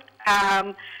got it.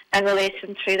 In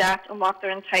relation to that and what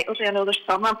they're entitled to. I know there's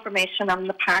some information in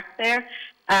the pack there,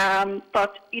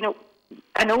 but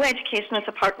I know education is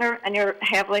a partner and you're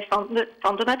heavily funding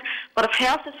it, but if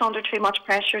health is under too much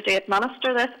pressure to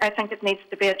administer this, I think it needs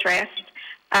to be addressed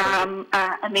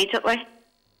immediately.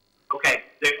 Okay,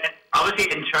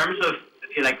 obviously in terms of,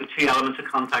 if you like, the two elements of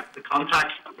contact, the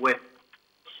contact with,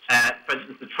 for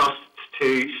instance, the trusts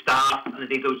to staff and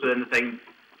indeed those within the thing,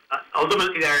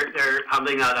 ultimately they're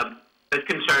handling that. I'm a bit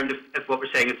concerned if what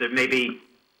we're saying is there may be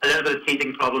a little bit of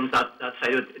teething problems that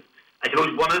side of it. I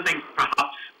suppose one of the things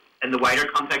perhaps in the wider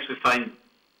context we find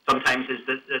sometimes is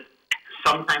that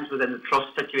sometimes within the trust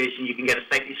situation you can get a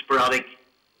slightly sporadic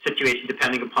situation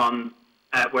depending upon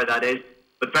where that is.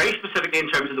 But very specifically in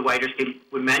terms of the wider scheme,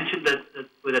 we mentioned that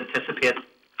we'd anticipate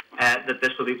that this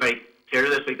will be very clear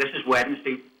this week. This is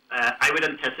Wednesday. I would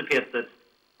anticipate that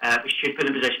we should be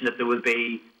in a position that there will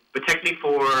be, particularly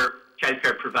for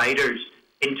childcare providers,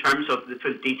 in terms of the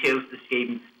full details of the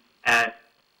scheme.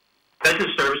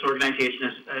 Business Service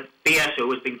Organisation,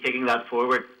 BSO, has been taking that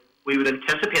forward. We would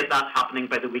anticipate that happening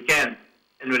by the weekend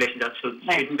in relation to that, so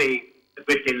it shouldn't be a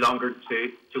great deal longer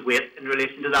to wait in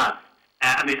relation to that.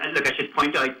 I mean, look, I should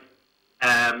point out,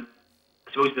 I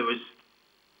suppose there was,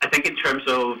 I think in terms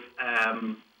of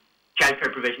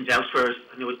childcare provisions elsewhere,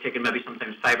 I know it's taken maybe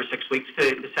sometimes 5 or 6 weeks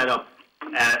to set up.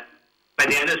 By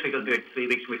the end of this week, it'll be about 3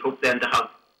 weeks. We hope then to have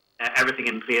everything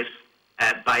in place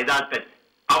by that. But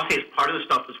obviously, as part of the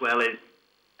stuff as well is,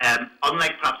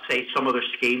 unlike perhaps, say, some other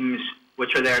schemes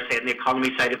which are there, say, in the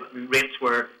economy side of it, and rates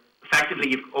where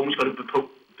effectively you've almost got a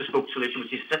bespoke solution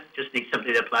which you just need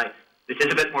simply to apply. This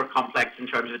is a bit more complex in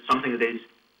terms of it's something that is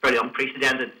fairly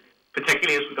unprecedented,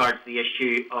 particularly as regards to the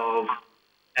issue of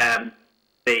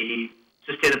the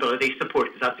sustainability support,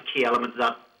 because that's a key element of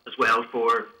that as well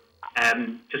for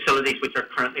facilities which are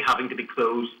currently having to be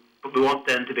closed, but we want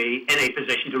them to be in a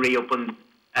position to reopen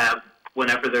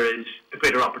whenever there is a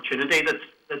greater opportunity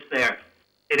that's there.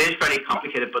 It is fairly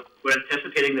complicated, but we're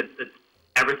anticipating that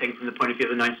everything from the point of view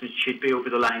of announcements should be over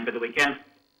the line by the weekend.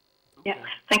 Yeah,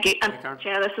 thank you. And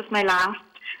Chair, this is my last.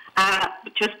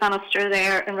 Just Minister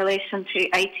there in relation to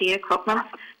IT equipment,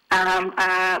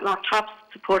 laptops,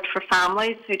 support for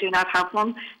families who do not have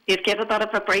one. You've given a bit of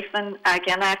a briefing.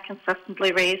 Again, I've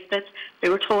consistently raised it. We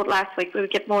were told last week we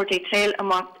would get more detail on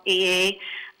what EA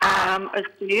is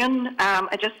doing.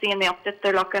 I just see in the update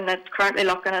they're currently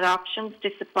looking at options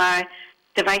to supply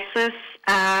devices.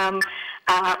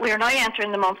 We are now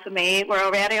entering the month of May. We're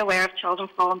already aware of children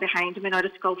falling behind and being out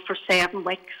of school for 7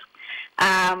 weeks.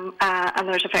 And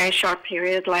there's a very short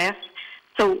period left.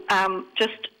 So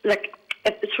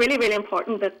it's really, really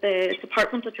important that the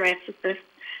department addresses this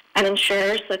and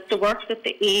ensures that the work that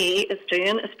the EA is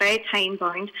doing is very time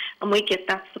bound and we get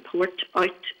that support out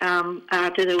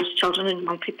to those children and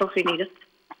young people who need it.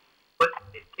 But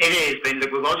it is. I mean,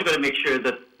 look, we've also got to make sure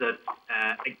that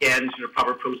again, sort of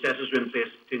proper processes are in place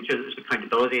to ensure that there's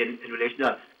accountability in relation to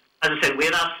that. As I said, we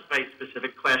had asked very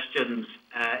specific questions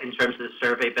in terms of the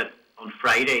survey bit on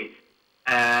Friday.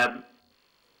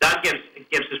 That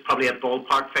gives us probably a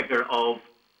ballpark figure of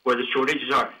where the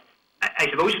shortages are. I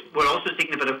suppose we're also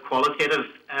taking a bit of qualitative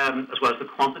as well as the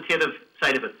quantitative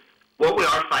side of it. What we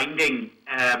are finding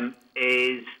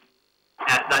is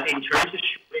that in terms of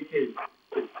shortages,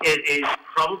 it is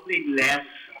probably less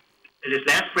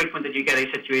frequent that you get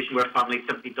a situation where a family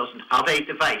simply doesn't have a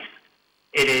device.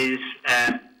 It is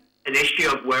an issue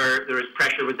of where there is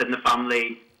pressure within the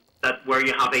family, that where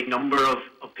you have a number of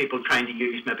people trying to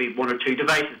use maybe 1 or 2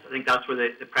 devices. I think that's where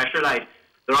the pressure lies.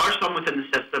 There are some within the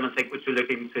system, I think, which are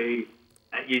looking to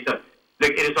use that.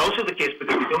 Look, it is also the case,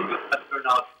 because we don't know whether or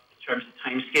not, in terms of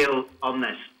timescale on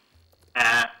this,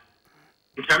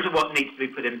 in terms of what needs to be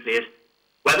put in place,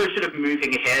 whether sort of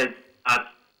moving ahead at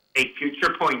a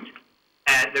future point,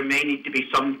 there may need to be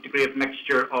some degree of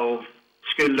mixture of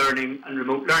school learning and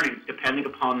remote learning, depending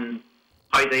upon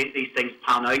how these things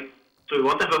pan out. So we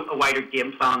want to have a wider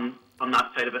game plan on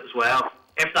that side of it as well.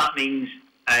 If that means,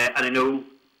 and I know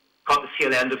caught the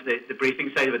tail end of the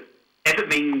briefing side of it, if it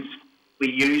means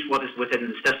we use what is within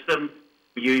the system,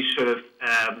 we use sort of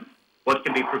what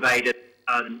can be provided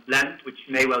and lent, which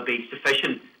may well be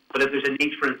sufficient. But if there's a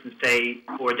need, for instance, say,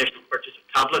 for additional purchase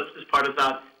of tablets as part of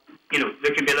that,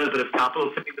 there can be a little bit of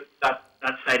capital to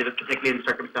that side of it, particularly in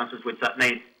circumstances which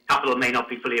capital may not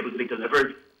be fully able to be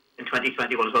delivered in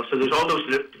 2021 as well. So there's all those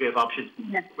degree of options.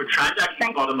 Yeah. We're trying to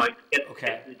actually bottom out, get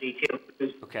the details,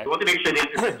 because we want to make sure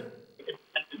that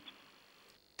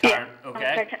Karen,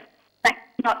 okay.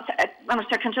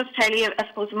 Minister, can just tell you, I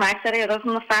suppose in my city, other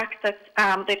than the fact that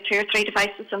they have 2 or 3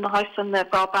 devices in the house and the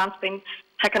broadband's been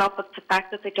picking up with the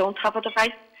fact that they don't have a device.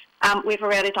 We've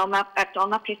already done that. I've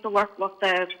done that piece of work with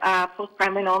the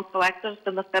post-primary non-selectives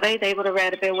in the city. They would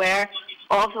already be aware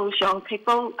of those young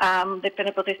people. They've been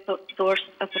able to source,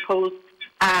 I suppose,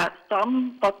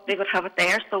 some, but they would have it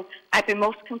there. So I'd be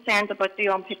most concerned about the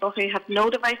young people who have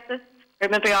no devices, or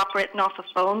maybe operating off a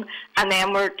phone, and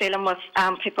then we're dealing with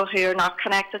people who are not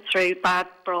connected through bad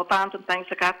broadband and things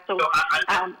like that. So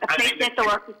I appreciate the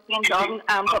work that's being done,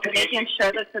 but we need to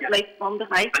ensure that there's at least one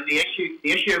device. And the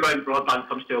issue around broadband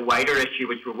comes to a wider issue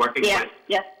which we're working with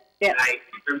in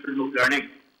terms of remote learning,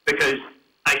 because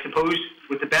I suppose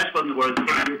with the best one in the world,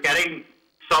 if you're getting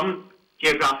some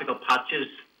geographical patches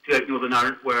throughout Northern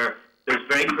Ireland where there's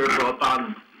very poor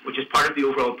broadband, which is part of the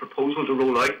overall proposal to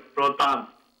roll out broadband,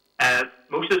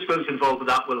 most of the schools involved with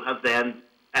that will have then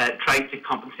tried to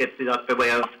compensate for that by way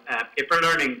of paper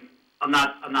learning on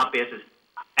that basis.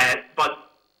 But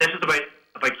this is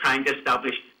about trying to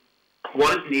establish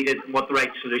what is needed and what the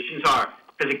right solutions are.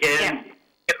 Because again,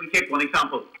 if we take one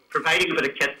example, providing a bit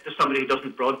of kit to somebody who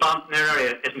doesn't broadband in their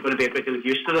area isn't going to be a great deal of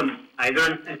use to them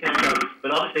either in kindergarten.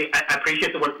 But obviously, I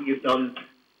appreciate the work that you've done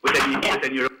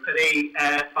within your own city,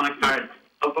 Phonics Parents.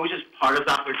 I suppose as part of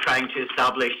that, we're trying to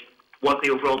establish what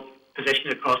the overall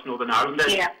position across Northern Ireland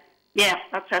is. Yeah,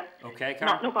 that's it. Okay,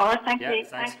 Carol. No bother. Thank you.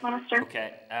 Thanks, Minister.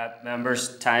 Okay,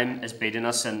 members, time is beating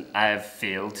us, and I have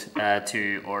failed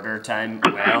to order time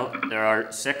well. There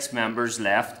are 6 members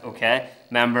left. Okay,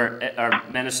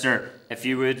 Minister, if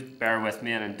you would bear with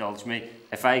me and indulge me,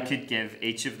 if I could give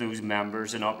each of those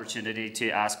members an opportunity to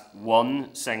ask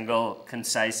one single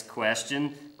concise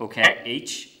question, okay,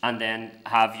 each, and then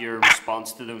have your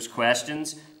response to those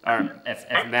questions. Or if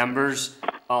members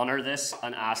honour this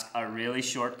and ask a really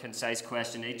short, concise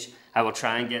question each, I will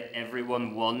try and get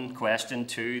everyone one question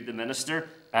to the Minister,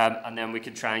 and then we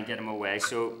can try and get him away.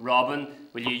 So, Robin,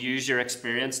 will you use your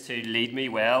experience to lead me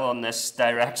well on this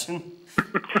direction?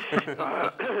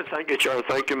 Thank you, Chair.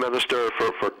 Thank you, Minister,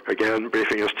 for again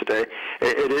briefing us today.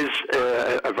 It is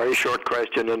a very short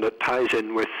question, and it ties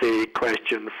in with the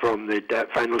question from the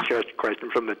final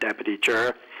question from the Deputy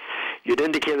Chair. You'd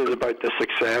indicated about the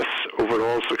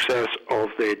overall success of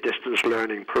the distance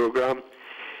learning programme,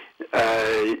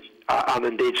 and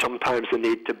indeed sometimes the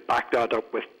need to back that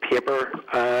up with paper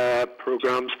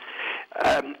programmes.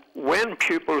 When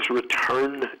pupils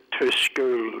return to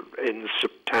school in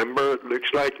September, it looks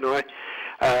like now,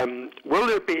 will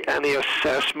there be any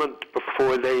assessment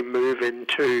before they move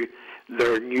into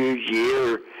their new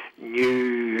year,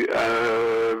 new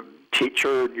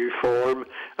teacher, new form,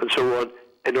 and so on,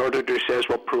 in order to assess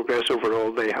what progress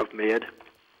overall they have made?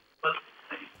 Well,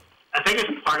 I think as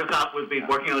part of that would be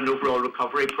working on an overall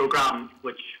recovery programme,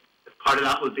 which part of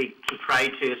that would be to try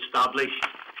to establish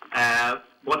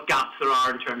what gaps there are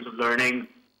in terms of learning,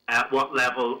 what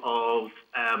level of,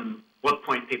 what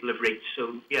point people have reached.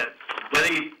 So, yeah,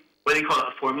 whether you call it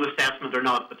a formal assessment or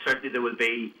not, but certainly there will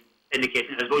be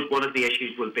indications. I suppose one of the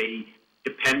issues will be,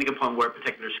 depending upon where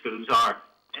particular schools are,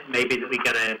 it may be that we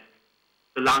get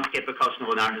the landscape across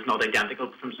Northern Ireland is not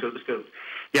identical from school to school.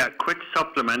 Yeah, quick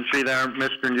supplementary there,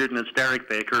 Mr. Newton. It's Derek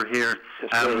Baker here.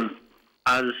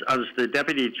 As the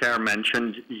Deputy Chair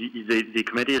mentioned, the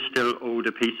committee is still owed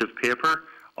a piece of paper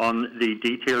on the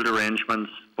detailed arrangements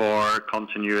for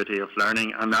continuity of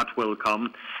learning, and that will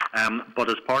come. But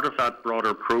as part of that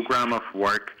broader programme of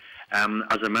work,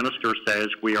 as the Minister says,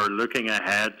 we are looking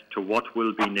ahead to what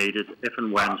will be needed if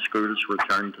and when schools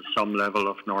return to some level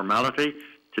of normality,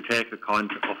 to take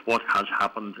account of what has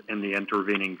happened in the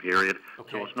intervening period.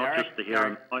 Okay, so it's not just the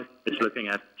hearing, it's looking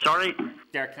at... Sorry?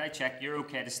 Derek, can I check you're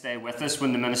okay to stay with us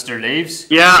when the Minister leaves?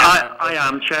 Yeah, I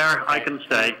am, Chair. Okay. I can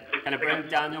stay. Can I bring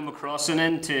Daniel McCrossan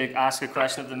in to ask a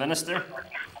question of the Minister?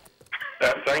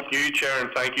 Thank you, Chair,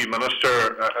 and thank you,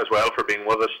 Minister, as well, for being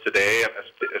with us today.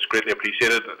 It's greatly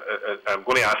appreciated. I'm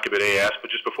going to ask about AS, but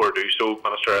just before I do so,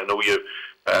 Minister, I know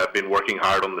you've been working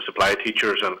hard on the supply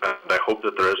teachers, and I hope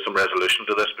that there is some resolution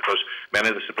to this, because many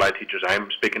of the supply teachers I'm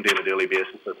speaking to on a daily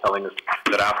basis are telling us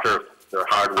that after their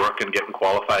hard work and getting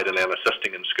qualified and then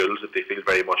assisting in schools, that they feel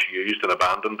very much used and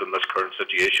abandoned in this current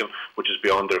situation, which is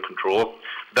beyond their control.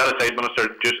 That aside,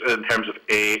 Minister, just in terms of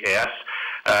AS,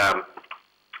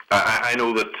 I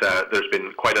know that there's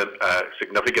been quite a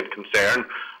significant concern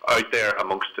out there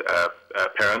amongst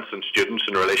parents and students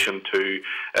in relation to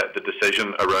the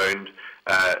decision around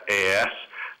AS.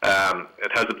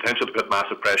 It has the potential to put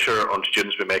massive pressure on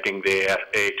students by making the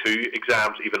A2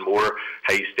 exams even more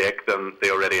high stake than they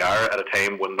already are, at a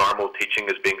time when normal teaching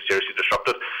is being seriously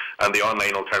disrupted and the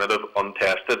online alternative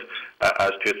untested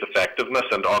as to its effectiveness.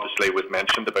 And obviously we've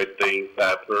mentioned about the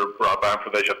poor broadband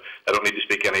provision. I don't need to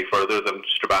speak any further than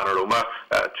Strabane or Roma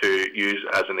to use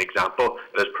as an example.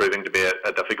 It is proving to be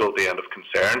a difficulty and of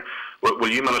concern. Will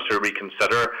you, Minister,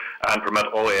 reconsider and permit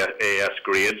all AS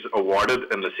grades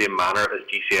awarded in the same manner as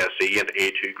GCSE and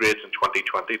A2 grades in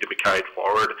 2020 to be carried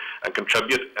forward and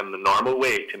contribute in the normal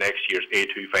way to next year's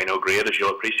A2 final grade? As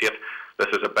you'll appreciate, this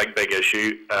is a big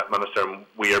issue, Minister, and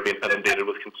we are being inundated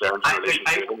with concerns in relation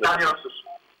to it.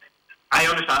 I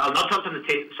understand. I'll not touch on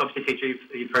the substitute teacher,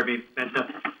 you've heard me mention.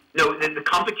 No, the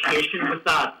complication with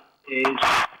that is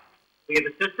we have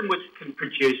a system which can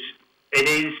produce, it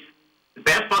is the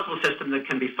best possible system that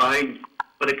can be found,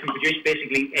 but it can produce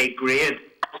basically a grade.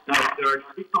 Now, there are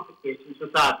two complications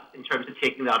with that in terms of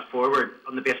taking that forward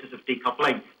on the basis of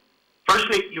decoupling.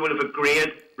 Firstly, you will have a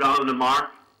grade rather than a mark,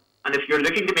 And if you're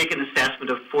looking to make an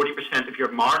assessment of 40% of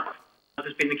your mark, as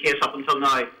has been the case up until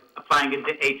now, applying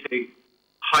into A2,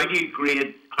 how do you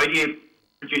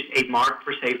produce a mark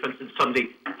for, say, for instance, Sunday?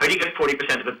 How do you get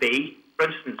 40% of a B, for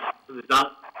instance? So there's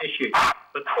that issue.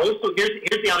 But also,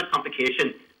 here's the other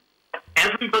complication.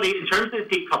 Everybody, in terms of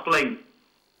decoupling,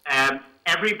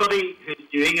 everybody who's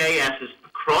doing ASs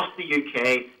across the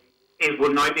UK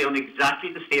will now be on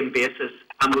exactly the same basis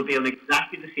and will be on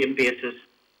exactly the same basis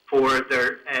for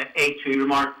their A2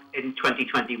 remark in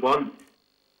 2021,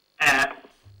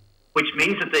 which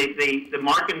means that the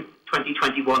mark in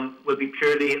 2021 will be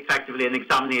purely, effectively, an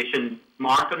examination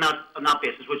mark on that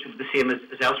basis, which is the same as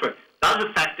elsewhere. That is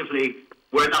effectively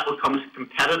where that will come as a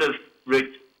competitive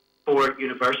route for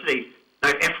universities.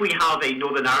 Now, if we have a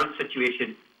Northern Ireland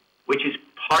situation, which is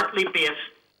partly based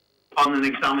on an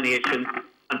examination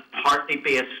and partly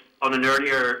based on an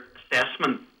earlier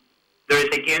assessment, there is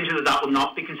a danger that that will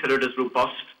not be considered as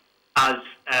robust as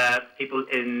people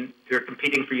who are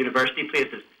competing for university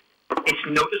places. It's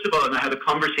noticeable, and I had a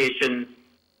conversation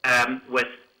with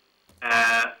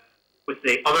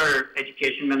the other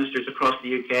education ministers across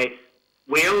the UK.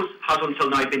 Wales has until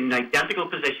now been in an identical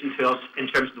position to us in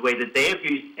terms of the way that they have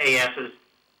used ASs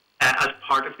as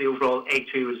part of the overall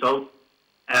A2 result.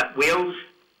 Wales,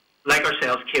 like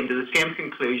ourselves, came to the same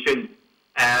conclusion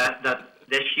that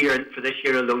for this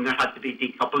year alone, there had to be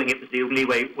decoupling. It was the only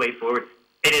way forward.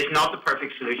 It is not the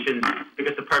perfect solution,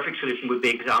 because the perfect solution would be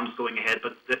exams going ahead,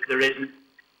 but there isn't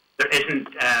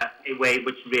a way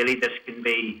which really this can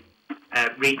be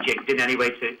rejigged in any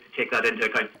way to take that into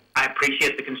account. I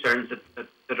appreciate the concerns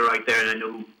that are out there, and I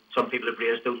know some people have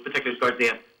raised those, particularly towards the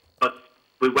end, but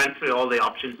we went through all the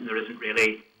options and there isn't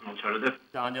really an alternative.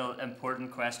 Daniel,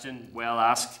 important question, well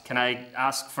asked. Can I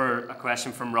ask for a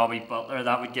question from Robbie Butler?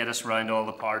 That would get us round all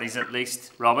the parties at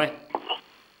least. Robbie?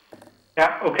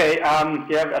 Yeah, okay.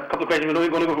 Yeah, a couple of questions. We're only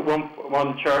going to go for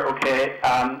one, Chair. Okay.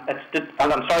 And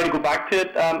I'm sorry to go back to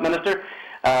it, Minister,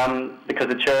 because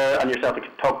the Chair and yourself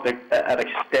have talked at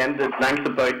extended length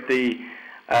about the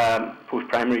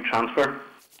post-primary transfer.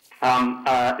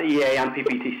 The EA and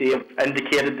PPTC have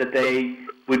indicated that they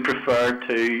would prefer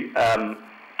to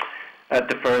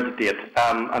defer the date,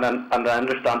 and I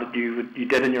understand that you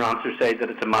did in your answer say that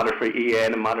it's a matter for EA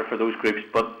and a matter for those groups,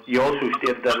 but you also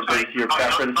stated that it is your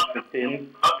preference to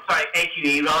maintain. Sorry,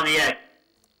 AQE, Ron, yeah.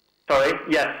 Sorry,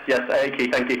 yes,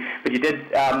 AQE, thank you. But you did,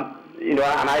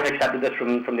 and I've accepted this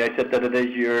from the outset that it is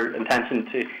your intention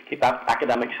to keep that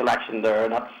academic selection there,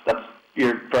 and that's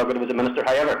your prerogative as a minister.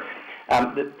 However,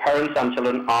 the parents and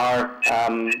children are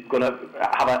going to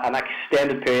have an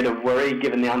extended period of worry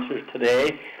given the answers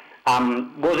today.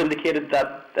 Was indicated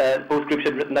that both groups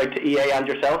had written out to EA and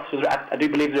yourself, so I do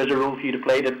believe there's a role for you to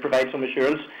play to provide some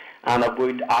assurance, and I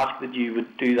would ask that you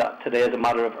would do that today as a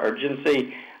matter of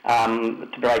urgency to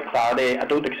provide clarity. I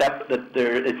don't accept that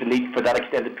there is a need for that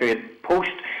extended period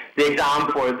post the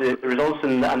exam for the results,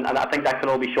 and I think that can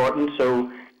all be shortened, so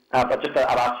but just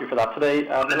I'll ask you for that today,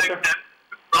 Minister.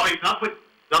 Robbie, from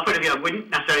that point of view, I wouldn't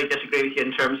necessarily disagree with you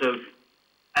in terms of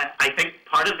I think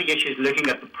part of the issue is looking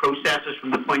at the processes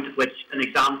from the point at which an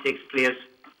exam takes place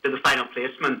to the final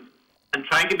placement, and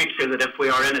trying to make sure that if we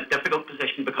are in a difficult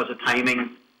position because of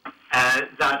timing,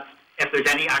 that if there's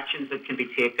any actions that can be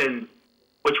taken,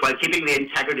 which while keeping the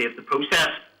integrity of the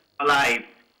process alive,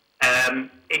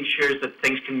 ensures that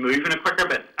things can move in a quicker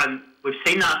bit. And we've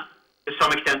seen that to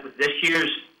some extent with this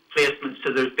year's placement,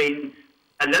 so there's been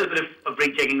a little bit of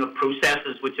rejigging of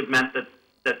processes which have meant that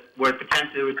where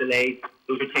potentially there was delay,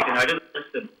 those are taken out of the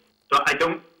system. So I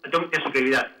don't disagree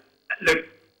with that. Look,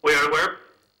 we are aware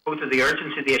both of the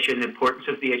urgency of the issue and the importance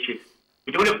of the issue.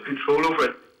 We don't have control over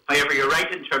it. However, you're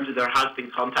right in terms of there has been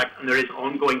contact, and there is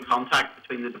ongoing contact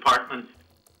between the department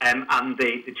and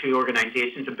the two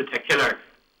organisations in particular.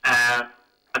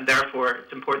 And therefore,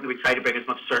 it's important that we try to bring as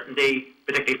much certainty,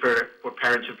 particularly for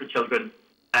parents and for children,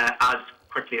 as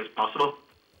quickly as possible.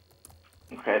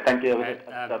 Okay, thank you.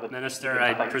 Minister,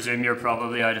 I presume you're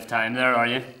probably out of time there, are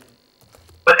you?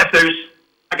 But if there's,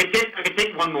 I could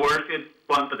take one more if you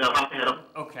want, but I'll have to head up.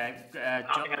 Okay.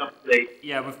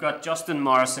 Yeah, we've got Justin,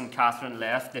 Morris, and Catherine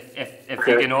left. If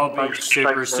you can all be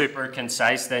super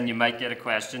concise, then you might get a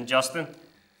question. Justin.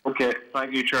 Okay,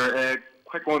 thank you, Chair.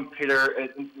 Quick one, Peter.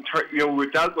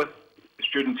 We've dealt with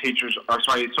substitute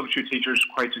teachers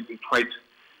quite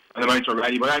an amount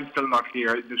already, but I'm still not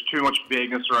clear. There's too much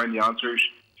vagueness around the answers.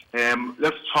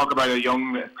 Let's talk about a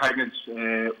young pregnant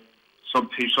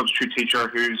substitute teacher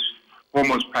who's 1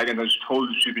 month pregnant and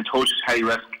she's been told she's high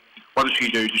risk. What does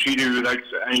she do? Does she do without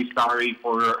any salary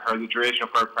for the duration of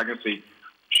her pregnancy? Does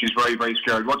she's very, very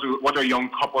scared. What are young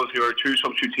couples who are two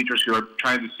substitute teachers who are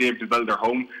trying to save to build their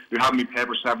home, who haven't been paid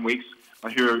for 7 weeks,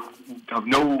 and who have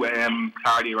no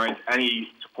clarity around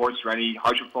any supports or any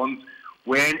hardship funds?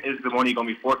 When is the money going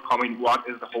to be forthcoming? What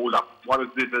is the hold-up? What is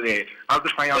the delay? As the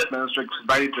Finance Minister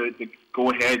decided to go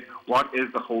ahead, what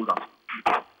is the hold-up?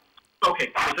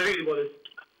 Okay, specifically what is,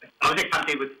 obviously I can't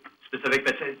deal with specific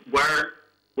bits.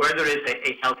 Where there is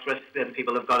a health risk, then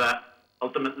people have got to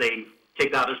ultimately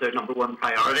take that as their number one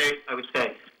priority, I would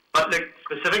say. But look,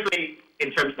 specifically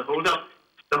in terms of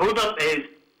the hold-up is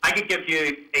I could give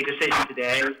you a decision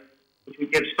today which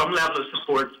would give some level of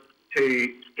support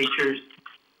to teachers,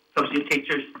 substitute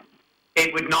teachers.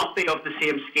 It would not be of the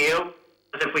same scale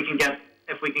as if we can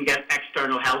get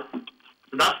external help.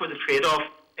 So that's where the trade-off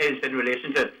is in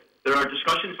relation to it. There are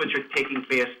discussions which are taking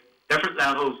place, different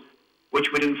levels, which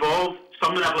would involve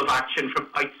some level of action from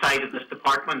outside of this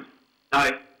department. Now,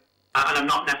 and I'm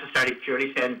not necessarily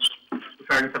purely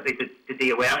referring something to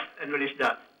DOF in relation to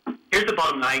that. Here's the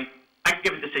bottom line. I could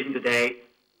give a decision today.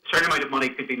 A certain amount of money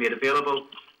could be made available,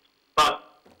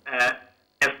 but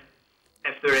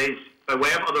if there is, by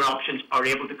way of other options, are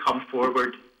able to come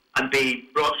forward and be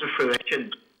brought to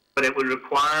fruition, but it will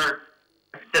require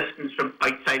assistance from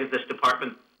outside of this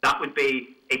department, that would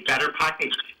be a better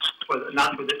package. And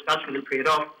that's where the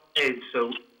trade-off is.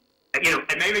 So,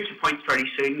 it may reach a point very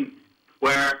soon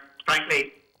where,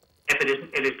 frankly, if it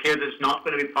is clear that it's not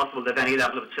going to be possible to have any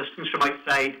level of assistance from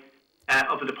outside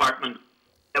of the department,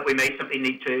 that we may simply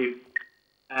need to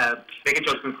make a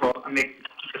judgment call and make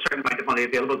a certain amount of money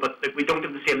available. But we don't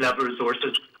have the same level of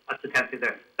resources as potentially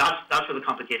there. That's where the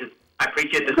complicated. I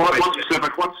appreciate this. What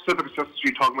specific assistance are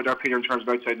you talking about there, Peter, in terms of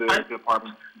outside the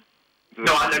department?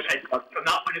 No, from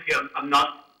that point of view, I'm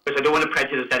not, because I don't want to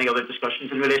prejudice any other discussions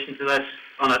in relation to this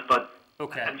on it, but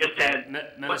okay. I'm just saying,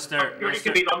 Minister, what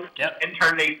can be done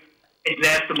internally is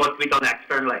less than what can be done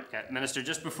externally. Okay. Minister,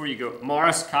 just before you go,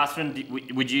 Morris, Catherine,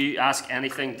 would you ask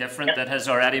anything different that has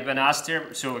already been asked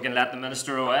here, so we can let the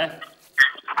Minister away?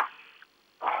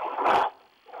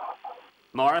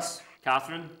 Morris,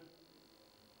 Catherine?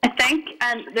 I think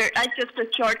just a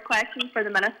short question for the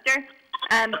Minister.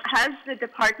 Has the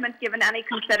department given any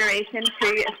consideration to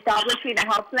establishing a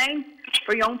helpline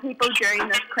for young people during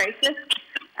this crisis,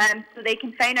 so they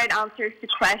can find out answers to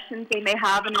questions they may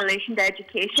have in relation to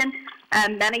education?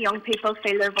 Many young people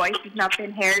feel their voice has not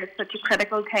been heard at such a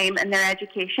critical time in their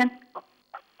education.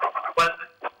 Well,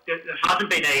 there hasn't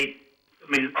been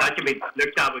that can be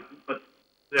looked at, but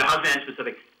there hasn't been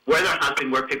specific. Where there has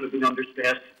been, where people have been under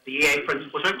stress, the EA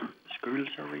principles are. Schools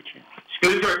are reaching.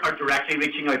 Schools are directly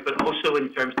reaching out, but also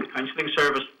in terms of the counselling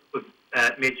service, we've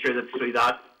made sure that through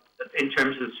that in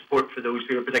terms of support for those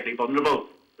who are particularly vulnerable,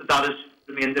 that has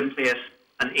remained in place,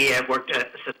 and EA have worked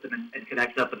assisted in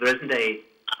connecting that, but there isn't a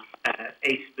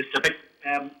specific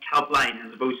helpline.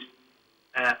 I suppose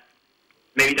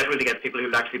maybe difficult to get people who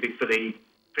would actually be fully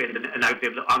trained and now be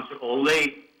able to answer all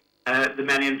the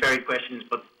many and varied questions,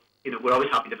 but we're always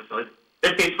happy to facilitate.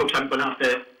 This stage, folks, I'm going to have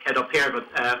to head up here, but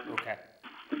okay.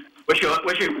 Wish you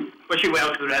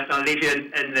well for the rest. I'll leave you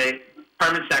in the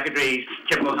Permanent Secretary's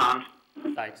capable hands.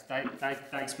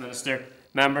 Thanks, Minister.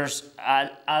 Members,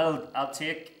 I'll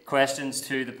take questions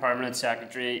to the Permanent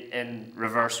Secretary in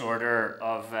reverse order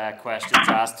of questions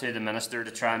asked to the Minister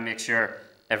to try and make sure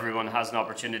everyone has an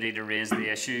opportunity to raise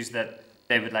the issues that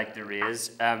they would like to raise.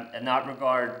 In that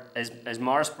regard, is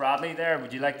Morris Bradley there?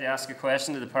 Would you like to ask a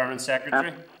question to the Permanent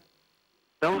Secretary?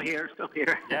 Still here.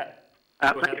 Yeah.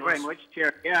 Thank you very much,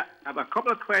 Chair. Yeah, I have a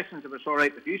couple of questions, if it's all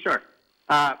right with you, sir.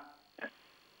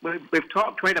 We've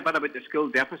talked quite a bit about the school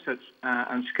deficits,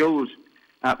 and schools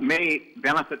may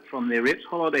benefit from the rates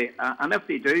holiday, and if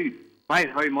they do, by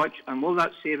how much, and will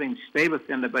that savings stay with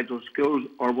the individual schools,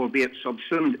 or will be it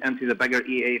subsumed into the bigger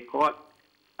EA pot?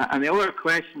 And the other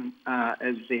question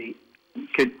is,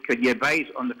 could you advise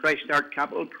on the Fresh Start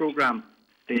Capital Programme?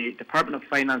 The Department of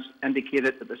Finance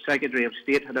indicated that the Secretary of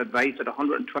State had advised that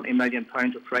 £120 million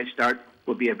of Fresh Start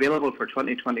will be available for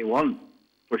 2021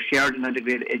 for shared and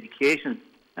integrated education.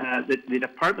 The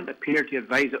Department appeared to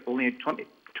advise that only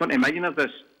 20 million of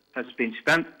this has been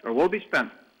spent or will be spent.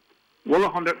 Will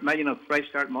 100 million of Fresh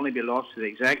Start money be lost to the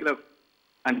Executive?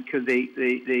 And could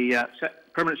the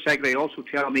Permanent Secretary also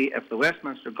tell me if the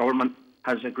Westminster Government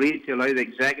has agreed to allow the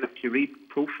Executive to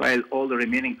reprofile all the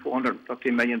remaining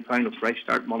 £450 million of Fresh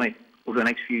Start money over the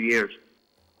next few years?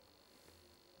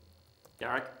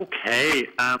 Derek? Okay.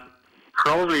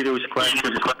 Probably those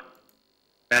questions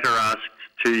better asked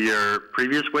to your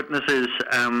previous witnesses.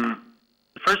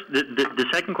 First, the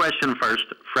second question first,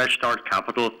 Fresh Start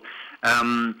Capital.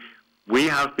 we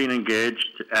have been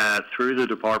engaged through the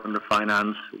Department of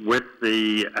Finance with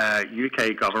the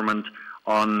UK government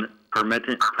on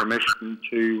permission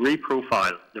to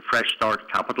reprofile the Fresh Start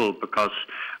capital, because,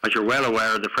 as you're well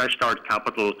aware, the Fresh Start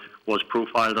capital was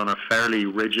profiled on a fairly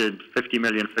rigid 50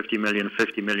 million, 50 million,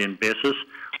 50 million basis,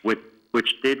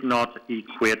 which did not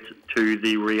equate to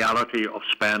the reality of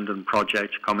spend and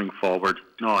projects coming forward.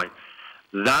 Now,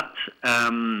 that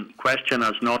question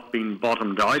has not been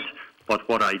bottomed out, but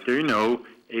what I do know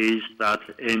is that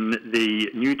in the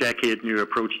New Decade, New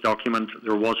Approach document,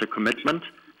 there was a commitment,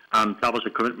 and that was a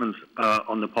commitment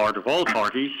on the part of all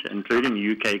parties, including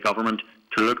the UK government,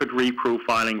 to look at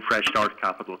reprofiling Fresh Start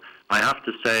capital. I have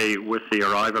to say, with the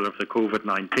arrival of the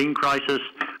COVID-19 crisis,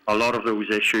 a lot of those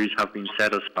issues have been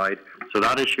set aside, so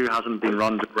that issue hasn't been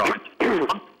run to ground.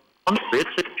 On the rates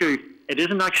issue, it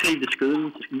isn't actually the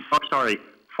schools,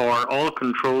 for all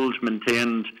controlled,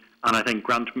 maintained, and I think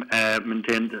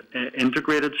grant-maintained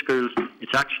integrated schools,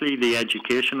 it's actually the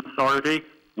Education Authority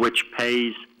which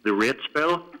pays the rates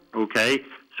bill, okay?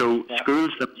 So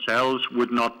schools themselves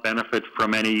would not benefit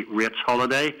from any rates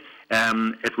holiday.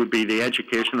 It would be the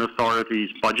Education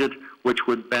Authority's budget which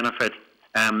would benefit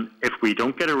if we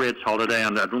don't get a rates holiday,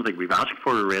 and I don't think we've asked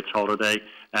for a rates holiday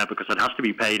because it has to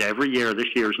be paid every year.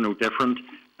 This year is no different.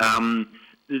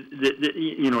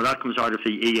 That comes out of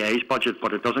the EA's budget,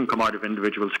 but it doesn't come out of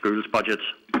individual schools' budgets.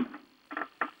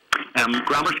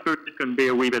 Grammar schools can be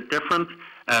a wee bit different.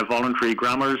 Voluntary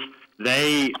grammars,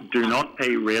 they do not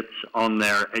pay rates on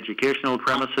their educational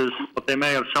premises, but they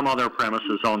may have some other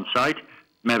premises on site,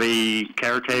 maybe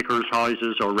caretakers'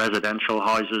 houses or residential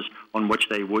houses on which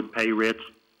they would pay rates,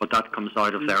 but that comes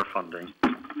out of their funding.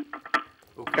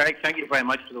 Okay, thank you very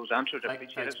much for those answers.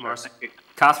 Thanks, Morris.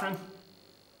 Catherine?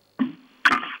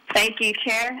 Thank you,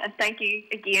 Chair, and thank you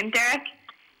again, Derek.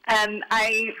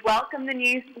 I welcome the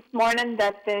news this morning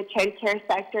that the childcare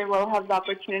sector will have the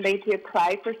opportunity to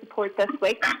apply for support this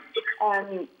week.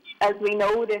 As we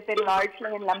know, they've been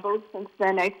largely in limbo since the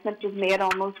announcement was made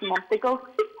almost a month ago.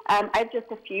 I have just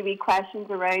a few wee questions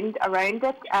around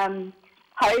it.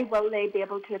 How will they be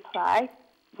able to apply?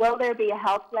 Will there be a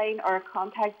helpline or a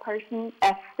contact person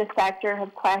if the sector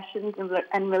have questions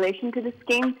in relation to the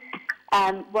scheme?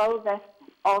 Will this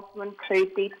also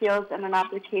include details in an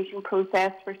application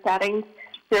process for settings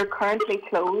that are currently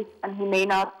closed and who may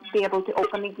not be able to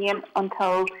open again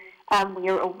until we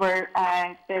are over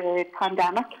the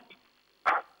pandemic?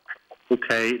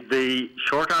 Okay, the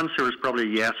short answer is probably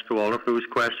yes to all of those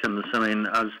questions. I mean,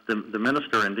 as the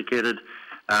Minister indicated,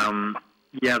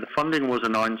 the funding was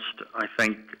announced, I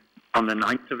think, on the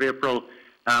 9th of April.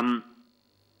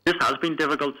 This has been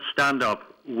difficult to stand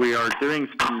up. We are doing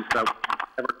things that we've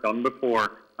never done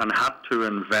before and had to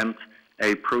invent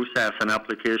a process, an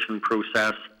application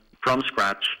process from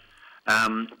scratch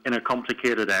in a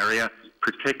complicated area,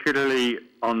 particularly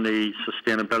on the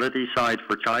sustainability side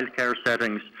for childcare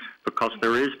settings, because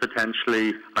there is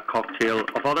potentially a cocktail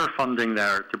of other funding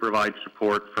there to provide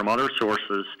support from other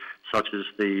sources, such as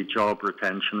the Job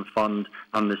Retention Fund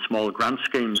and the small grant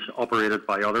schemes operated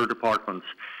by other departments.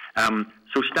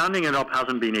 So standing it up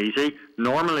hasn't been easy.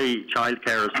 Normally,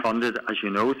 childcare is funded, as you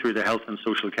know, through the health and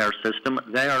social care system.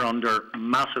 They are under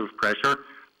massive pressure,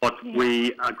 but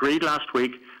we agreed last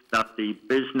week that the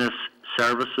Business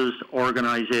Services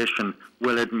Organisation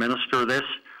will administer this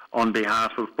on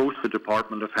behalf of both the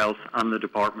Department of Health and the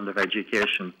Department of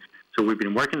Education. So we've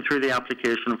been working through the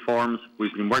application forms,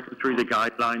 we've been working through the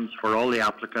guidelines for all the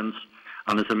applicants,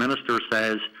 and as the Minister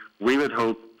says, we would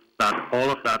hope that all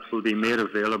of that will be made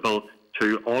available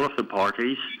to all of the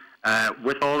parties,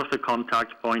 with all of the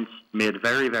contact points made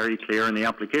very, very clear, and the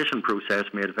application process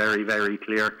made very, very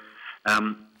clear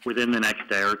within the next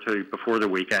day or two before the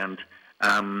weekend.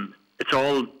 It's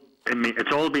all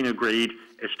been agreed.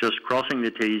 It's just crossing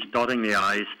the T's, dotting the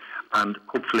I's, and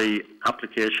hopefully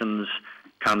applications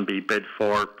can be bid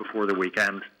for before the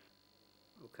weekend.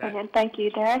 Okay. Thank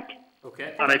you, Derek.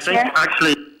 Okay. And I think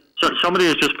actually somebody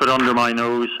has just put under my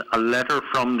nose a letter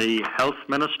from the Health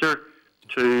Minister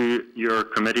to your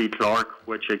committee clerk,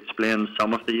 which explains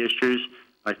some of the issues.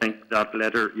 I think that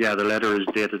letter, the letter is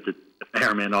dated. It may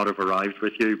or may not have arrived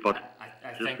with you, but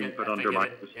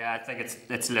I think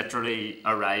it's literally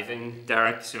arriving,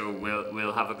 Derek. So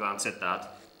we'll have a glance at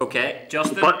that. Okay,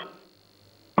 Justin.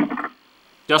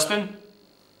 Justin.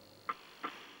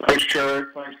 Thanks,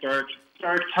 Chair. Thanks, Derek.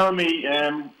 Derek, tell me,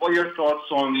 what are your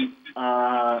thoughts on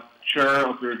Chair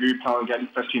of the review panel getting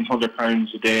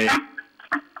 £1,500 a day?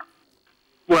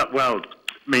 Well,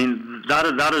 I mean,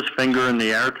 that is finger in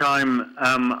the air time.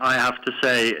 I have to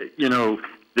say,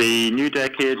 The New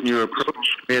Decade, New Approach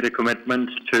made a commitment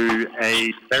to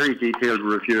a very detailed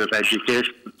review of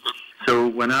education. So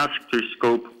when asked to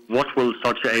scope what will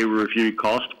such a review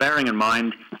cost, bearing in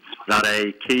mind that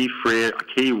a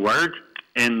key word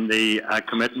in the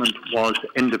commitment was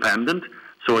independent,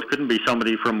 so it couldn't be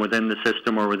somebody from within the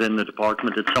system or within the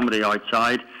department, it's somebody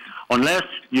outside. Unless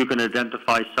you can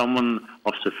identify someone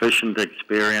of sufficient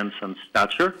experience and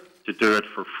stature to do it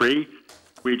for free,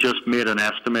 we just made an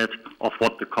estimate of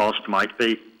what the cost might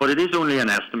be. But it is only an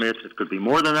estimate. It could be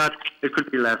more than that, it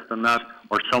could be less than that,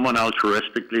 or someone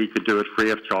altruistically could do it free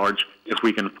of charge if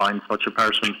we can find such a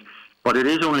person. But it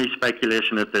is only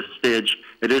speculation at this stage.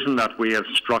 It isn't that we have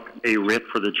struck a rate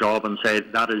for the job and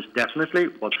said that is definitely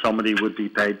what somebody would be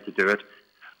paid to do it.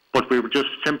 But we were just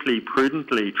simply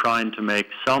prudently trying to make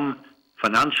some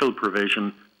financial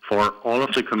provision for all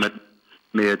of the commitments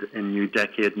made in New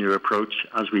Decade, New Approach,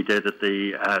 as we did at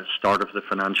the start of the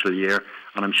financial year.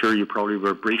 And I'm sure you probably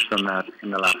were briefed on that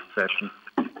in the last session.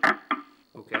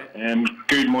 Okay.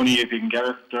 Good money if you can get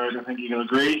it, Derek. I think you can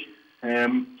agree.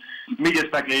 Media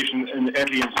speculation in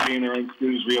Italy and Spain around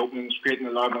schools reopening is creating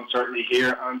a lot of uncertainty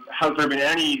here. And has there been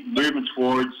any movement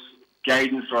towards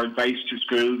guidance or advice to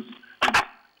schools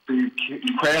to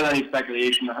quell any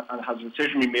speculation, and has a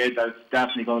decision been made that it's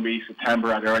definitely going to be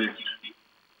September at earliest?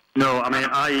 No, I mean,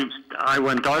 I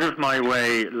went out of my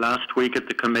way last week at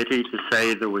the committee to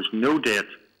say there was no date,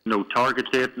 no target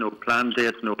date, no planned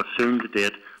date, no assumed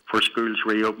date for schools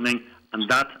reopening, and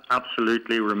that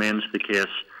absolutely remains the case.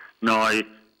 Now,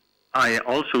 I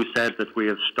also said that we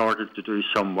have started to do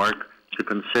some work to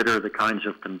consider the kinds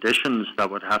of conditions that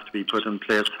would have to be put in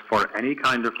place for any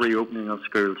kind of reopening of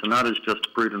schools, and that is just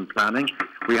prudent planning.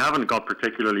 We haven't got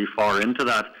particularly far into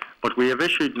that, but we have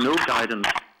issued no guidance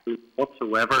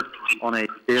whatsoever on a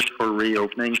date for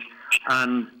reopening.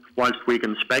 And whilst we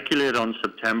can speculate on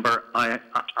September, I,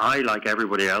 like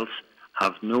everybody else,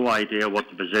 have no idea what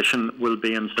the position will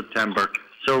be in September.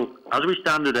 So as we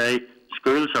stand today,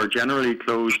 schools are generally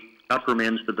closed. That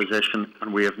remains the position,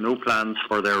 and we have no plans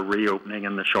for their reopening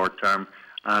in the short term.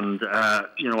 And,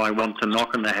 I want to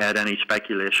knock on the head any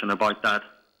speculation about that.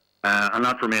 And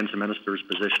that remains the Minister's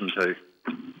position too.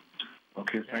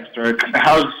 Okay, thanks, Derek.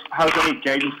 Has any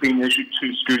guidance been issued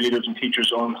to school leaders and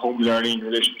teachers on home learning in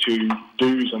relation to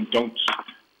do's and don'ts?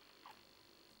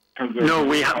 No,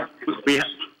 we have.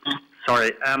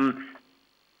 Sorry.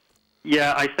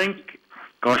 I think,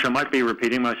 gosh, I might be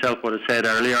repeating myself what I said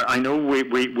earlier. I know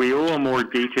we owe a more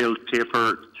detailed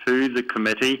paper to the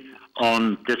committee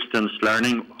on distance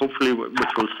learning, hopefully, which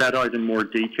will set out in more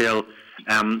detail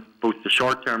both the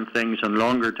short-term things and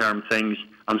longer-term things,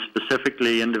 and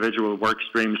specifically individual work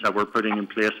streams that we're putting in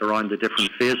place around the different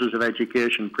phases of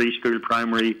education, preschool,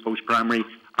 primary, post-primary,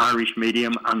 Irish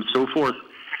medium, and so forth.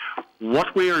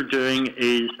 What we are doing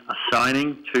is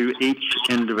assigning to each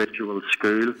individual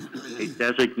school a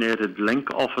designated link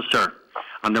officer.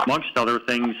 And amongst other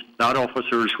things, that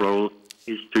officer's role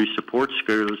is to support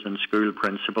schools and school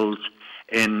principals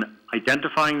in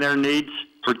identifying their needs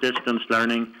for distance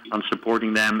learning and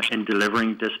supporting them in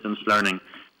delivering distance learning.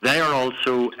 They are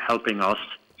also helping us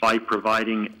by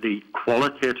providing the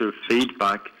qualitative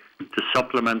feedback to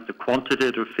supplement the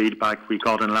quantitative feedback we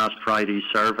got in last Friday's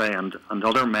survey and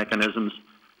other mechanisms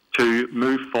to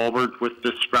move forward with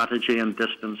this strategy and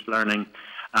distance learning.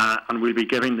 And we'll be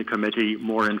giving the committee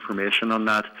more information on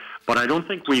that. But I don't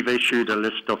think we've issued a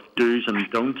list of do's and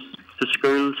don'ts to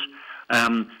schools.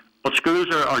 But schools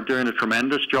are doing a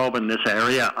tremendous job in this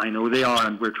area. I know they are,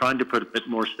 and we're trying to put a bit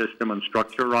more system and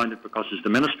structure around it because, as the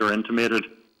Minister intimated,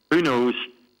 who knows,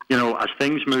 as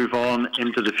things move on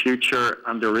into the future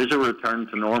and there is a return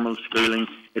to normal schooling,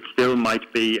 it still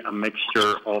might be a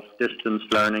mixture of distance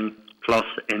learning plus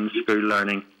in-school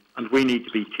learning, and we need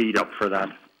to be teed up for that.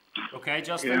 Okay,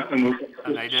 Justin.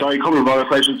 Yeah, sorry, a couple of our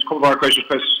questions,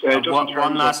 Chris.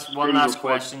 One last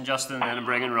question, Justin, and then I'm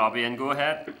bringing Robbie in. Go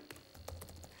ahead.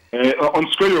 On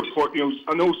school report,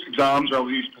 I know exams are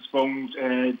always postponed,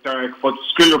 Derek, but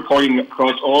school reporting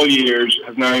across all years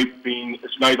it's now going to be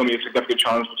a significant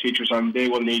challenge for teachers, and they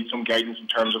will need some guidance in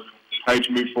terms of how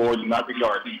to move forward in that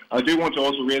regard. I do want to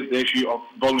also raise the issue of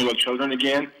vulnerable children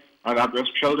again, and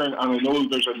at-risk children, and I know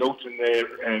there's a note in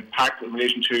the pact in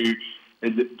relation to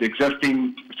the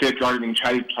existing safeguarding and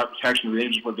child protection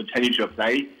arrangements will continue to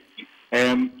apply.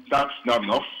 That's not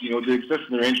enough. The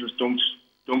existing arrangements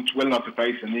will not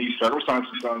suffice in these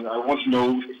circumstances, and I want to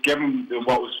know, given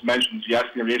what was mentioned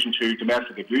yesterday in relation to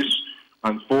domestic abuse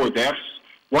and 4 deaths,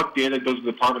 what data does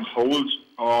the department hold,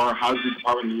 or has the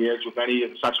department liaised with any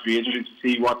statutory agencies to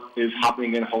see what is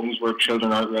happening in homes where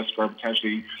children are at risk or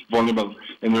potentially vulnerable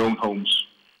in their own homes?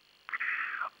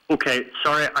 Okay,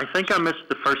 sorry, I think I missed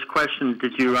the first question.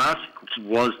 Did you ask,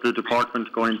 was the department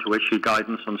going to issue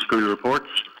guidance on school reports?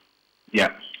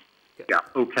 Yeah. Yeah,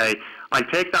 okay. I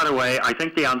take that away. I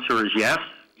think the answer is yes,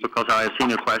 because I have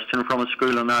seen a question from a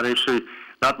school on that issue.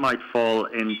 That might fall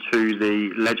into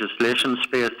the legislation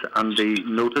space and the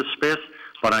notice space,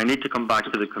 but I need to come back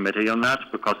to the committee on that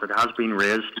because it has been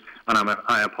raised, and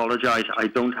I apologise, I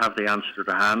don't have the answer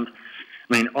to hand.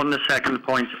 I mean, on the second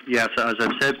point, yes, as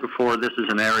I've said before, this is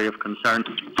an area of concern.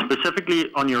 Specifically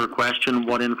on your question,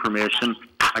 what information,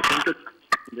 I think it's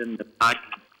in the pack,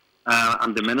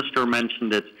 and the Minister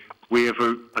mentioned it. We have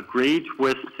agreed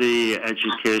with the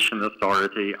Education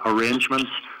Authority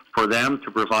arrangements for them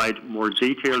to provide more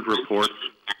detailed reports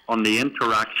on the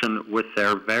interaction with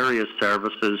their various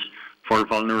services for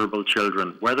vulnerable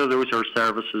children, whether those are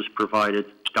services provided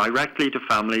directly to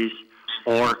families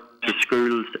or to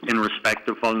schools in respect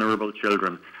of vulnerable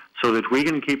children, so that we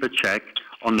can keep a check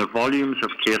on the volumes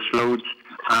of caseloads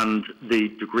and the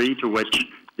degree to which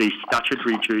the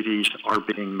statutory duties are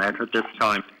being met at this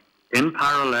time. In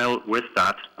parallel with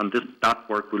that, and that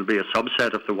work will be a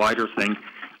subset of the wider thing,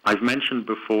 I've mentioned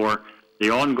before the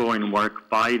ongoing work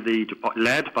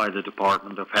led by the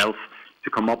Department of Health to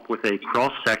come up with a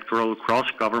cross-sectoral,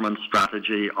 cross-government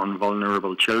strategy on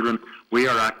vulnerable children. We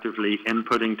are actively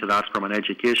inputting to that from an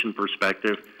education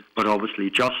perspective, but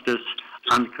obviously justice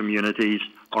and communities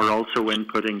are also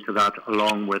inputting to that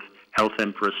along with health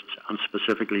interests and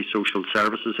specifically social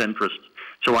services interests.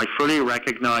 So I fully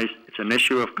recognise it's an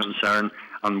issue of concern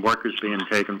and work is being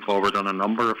taken forward on a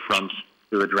number of fronts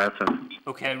to address it.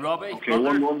 Okay, Robbie. Okay,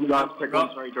 one last quick one,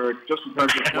 sorry, Derek. Just in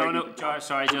terms of... No,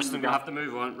 sorry, Justin, we have to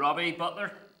move on. Robbie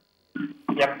Butler.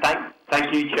 Yep,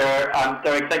 thank you, Chair.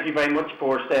 Derek, thank you very much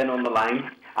for staying on the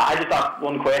line. I just asked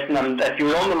one question, and if you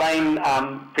were on the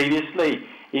line previously,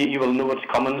 you will know what's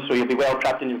coming, so you'll be well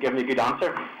prepped and you'll give me a good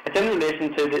answer. It's in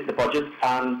relation to the budget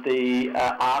and the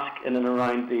ask in and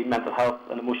around the mental health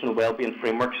and emotional wellbeing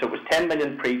framework. So it was 10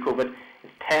 million pre-COVID,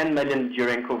 it's 10 million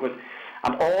during COVID,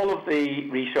 and all of the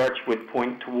research would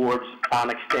point towards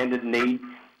an extended need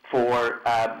for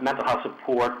mental health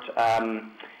support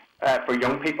for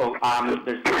young people.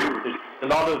 There's a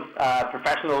lot of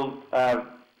professional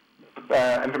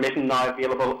information now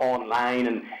available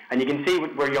online, and you can see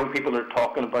where young people are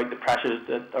talking about the pressures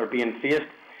that are being faced.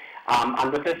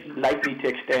 And with this likely to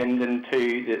extend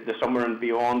into the summer and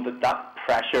beyond, that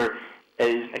pressure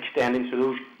is extending. So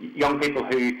those young people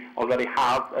who already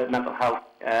have mental health,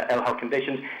 ill health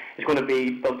conditions, is going to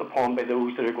be built upon by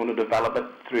those that are going to develop it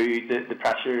through the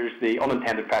pressures, the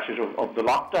unintended pressures of the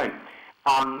lockdown.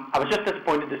 I was just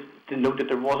disappointed to note that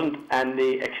there wasn't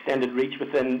any extended reach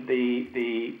within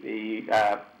the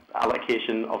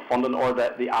allocation of funding or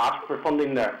the ask for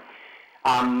funding there.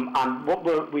 And what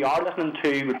we are listening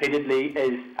to repeatedly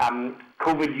is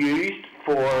COVID used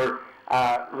for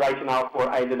writing out for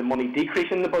either the money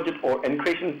decreasing the budget or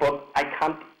increasing, but I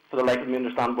can't for the life of me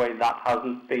understand why that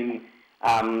hasn't been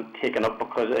taken up,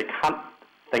 because I can't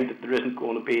think that there isn't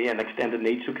going to be an extended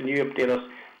need. So can you update us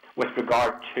with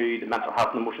regard to the mental health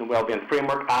and emotional wellbeing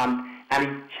framework and any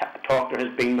talk there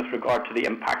has been with regard to the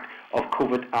impact of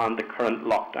COVID and the current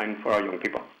lockdown for our young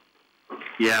people?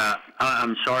 Yeah,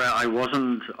 I'm sorry, I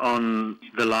wasn't on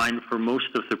the line for most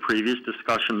of the previous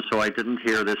discussion, so I didn't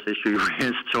hear this issue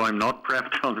raised, so I'm not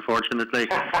prepped, unfortunately.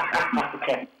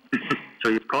 Okay. So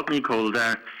you've caught me cold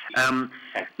there.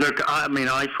 Look, I mean,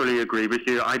 I fully agree with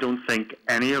you. I don't think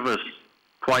any of us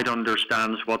quite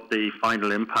understands what the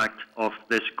final impact of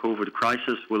this COVID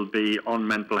crisis will be on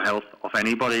mental health of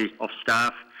anybody, of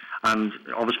staff, and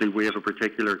obviously we have a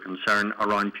particular concern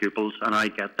around pupils, and I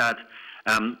get that.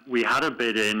 We had a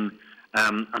bid in,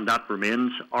 and that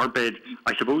remains our bid.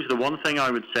 I suppose the one thing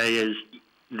I would say is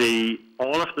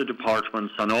all of the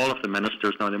departments and all of the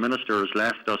ministers, now the minister has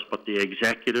left us, but the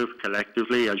executive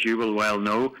collectively, as you will well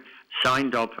know,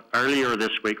 signed up earlier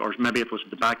this week, or maybe it was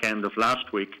at the back end of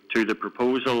last week, to the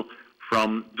proposal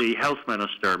from the health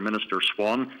minister, Minister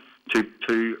Swan,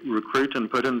 to recruit and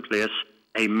put in place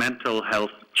a mental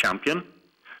health champion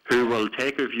who will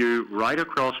take a view right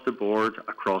across the board,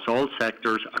 across all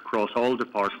sectors, across all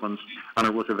departments, and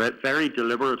it was a very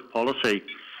deliberate policy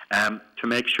to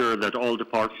make sure that all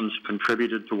departments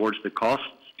contributed towards the costs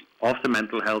of the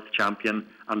mental health champion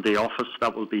and the office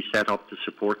that will be set up to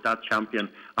support that champion,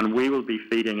 and we will be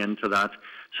feeding into that.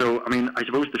 So, I mean, I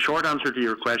suppose the short answer to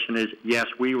your question is yes,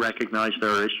 we recognise there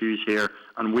are issues here,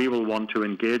 and we will want to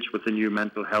engage with the new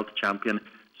mental health champion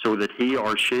so that he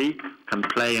or she can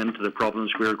play into the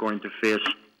problems we're going to face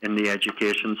in the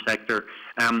education sector.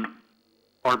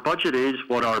 Our budget is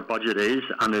what our budget is,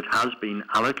 and it has been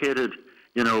allocated.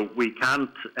 You know, we can't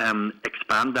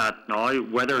expand that now.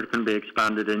 Whether it can be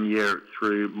expanded in year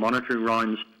through monitoring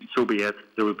rounds, so be it.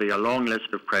 There will be a long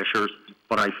list of pressures,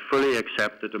 but I fully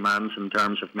accept the demands in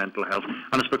terms of mental health.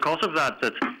 And it's because of that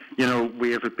that, you know,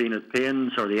 we have been at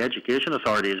pains, or the Education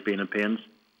Authority has been at pains,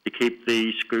 to keep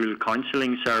the school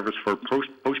counselling service for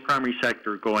post-primary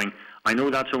sector going. I know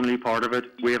that's only part of it.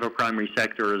 We have a primary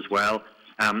sector as well,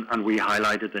 and we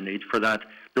highlighted the need for that.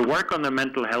 The work on the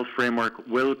mental health framework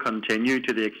will continue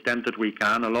to the extent that we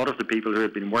can. A lot of the people who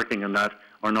have been working on that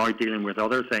are now dealing with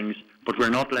other things, but we're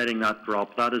not letting that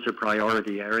drop. That is a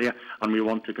priority area, and we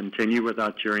want to continue with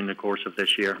that during the course of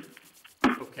this year.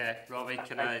 Okay, Robbie,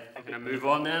 can I move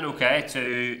on then? Okay,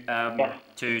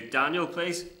 to Daniel,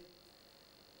 please.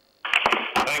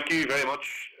 Thank you very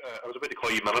much. I was about to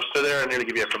call you Minister there and nearly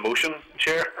give you a promotion,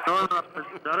 Chair. No, is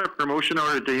that a promotion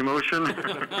or a demotion?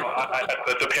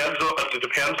 It depends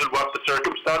on what the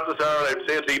circumstances are. I'd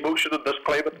say a demotion in this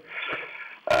climate.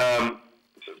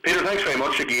 Peter, thanks very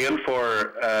much again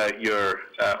for your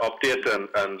update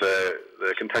and the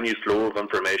continued flow of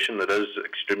information that is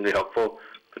extremely helpful,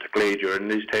 particularly during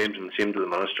these times, and same to the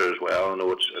Minister as well. I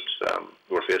know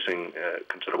we're facing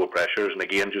considerable pressures, and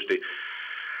again, just to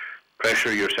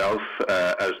pressure yourself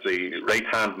as the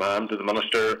right-hand man to the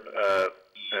Minister,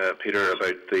 Peter,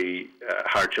 about the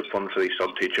hardship fund for these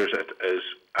sub-teachers. It is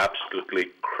absolutely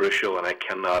crucial, and I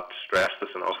cannot stress this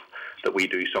enough, that we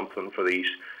do something for these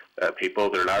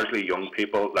people. They're largely young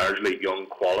people, largely young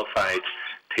qualified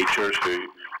teachers who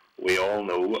we all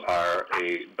know are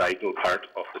a vital part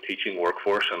of the teaching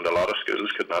workforce, and a lot of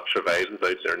schools could not survive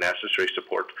without their necessary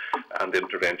support and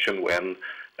intervention when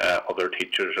other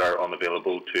teachers are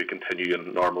unavailable to continue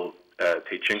in normal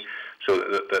teaching. So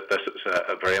this is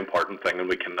a very important thing, and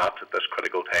we cannot at this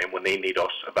critical time, when they need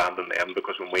us, abandon them,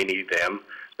 because when we need them,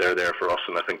 they're there for us,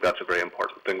 and I think that's a very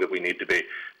important thing that we need to be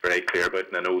very clear about,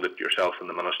 and I know that yourself and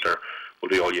the Minister will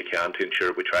do all you can to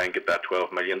ensure we try and get that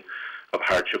 12 million of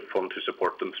hardship fund to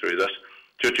support them through this.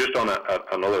 Just on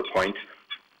another point,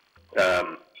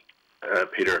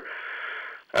 Peter,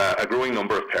 a growing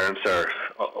number of parents are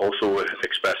also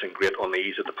expressing great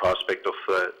unease at the prospect of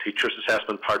teachers'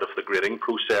 assessment, part of the grading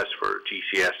process for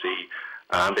GCSE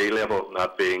and A-level,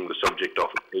 not being the subject of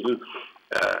appeal.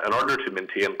 In order to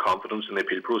maintain confidence in the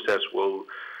appeal process, will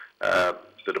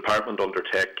the Department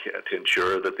undertake to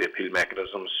ensure that the appeal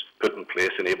mechanisms put in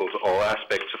place enables all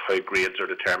aspects of how grades are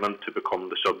determined to become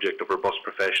the subject of robust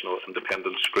professional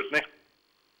independent scrutiny?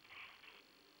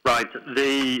 Right.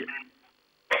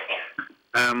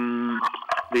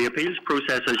 The appeals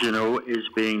process, as you know, is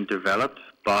being developed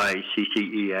by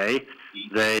CCEA.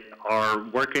 They are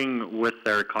working with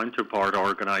their counterpart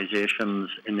organisations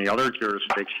in the other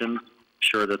jurisdictions to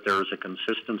ensure that there is a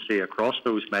consistency across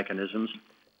those mechanisms.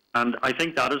 And I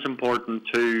think that is important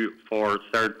too for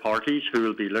third parties who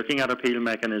will be looking at appeal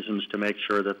mechanisms to make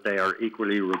sure that they are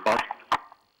equally robust.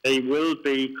 They will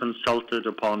be consulted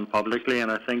upon publicly,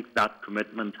 and I think that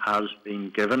commitment has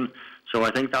been given. So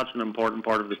I think that's an important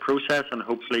part of the process, and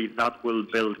hopefully that will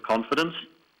build confidence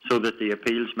so that the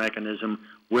appeals mechanism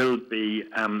will be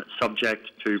subject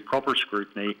to proper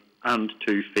scrutiny and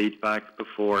to feedback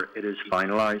before it is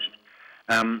finalised.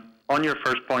 On your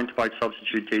first point about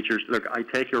substitute teachers, look, I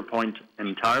take your point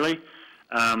entirely.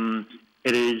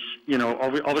 It is, you know,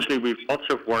 obviously we've lots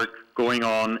of work going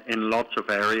on in lots of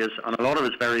areas, and a lot of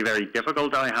it's very, very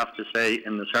difficult, I have to say,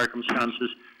 in the circumstances,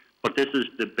 but this is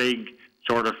the big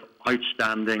sort of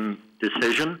outstanding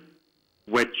decision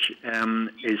which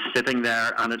is sitting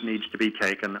there, and it needs to be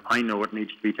taken. I know it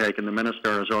needs to be taken. The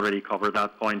Minister has already covered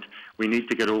that point. We need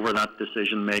to get over that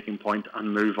decision-making point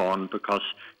and move on, because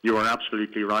you are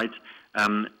absolutely right.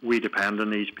 We depend on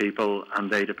these people,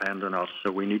 and they depend on us,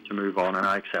 so we need to move on, and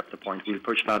I accept the point. We'll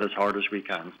push that as hard as we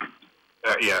can.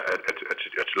 Yeah,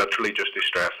 it's literally just to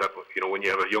stress that, you know, when you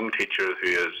have a young teacher who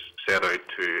is set out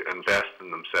to invest in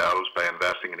themselves by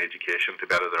investing in education to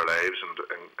better their lives, and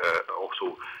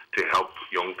also to help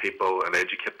young people and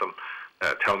educate them,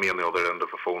 tell me on the other end of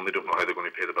the phone they don't know how they're going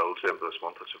to pay the bills at the end of this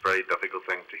month. It's a very difficult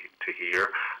thing to hear,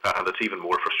 and it's even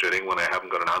more frustrating when I haven't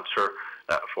got an answer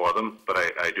for them. But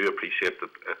I do appreciate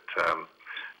that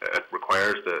it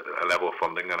requires a level of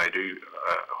funding, and I do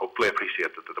hopefully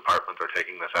appreciate that the Department are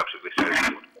taking this absolutely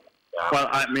seriously. Well,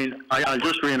 I mean, I'll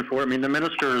just reinforce. I mean, the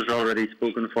Minister has already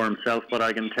spoken for himself, but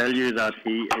I can tell you that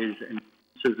he is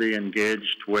intensively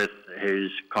engaged with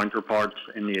his counterparts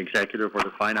in the Executive or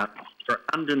the Finance Minister,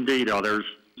 and indeed others,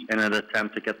 in an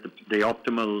attempt to get the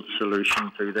optimal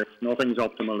solution to this. Nothing's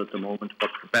optimal at the moment, but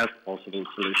the best possible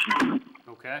solution.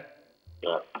 Okay.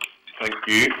 Yeah. Thank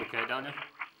you. Okay, Daniel.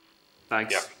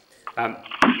 Thanks. Yeah.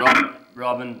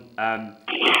 Robin,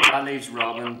 That leaves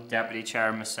Robin, Deputy Chair,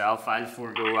 and myself. I'll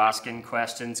forego asking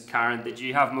questions. Karen, did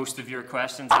you have most of your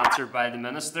questions answered by the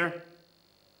Minister?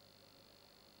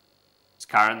 Is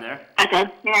Karen there? I did,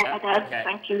 yeah, I did. Okay.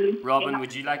 Thank you. Robin,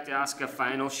 would you like to ask a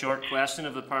final short question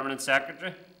of the Permanent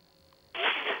Secretary?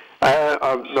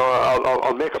 No,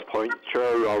 I'll make a point,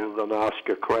 Chair, rather than ask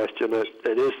a question.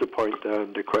 It is the point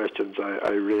and the questions I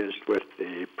raised with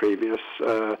the previous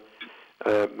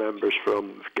members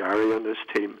from Gary and his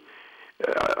team.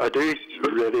 I do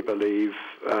really believe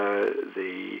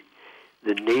the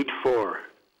need for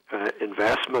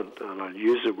investment, and I'll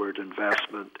use the word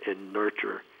investment in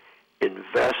nurture,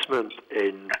 investment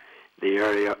in the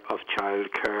area of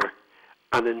childcare,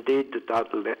 and indeed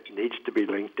that needs to be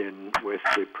linked in with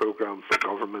the programme for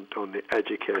government on the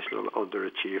educational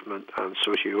underachievement and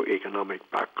socio-economic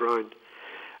background.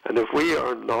 And if we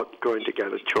are not going to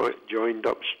get a joined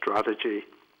up strategy,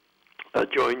 a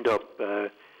joined up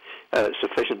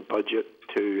sufficient budget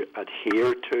to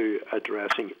adhere to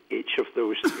addressing each of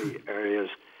those three areas,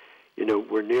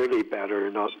 we're nearly better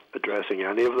not addressing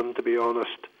any of them, to be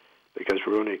honest, because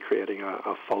we're only creating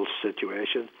a false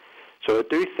situation. So I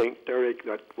do think, Derek,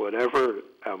 that whenever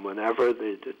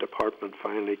the department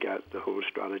finally get the whole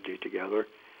strategy together,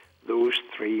 those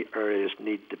three areas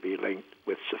need to be linked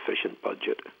with sufficient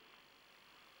budget.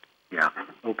 Yeah,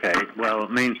 okay. Well,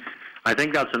 I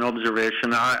think that's an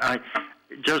observation. I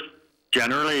just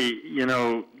generally,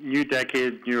 new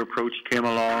decade, new approach came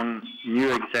along,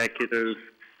 new executive,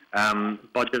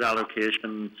 budget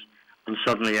allocations, and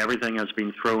suddenly everything has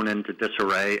been thrown into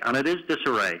disarray. And it is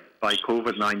disarray by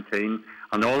COVID-19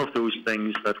 and all of those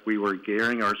things that we were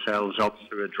gearing ourselves up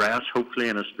to address, hopefully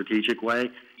in a strategic way,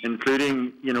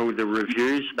 including, the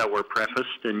reviews that were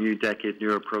prefaced in New Decade,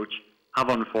 New Approach have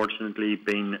unfortunately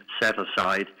been set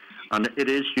aside. And it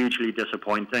is hugely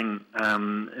disappointing.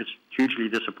 It's hugely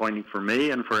disappointing for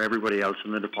me and for everybody else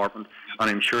in the department, and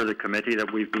I'm sure the committee,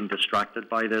 that we've been distracted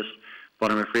by this.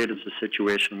 But I'm afraid it's a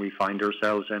situation we find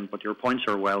ourselves in. But your points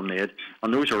are well made,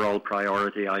 and those are all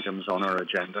priority items on our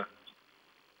agenda.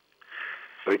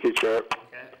 Thank you, Chair.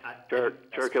 Okay.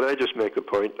 Chair, can I just make a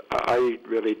point? I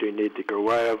really do need to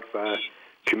go. I have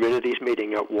communities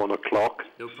meeting at 1 o'clock.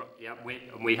 No problem. Yeah,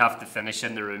 we have to finish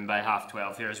in the room by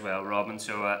 12:30 here as well, Robin.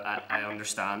 So I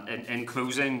understand. In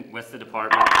closing with the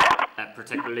department,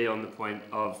 particularly on the point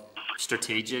of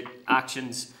strategic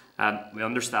actions, we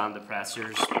understand the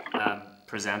pressures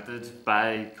presented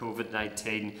by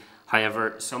COVID-19.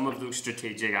 However, some of those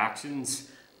strategic actions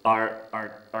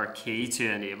are key to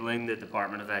enabling the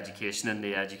Department of Education and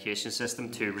the education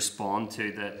system to respond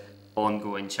to the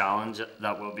ongoing challenge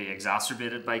that will be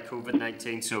exacerbated by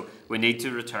COVID-19. So we need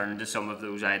to return to some of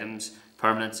those items,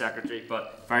 Permanent Secretary,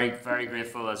 but very, very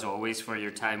grateful as always for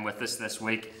your time with us this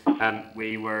week.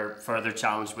 We were further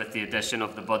challenged with the addition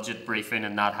of the budget briefing,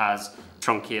 and that has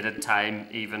truncated time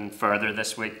even further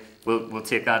this week. We'll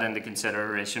take that into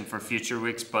consideration for future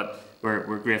weeks, but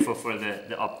we're grateful for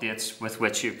the updates with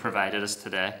which you've provided us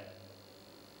today.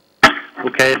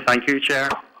 Okay, thank you, Chair.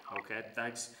 Okay,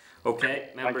 thanks. Okay,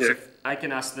 members, if I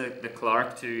can ask the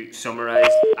clerk to summarise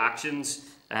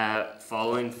actions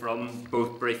following from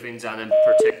both briefings, and in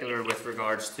particular with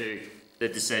regards to the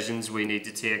decisions we need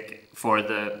to take for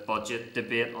the budget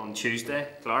debate on Tuesday.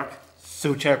 Clerk?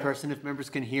 So, Chairperson, if members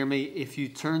can hear me, if you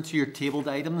turn to your tabled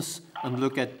items and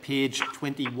look at page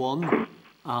 21,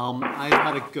 I've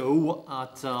had a go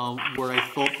at where I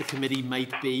thought the committee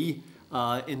might be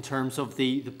in terms of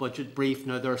the budget brief.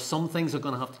 Now, there are some things that are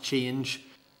going to have to change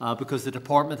because the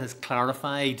department has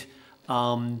clarified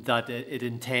that it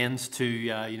intends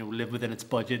to live within its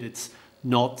budget. It's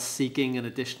not seeking an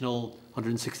additional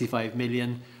 165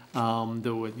 million,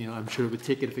 though I'm sure it would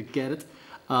take it if it get it.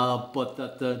 But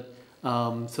that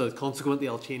so consequently,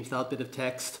 I'll change that bit of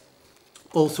text.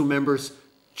 Also, members,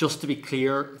 just to be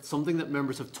clear, it's something that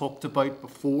members have talked about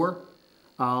before.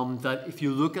 That if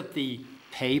you look at the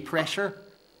pay pressure,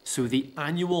 so the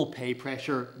annual pay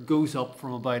pressure goes up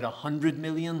from about 100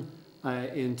 million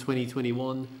in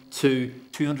 2021 to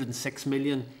 206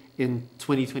 million in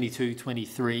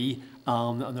 2022-23,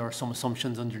 and there are some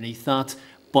assumptions underneath that.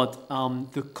 But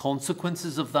the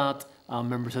consequences of that,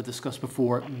 members have discussed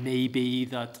before, may be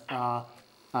that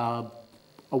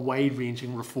a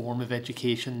wide-ranging reform of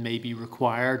education may be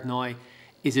required. Now,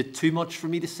 is it too much for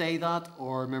me to say that,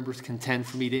 or are members content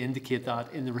for me to indicate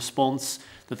that in the response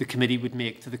that the committee would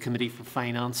make to the Committee for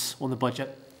Finance on the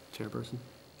budget? Chairperson.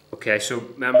 Okay, so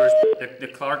members, the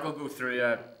clerk will go through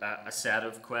a set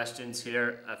of questions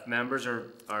here. If members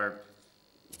are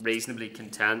reasonably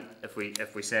content, if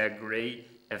we say agree,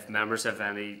 if members have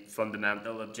any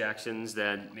fundamental objections,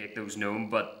 then make those known.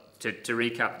 But to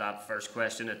recap that first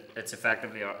question, it's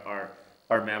effectively our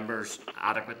members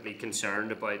adequately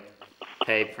concerned about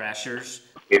pay pressures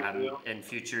in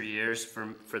future years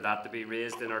for that to be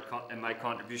raised in my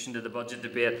contribution to the budget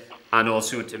debate, and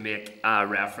also to make a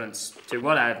reference to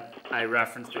what I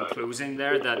referenced in closing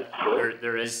there, that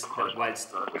there is,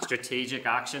 whilst strategic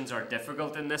actions are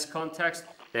difficult in this context,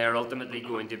 they are ultimately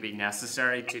going to be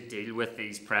necessary to deal with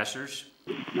these pressures.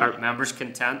 Are members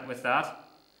content with that?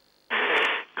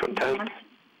 Content.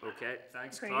 Okay,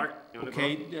 thanks, Clark.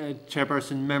 Okay,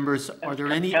 Chairperson, members, are there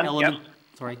any elements?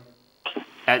 Sorry.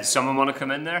 Someone want to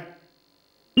come in there?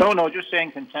 No, just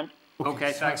saying content.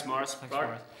 Okay, thanks, Morris. Thanks,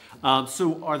 Morris.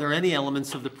 So, are there any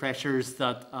elements of the pressures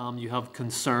that you have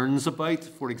concerns about?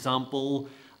 For example,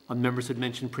 members had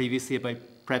mentioned previously about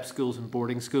prep schools and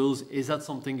boarding schools. Is that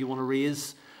something you want to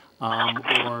raise,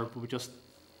 or will we just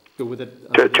go with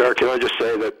it? Chair, can I just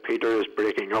say that Peter is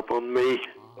breaking up on me?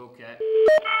 Okay.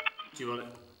 Do you want to?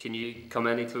 Can you come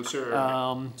any closer?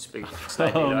 Or speak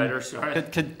slightly louder. Sorry.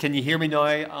 Can you hear me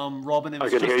now, Robin? I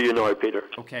can hear you now, Peter.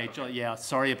 Okay. Yeah.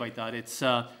 Sorry about that. It's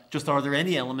just, are there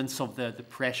any elements of the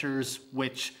pressures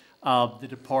which the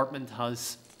department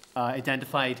has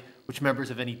identified, which members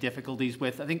have any difficulties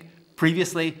with? I think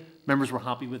previously members were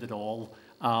happy with it all.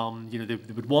 They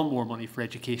would want more money for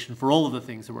education for all of the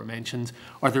things that were mentioned.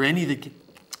 Are there any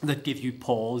that give you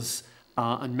pause?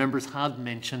 And members had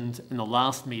mentioned in the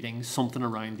last meeting something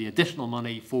around the additional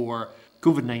money for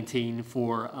COVID-19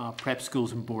 for prep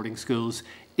schools and boarding schools.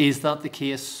 Is that the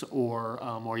case, or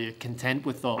are you content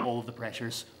with all of the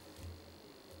pressures?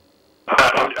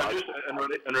 Just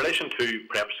in relation to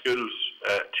prep schools,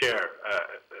 Chair,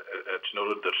 it's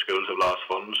noted that schools have lost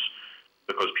funds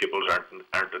because pupils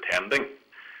aren't attending.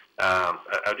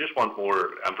 I just want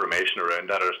more information around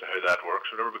that as to how that works,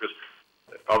 or whatever, because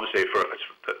obviously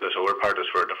this other part is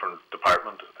for a different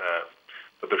department,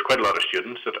 but there's quite a lot of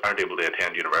students that aren't able to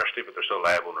attend university, but they're still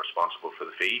liable and responsible for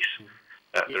the fees.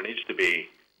 There needs to be...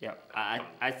 Yeah,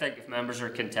 I think if members are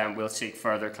content, we'll seek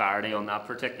further clarity on that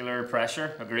particular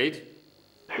pressure. Agreed?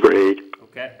 Agreed.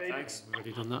 Okay, thanks.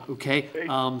 Already done that. Okay,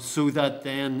 so that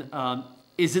then,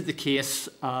 is it the case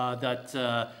that,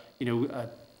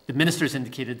 the Minister's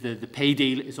indicated the pay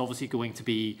deal is obviously going to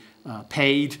be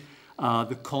paid.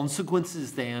 The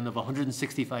consequences then of a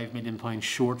 £165 million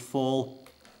shortfall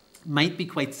might be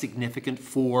quite significant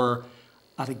for,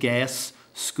 at a guess,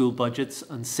 school budgets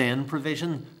and SEN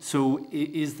provision. So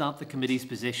is that the committee's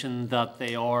position, that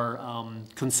they are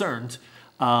concerned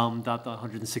that the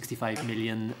 £165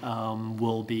 million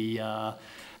will be a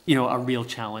real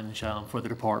challenge for the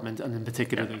department, and in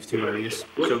particular those two areas?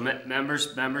 So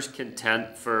members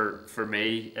content for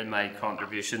me in my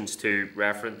contributions to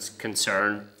reference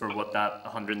concern for what that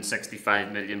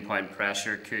 £165 million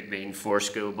pressure could mean for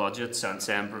school budgets and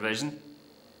SEN provision?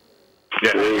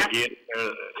 Yeah,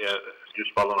 just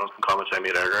following on from comments I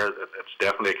made earlier, it's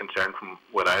definitely a concern from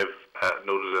what I've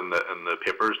noted in the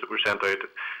papers that were sent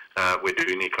out. We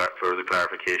do need further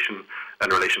clarification in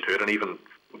relation to it, and even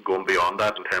going beyond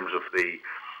that in terms of the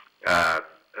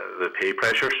pay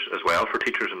pressures as well for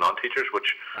teachers and non-teachers,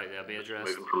 which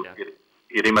moving from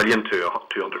 80 million to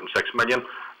 206 million.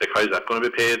 Like, how is that going to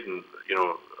be paid? And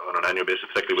on an annual basis,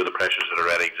 particularly with the pressures that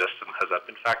already exist, and has that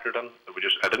been factored in?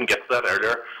 I didn't get to that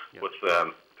earlier with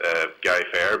Gary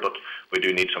Fair, but we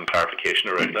do need some clarification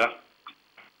around that.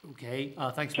 Okay,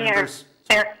 thanks, members.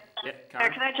 Chair,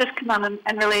 can I just come on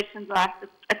in relation to that?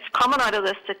 It's coming out of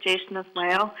this situation as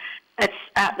well.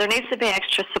 There needs to be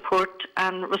extra support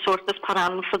and resources put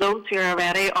on for those who are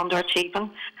already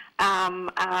underachieving,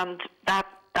 and that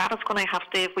is going to have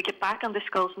to, if we get back into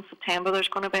schools in September, there's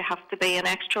going to have to be an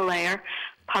extra layer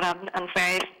put on, and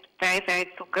very, very, very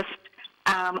focused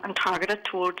and targeted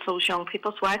towards those young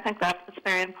people. So I think that is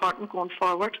very important going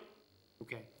forward.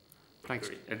 Okay, thanks.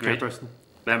 Agreed. Chairperson.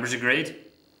 Members agreed?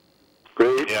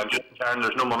 Agreed. Yeah, I'm just concerned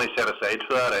there's no money set aside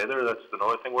for that either. That's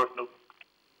another thing worth noting.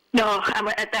 No,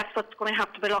 that's what's going to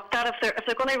have to be looked at. If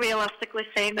they're going to realistically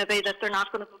say maybe that they're not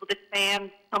going to be able to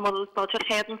spend some of those budget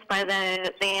headings by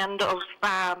the end of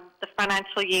the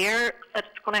financial year, it's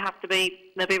going to have to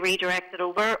be maybe redirected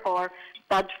over or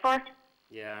bid for.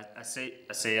 Yeah, I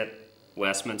see at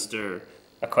Westminster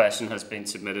a question has been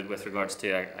submitted with regards to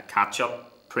a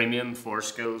catch-up premium for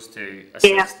schools to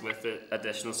assist with the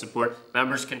additional support.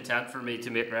 Members content for me to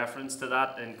make reference to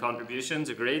that in contributions?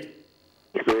 Agreed?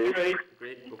 Agreed.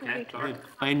 Okay.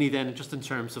 Finally then, just in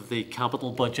terms of the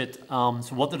capital budget, so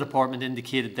what the department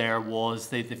indicated there was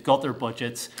they've got their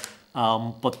budgets,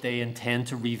 but they intend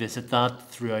to revisit that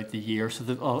throughout the year.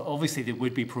 So obviously they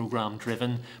would be programme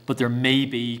driven, but there may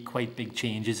be quite big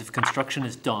changes. If construction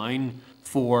is down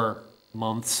for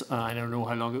months. I don't know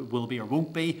how long it will be or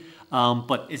won't be.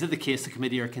 But is it the case the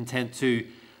committee are content to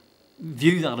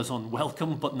view that as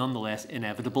unwelcome, but nonetheless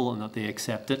inevitable, and that they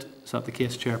accept it? Is that the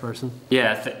case, Chairperson?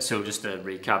 Yeah, so just to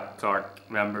recap, Clerk,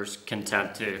 members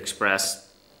content to express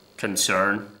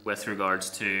concern with regards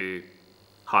to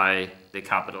how the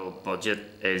capital budget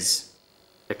is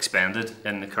expended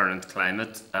in the current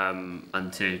climate,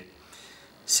 and to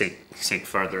seek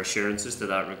further assurances to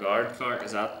that regard. Clerk,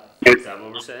 is that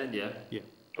what we're saying? Yeah. Yeah.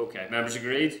 Okay, members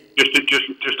agreed?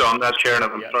 Just on that, Chair, and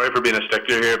I'm sorry for being a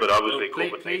stickler here, but obviously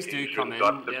please do come in.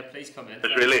 Yeah, please come in.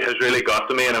 Has really got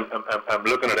to me, and I'm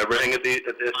looking at everything at this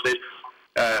stage.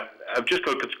 I've just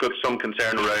got some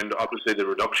concern around obviously the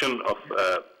reduction of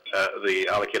the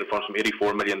allocated funds from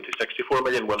 84 million to 64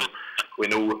 million, when we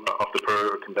know of the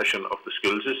poor condition of the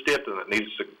schools estate, and it needs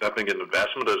significant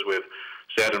investment, as we've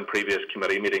said in previous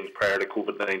committee meetings prior to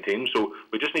COVID-19. So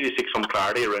we just need to seek some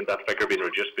clarity around that figure being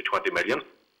reduced by 20 million.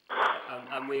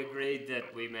 And we agreed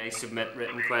that we may submit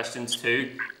written questions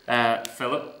too,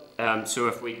 Philip. So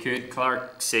if we could,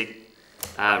 Clerk, seek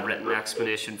written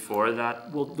explanation for that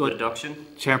reduction.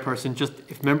 Chairperson, just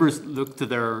if members look to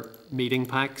their meeting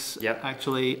packs,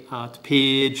 actually at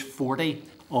page 40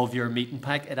 of your meeting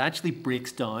pack, it actually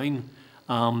breaks down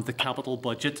the capital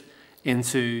budget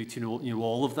into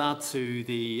all of that, to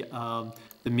the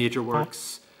major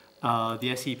works,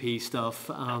 the SEP stuff,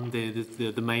 and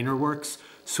the minor works.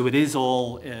 So it is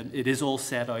all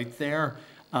set out there.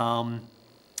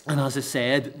 And as I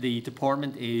said, the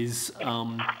department is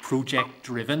project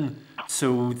driven,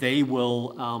 so they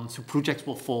will so projects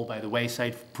will fall by the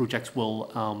wayside. Projects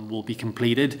will be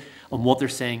completed, and what they're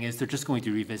saying is they're just going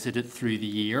to revisit it through the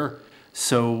year.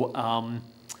 So I'm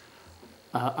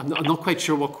not quite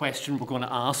sure what question we're going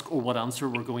to ask or what answer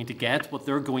we're going to get. What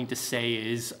they're going to say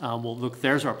is, well, look,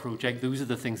 there's our project. Those are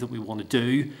the things that we want to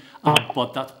do,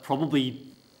 but that probably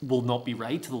will not be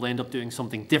right. They'll end up doing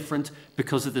something different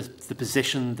because of the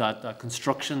position that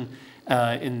construction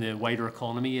in the wider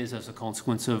economy is as a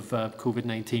consequence of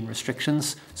COVID-19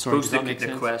 restrictions. Sorry, does that make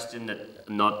sense? The question that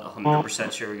I'm not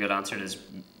 100% sure we got answered is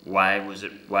why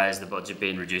is the budget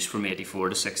being reduced from 84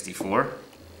 to 64?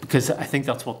 Because I think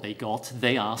that's what they got.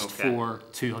 They asked for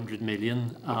 200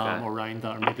 million or around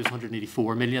that, or maybe it was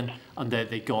 184 million, and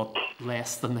they got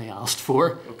less than they asked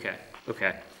for.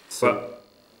 Okay. So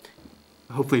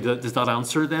hopefully, does that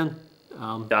answer then?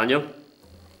 Daniel?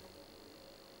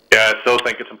 Yeah, I still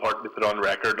think it's important to put on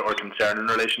record our concern in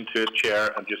relation to it,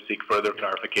 Chair, and just seek further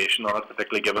clarification on it,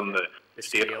 particularly given the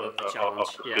state of the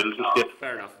schools estate.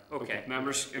 Fair enough. Okay.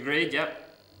 Members agreed?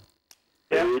 Yep.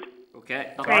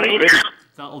 Okay.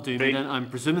 That'll do me then. I'm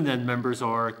presuming then members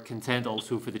are content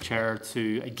also for the Chair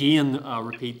to again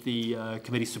repeat the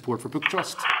committee's support for Book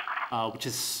Trust, which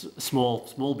is a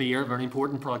small beer, very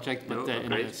important project, but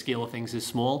in the scale of things is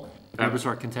small. Members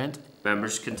are content?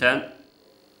 Members content?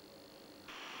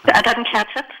 I didn't catch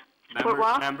it.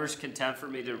 Members content for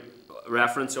me to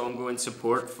reference ongoing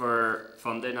support for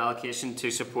funding allocation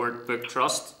to support Book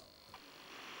Trust?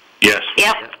 Yes.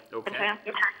 Yep.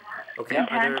 Okay.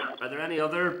 Are there any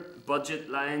other budget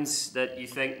lines that you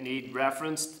think need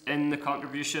referenced in the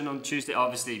contribution on Tuesday?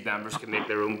 Obviously, members can make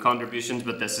their own contributions,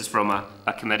 but this is from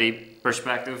a committee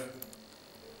perspective.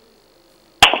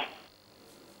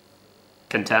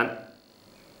 Content?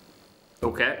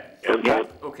 Okay.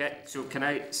 Okay, so can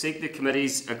I seek the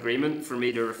committee's agreement for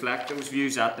me to reflect those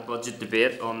views at the budget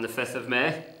debate on the 5th of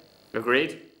May?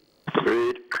 Agreed?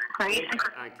 Agreed. Great. And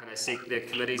can I seek the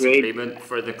committee's agreement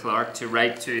for the clerk to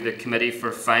write to the Committee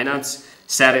for Finance,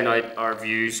 setting out our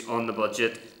views on the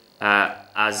budget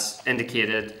as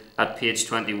indicated at page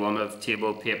 21 of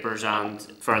table papers and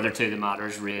further to the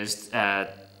matters raised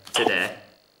today?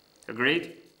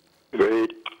 Agreed?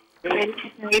 Agreed.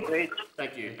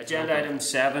 Thank you. Agenda item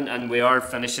 7, and we are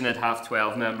finishing at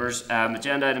 12:30, members.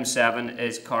 Agenda item 7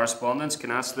 is correspondence.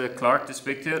 Can I ask the clerk to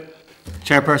speak to it?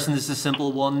 Chairperson, this is a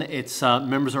simple one. It's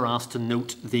members are asked to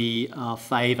note the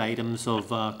 5 items of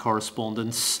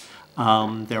correspondence.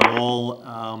 They're all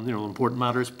important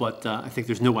matters, but I think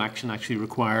there's no action actually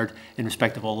required in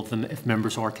respect of all of them if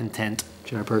members are content.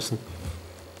 Chairperson.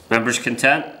 Members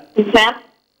content? Content.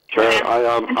 Chair, I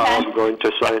am going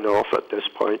to sign off at this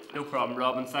point. No problem,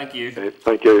 Robin. Thank you. Okay,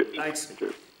 thank you. Thanks. Thank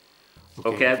you.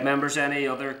 Okay, members, any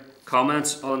other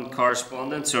comments on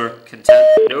correspondence or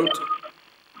content note?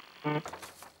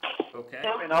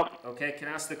 Okay, can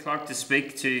I ask the clerk to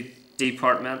speak to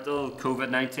departmental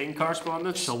COVID-19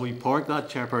 correspondence? Shall we park that,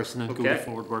 Chairperson, and go to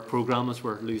forward work programme as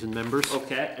we're losing members?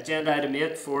 Okay, agenda item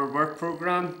 8, forward work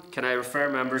programme. Can I refer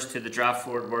members to the draft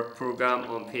forward work programme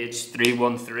on page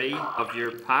 313 of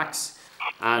your packs?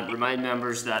 and remind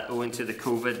members that owing to the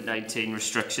COVID-19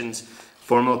 restrictions,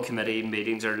 formal committee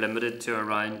meetings are limited to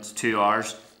around 2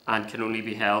 hours and can only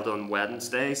be held on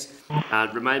Wednesdays.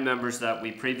 And remind members that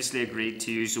we previously agreed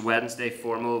to use the Wednesday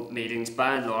formal meetings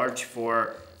by and large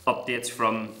for updates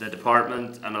from the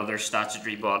department and other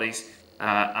statutory bodies,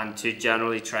 and to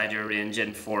generally try to arrange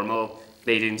informal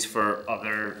meetings for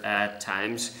other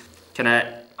times. Can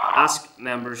I ask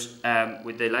members,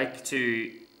 would they like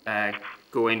to,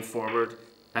 going forward,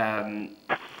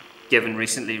 given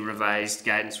recently revised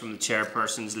guidance from the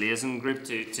chairperson's liaison group,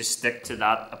 to stick to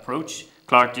that approach?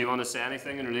 Clark, do you want to say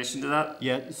anything in relation to that?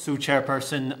 Yeah, so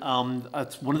Chairperson,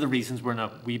 that's one of the reasons we're in a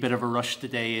wee bit of a rush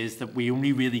today, is that we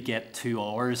only really get 2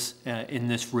 hours in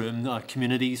this room.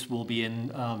 Communities will be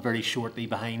in very shortly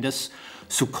behind us.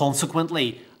 So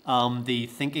consequently, the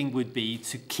thinking would be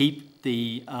to keep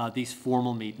these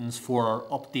formal meetings for our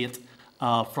update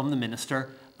from the Minister,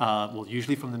 well,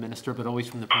 usually from the Minister, but always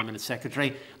from the Permanent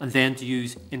Secretary, and then to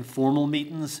use informal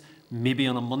meetings maybe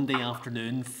on a Monday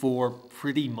afternoon for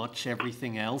pretty much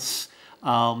everything else.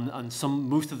 And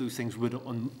most of those things would,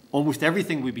 almost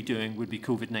everything we'd be doing would be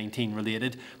COVID-19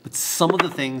 related, but some of the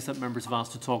things that members have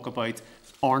asked to talk about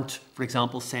aren't, for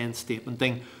example, SEND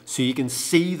statementing. So you can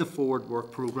see the forward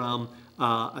work programme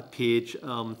at page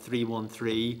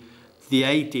 313. The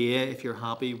idea, if you're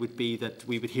happy, would be that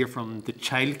we would hear from the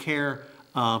childcare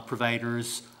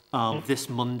providers this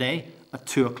Monday at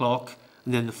 2 o'clock,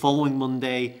 and then the following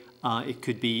Monday it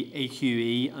could be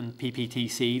AQE and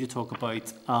PPTC to talk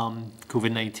about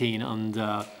COVID-19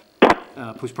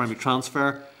 and post-primary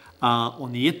transfer.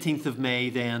 On the 18th of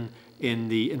May then, in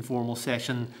the informal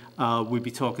session, we'll be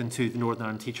talking to the Northern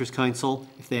Ireland Teachers Council,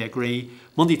 if they agree.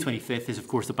 Monday 25th is of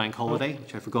course the bank holiday,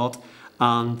 which I forgot.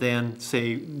 And then,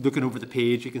 say, looking over the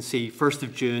page, you can see 1st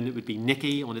of June, it would be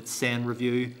Nikki on its SEN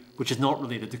review, which is not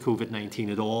related to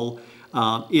COVID-19 at all.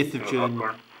 8th of June,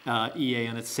 EA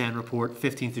on its SEN report.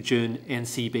 15th of June,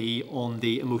 NCB on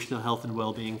the Emotional Health and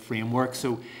Wellbeing Framework.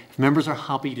 So if members are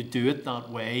happy to do it that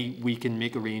way, we can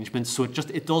make arrangements. So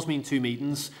it does mean 2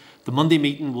 meetings. The Monday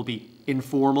meeting will be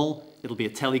informal. It'll be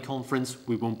a teleconference.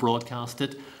 We won't broadcast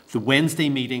it. The Wednesday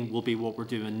meeting will be what we're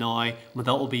doing now, but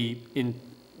that will be in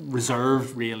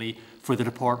reserved really for the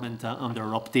department and their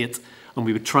update. And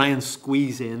we would try and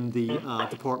squeeze in the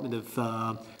Department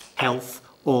of Health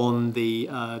on the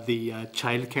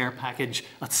childcare package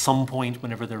at some point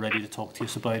whenever they're ready to talk to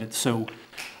us about it. So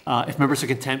if members are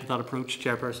content with that approach,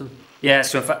 Chairperson? Yeah,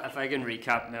 so if I can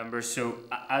recap, members. So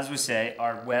as we say,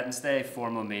 our Wednesday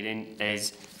formal meeting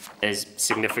is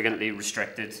significantly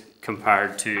restricted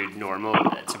compared to normal.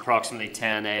 It's approximately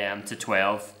 10 a.m. to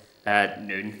 12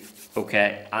 noon,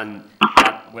 okay, and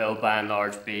that will by and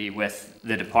large be with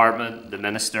the department, the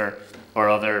Minister, or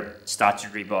other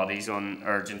statutory bodies on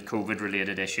urgent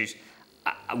COVID-related issues.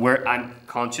 I'm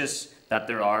conscious that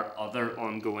there are other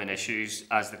ongoing issues,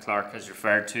 as the clerk has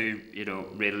referred to, you know,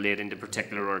 relating to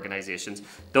particular organisations.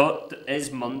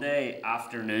 Is Monday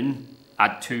afternoon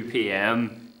at 2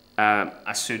 p.m.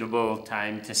 A suitable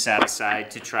time to set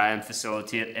aside to try and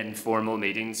facilitate informal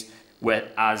meetings with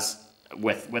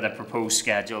a proposed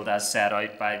schedule as set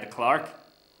out by the clerk?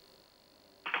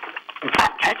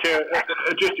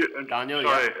 Daniel,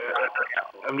 sorry,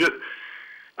 yeah.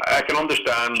 I can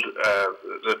understand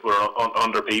that we're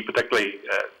under P, particularly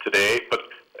today, but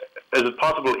is it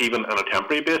possible even on a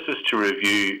temporary basis to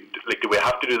review, like, do we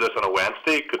have to do this on a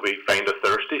Wednesday? Could we find a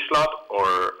Thursday slot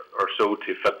or so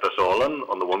to fit this all in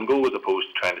on the one go, as opposed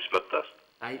to trying to split this?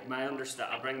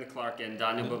 I'll bring the clerk in,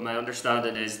 Daniel, but my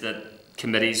understanding is that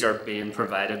committees are being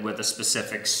provided with a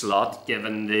specific slot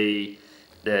given the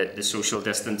social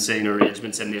distancing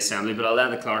arrangements in the Assembly, but I'll let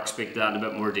the clerk speak to that in a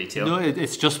bit more detail. No,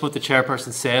 it's just what the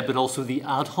Chairperson said, but also the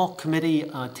ad hoc committee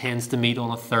tends to meet on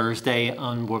a Thursday,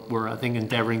 and what we're, I think,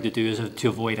 endeavouring to do is to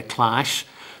avoid a clash.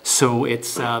 So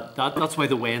it's that's why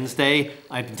the Wednesday,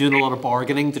 I've been doing a lot of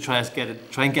bargaining to try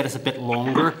and get us a bit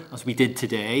longer, as we did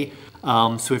today.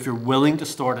 So if you're willing to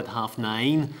start at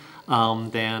 9:30,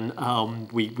 then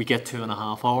we get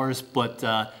 2.5 hours. But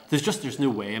there's no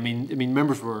way. I mean,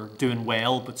 members were doing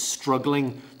well, but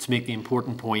struggling to make the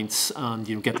important points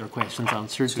and get their questions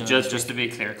answered. So just to be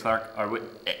clear, Clerk,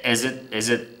 is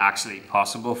it actually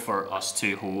possible for us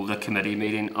to hold a committee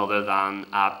meeting other than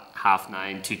at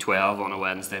 9:30 to 12 on a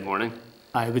Wednesday morning?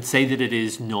 I would say that it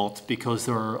is not, because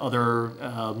there are other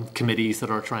committees that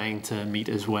are trying to meet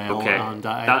as well. Okay, and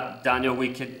Daniel,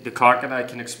 the clerk and I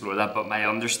can explore that, but my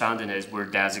understanding is we're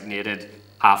designated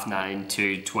 9:30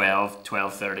 to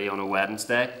 12:30 on a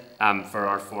Wednesday for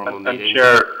our formal meeting.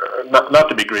 Sure, not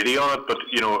to be greedy on it, but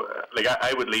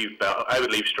I would leave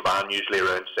Strabane usually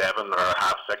around 7 or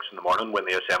half 6 in the morning when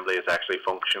the assembly is actually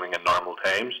functioning in normal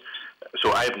times.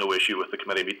 So I have no issue with the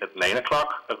committee meeting at 9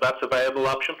 o'clock if that's a viable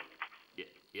option.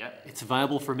 Yeah, it's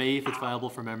viable for me if it's viable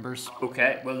for members.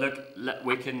 Okay. Well, look,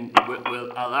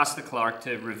 I'll ask the clerk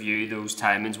to review those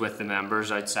timings with the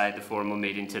members outside the formal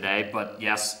meeting today. But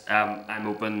yes, I'm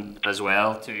open as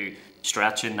well to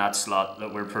stretching that slot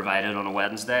that we're provided on a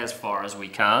Wednesday as far as we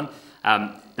can.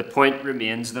 The point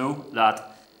remains, though,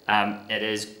 that it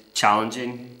is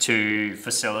challenging to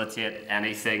facilitate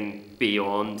anything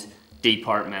beyond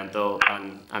departmental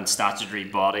and statutory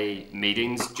body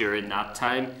meetings during that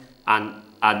time, and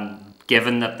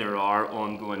given that there are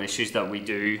ongoing issues that we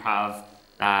do have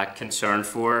concern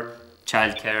for,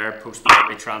 childcare,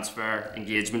 post-primary transfer,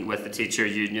 engagement with the teacher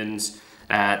unions,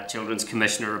 Children's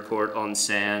Commissioner report on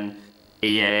SEN,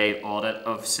 EA audit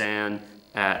of SEN,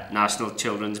 National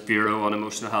Children's Bureau on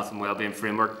Emotional Health and Wellbeing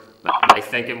Framework. My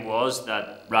thinking was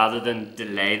that rather than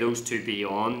delay those two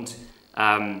beyond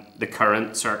the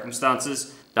current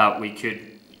circumstances, that we could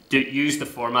use the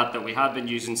format that we had been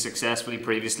using successfully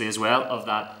previously as well, of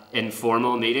that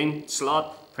informal meeting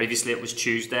slot. Previously it was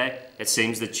Tuesday. It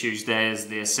seems that Tuesday is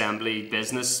the Assembly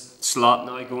business slot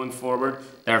now going forward.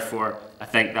 Therefore, I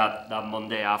think that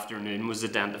Monday afternoon was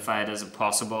identified as a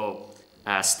possible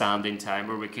standing time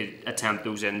where we could attempt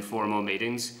those informal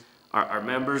meetings. Are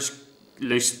members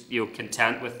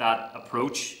content with that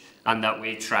approach, and that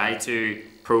we try to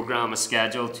programme a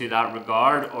schedule to that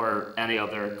regard, or any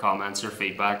other comments or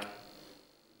feedback?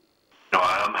 No,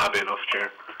 I'm happy enough,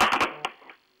 Chair.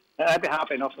 I'd be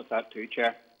happy enough with that too,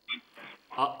 Chair.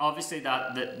 Obviously,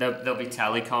 there'll be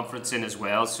teleconferencing as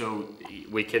well, so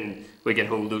we can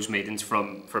hold those meetings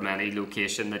from any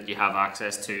location that you have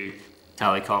access to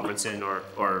teleconferencing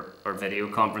or video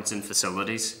conferencing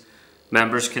facilities.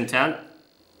 Members content?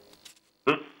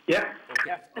 Yeah.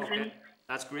 Okay.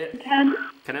 That's great.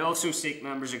 Can I also seek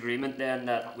members' agreement then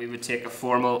that we would take a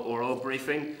formal oral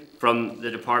briefing from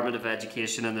the Department of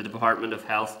Education and the Department of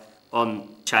Health on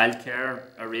childcare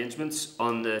arrangements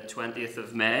on the 20th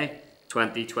of May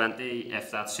 2020,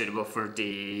 if that's suitable for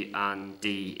DE and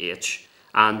DH,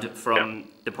 and from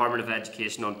Department of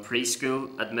Education on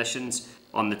preschool admissions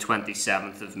on the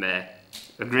 27th of May.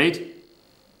 Agreed?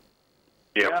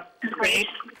 Yeah. Great.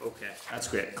 Okay, that's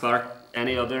great. Clerk,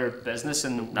 any other business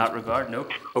in that regard? No?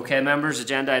 Okay, members,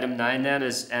 agenda item 9 then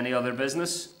is any other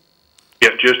business? Yeah,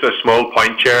 just a small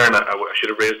point, Chair, and I should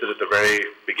have raised it at the very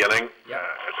beginning. Yeah.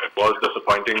 It was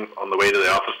disappointing on the way to the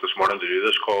office this morning to do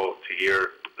this call to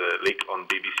hear the leak on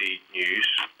BBC News.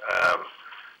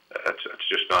 It's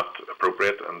just not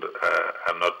appropriate, and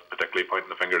I'm not particularly pointing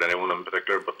the finger at anyone in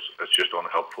particular, but it's just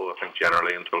unhelpful, I think,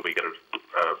 generally, until we get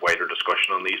a wider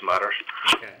discussion on these matters.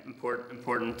 Okay,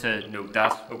 important to note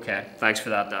that. Okay, thanks for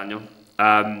that, Daniel.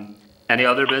 Any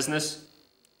other business?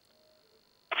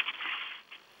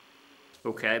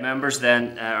 Okay, members,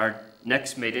 then our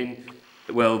next meeting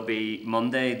will be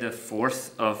Monday the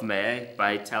 4th of May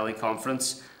by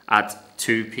teleconference at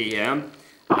 2 p.m.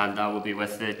 and that will be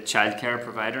with the childcare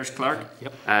providers, Clerk.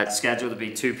 Yep. Scheduled to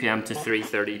be 2 p.m. to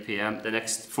 3:30 p.m. The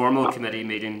next formal committee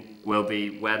meeting will be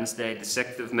Wednesday the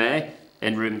 6th of May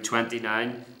in room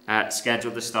 29,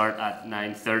 scheduled to start at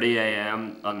 9:30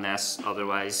 a.m. unless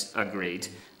otherwise agreed.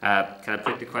 Can I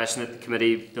put the question that the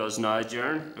committee does now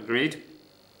adjourn? Agreed?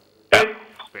 Yeah.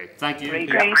 Great. Thank you.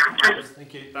 Great.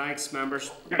 Thank you. Thanks,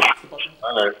 members.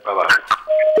 All right. Bye-bye.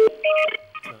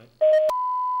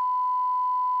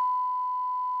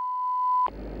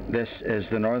 This is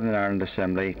the Northern Ireland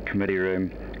Assembly Committee Room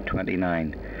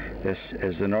 29. This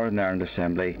is the Northern Ireland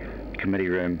Assembly Committee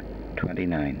Room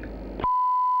 29.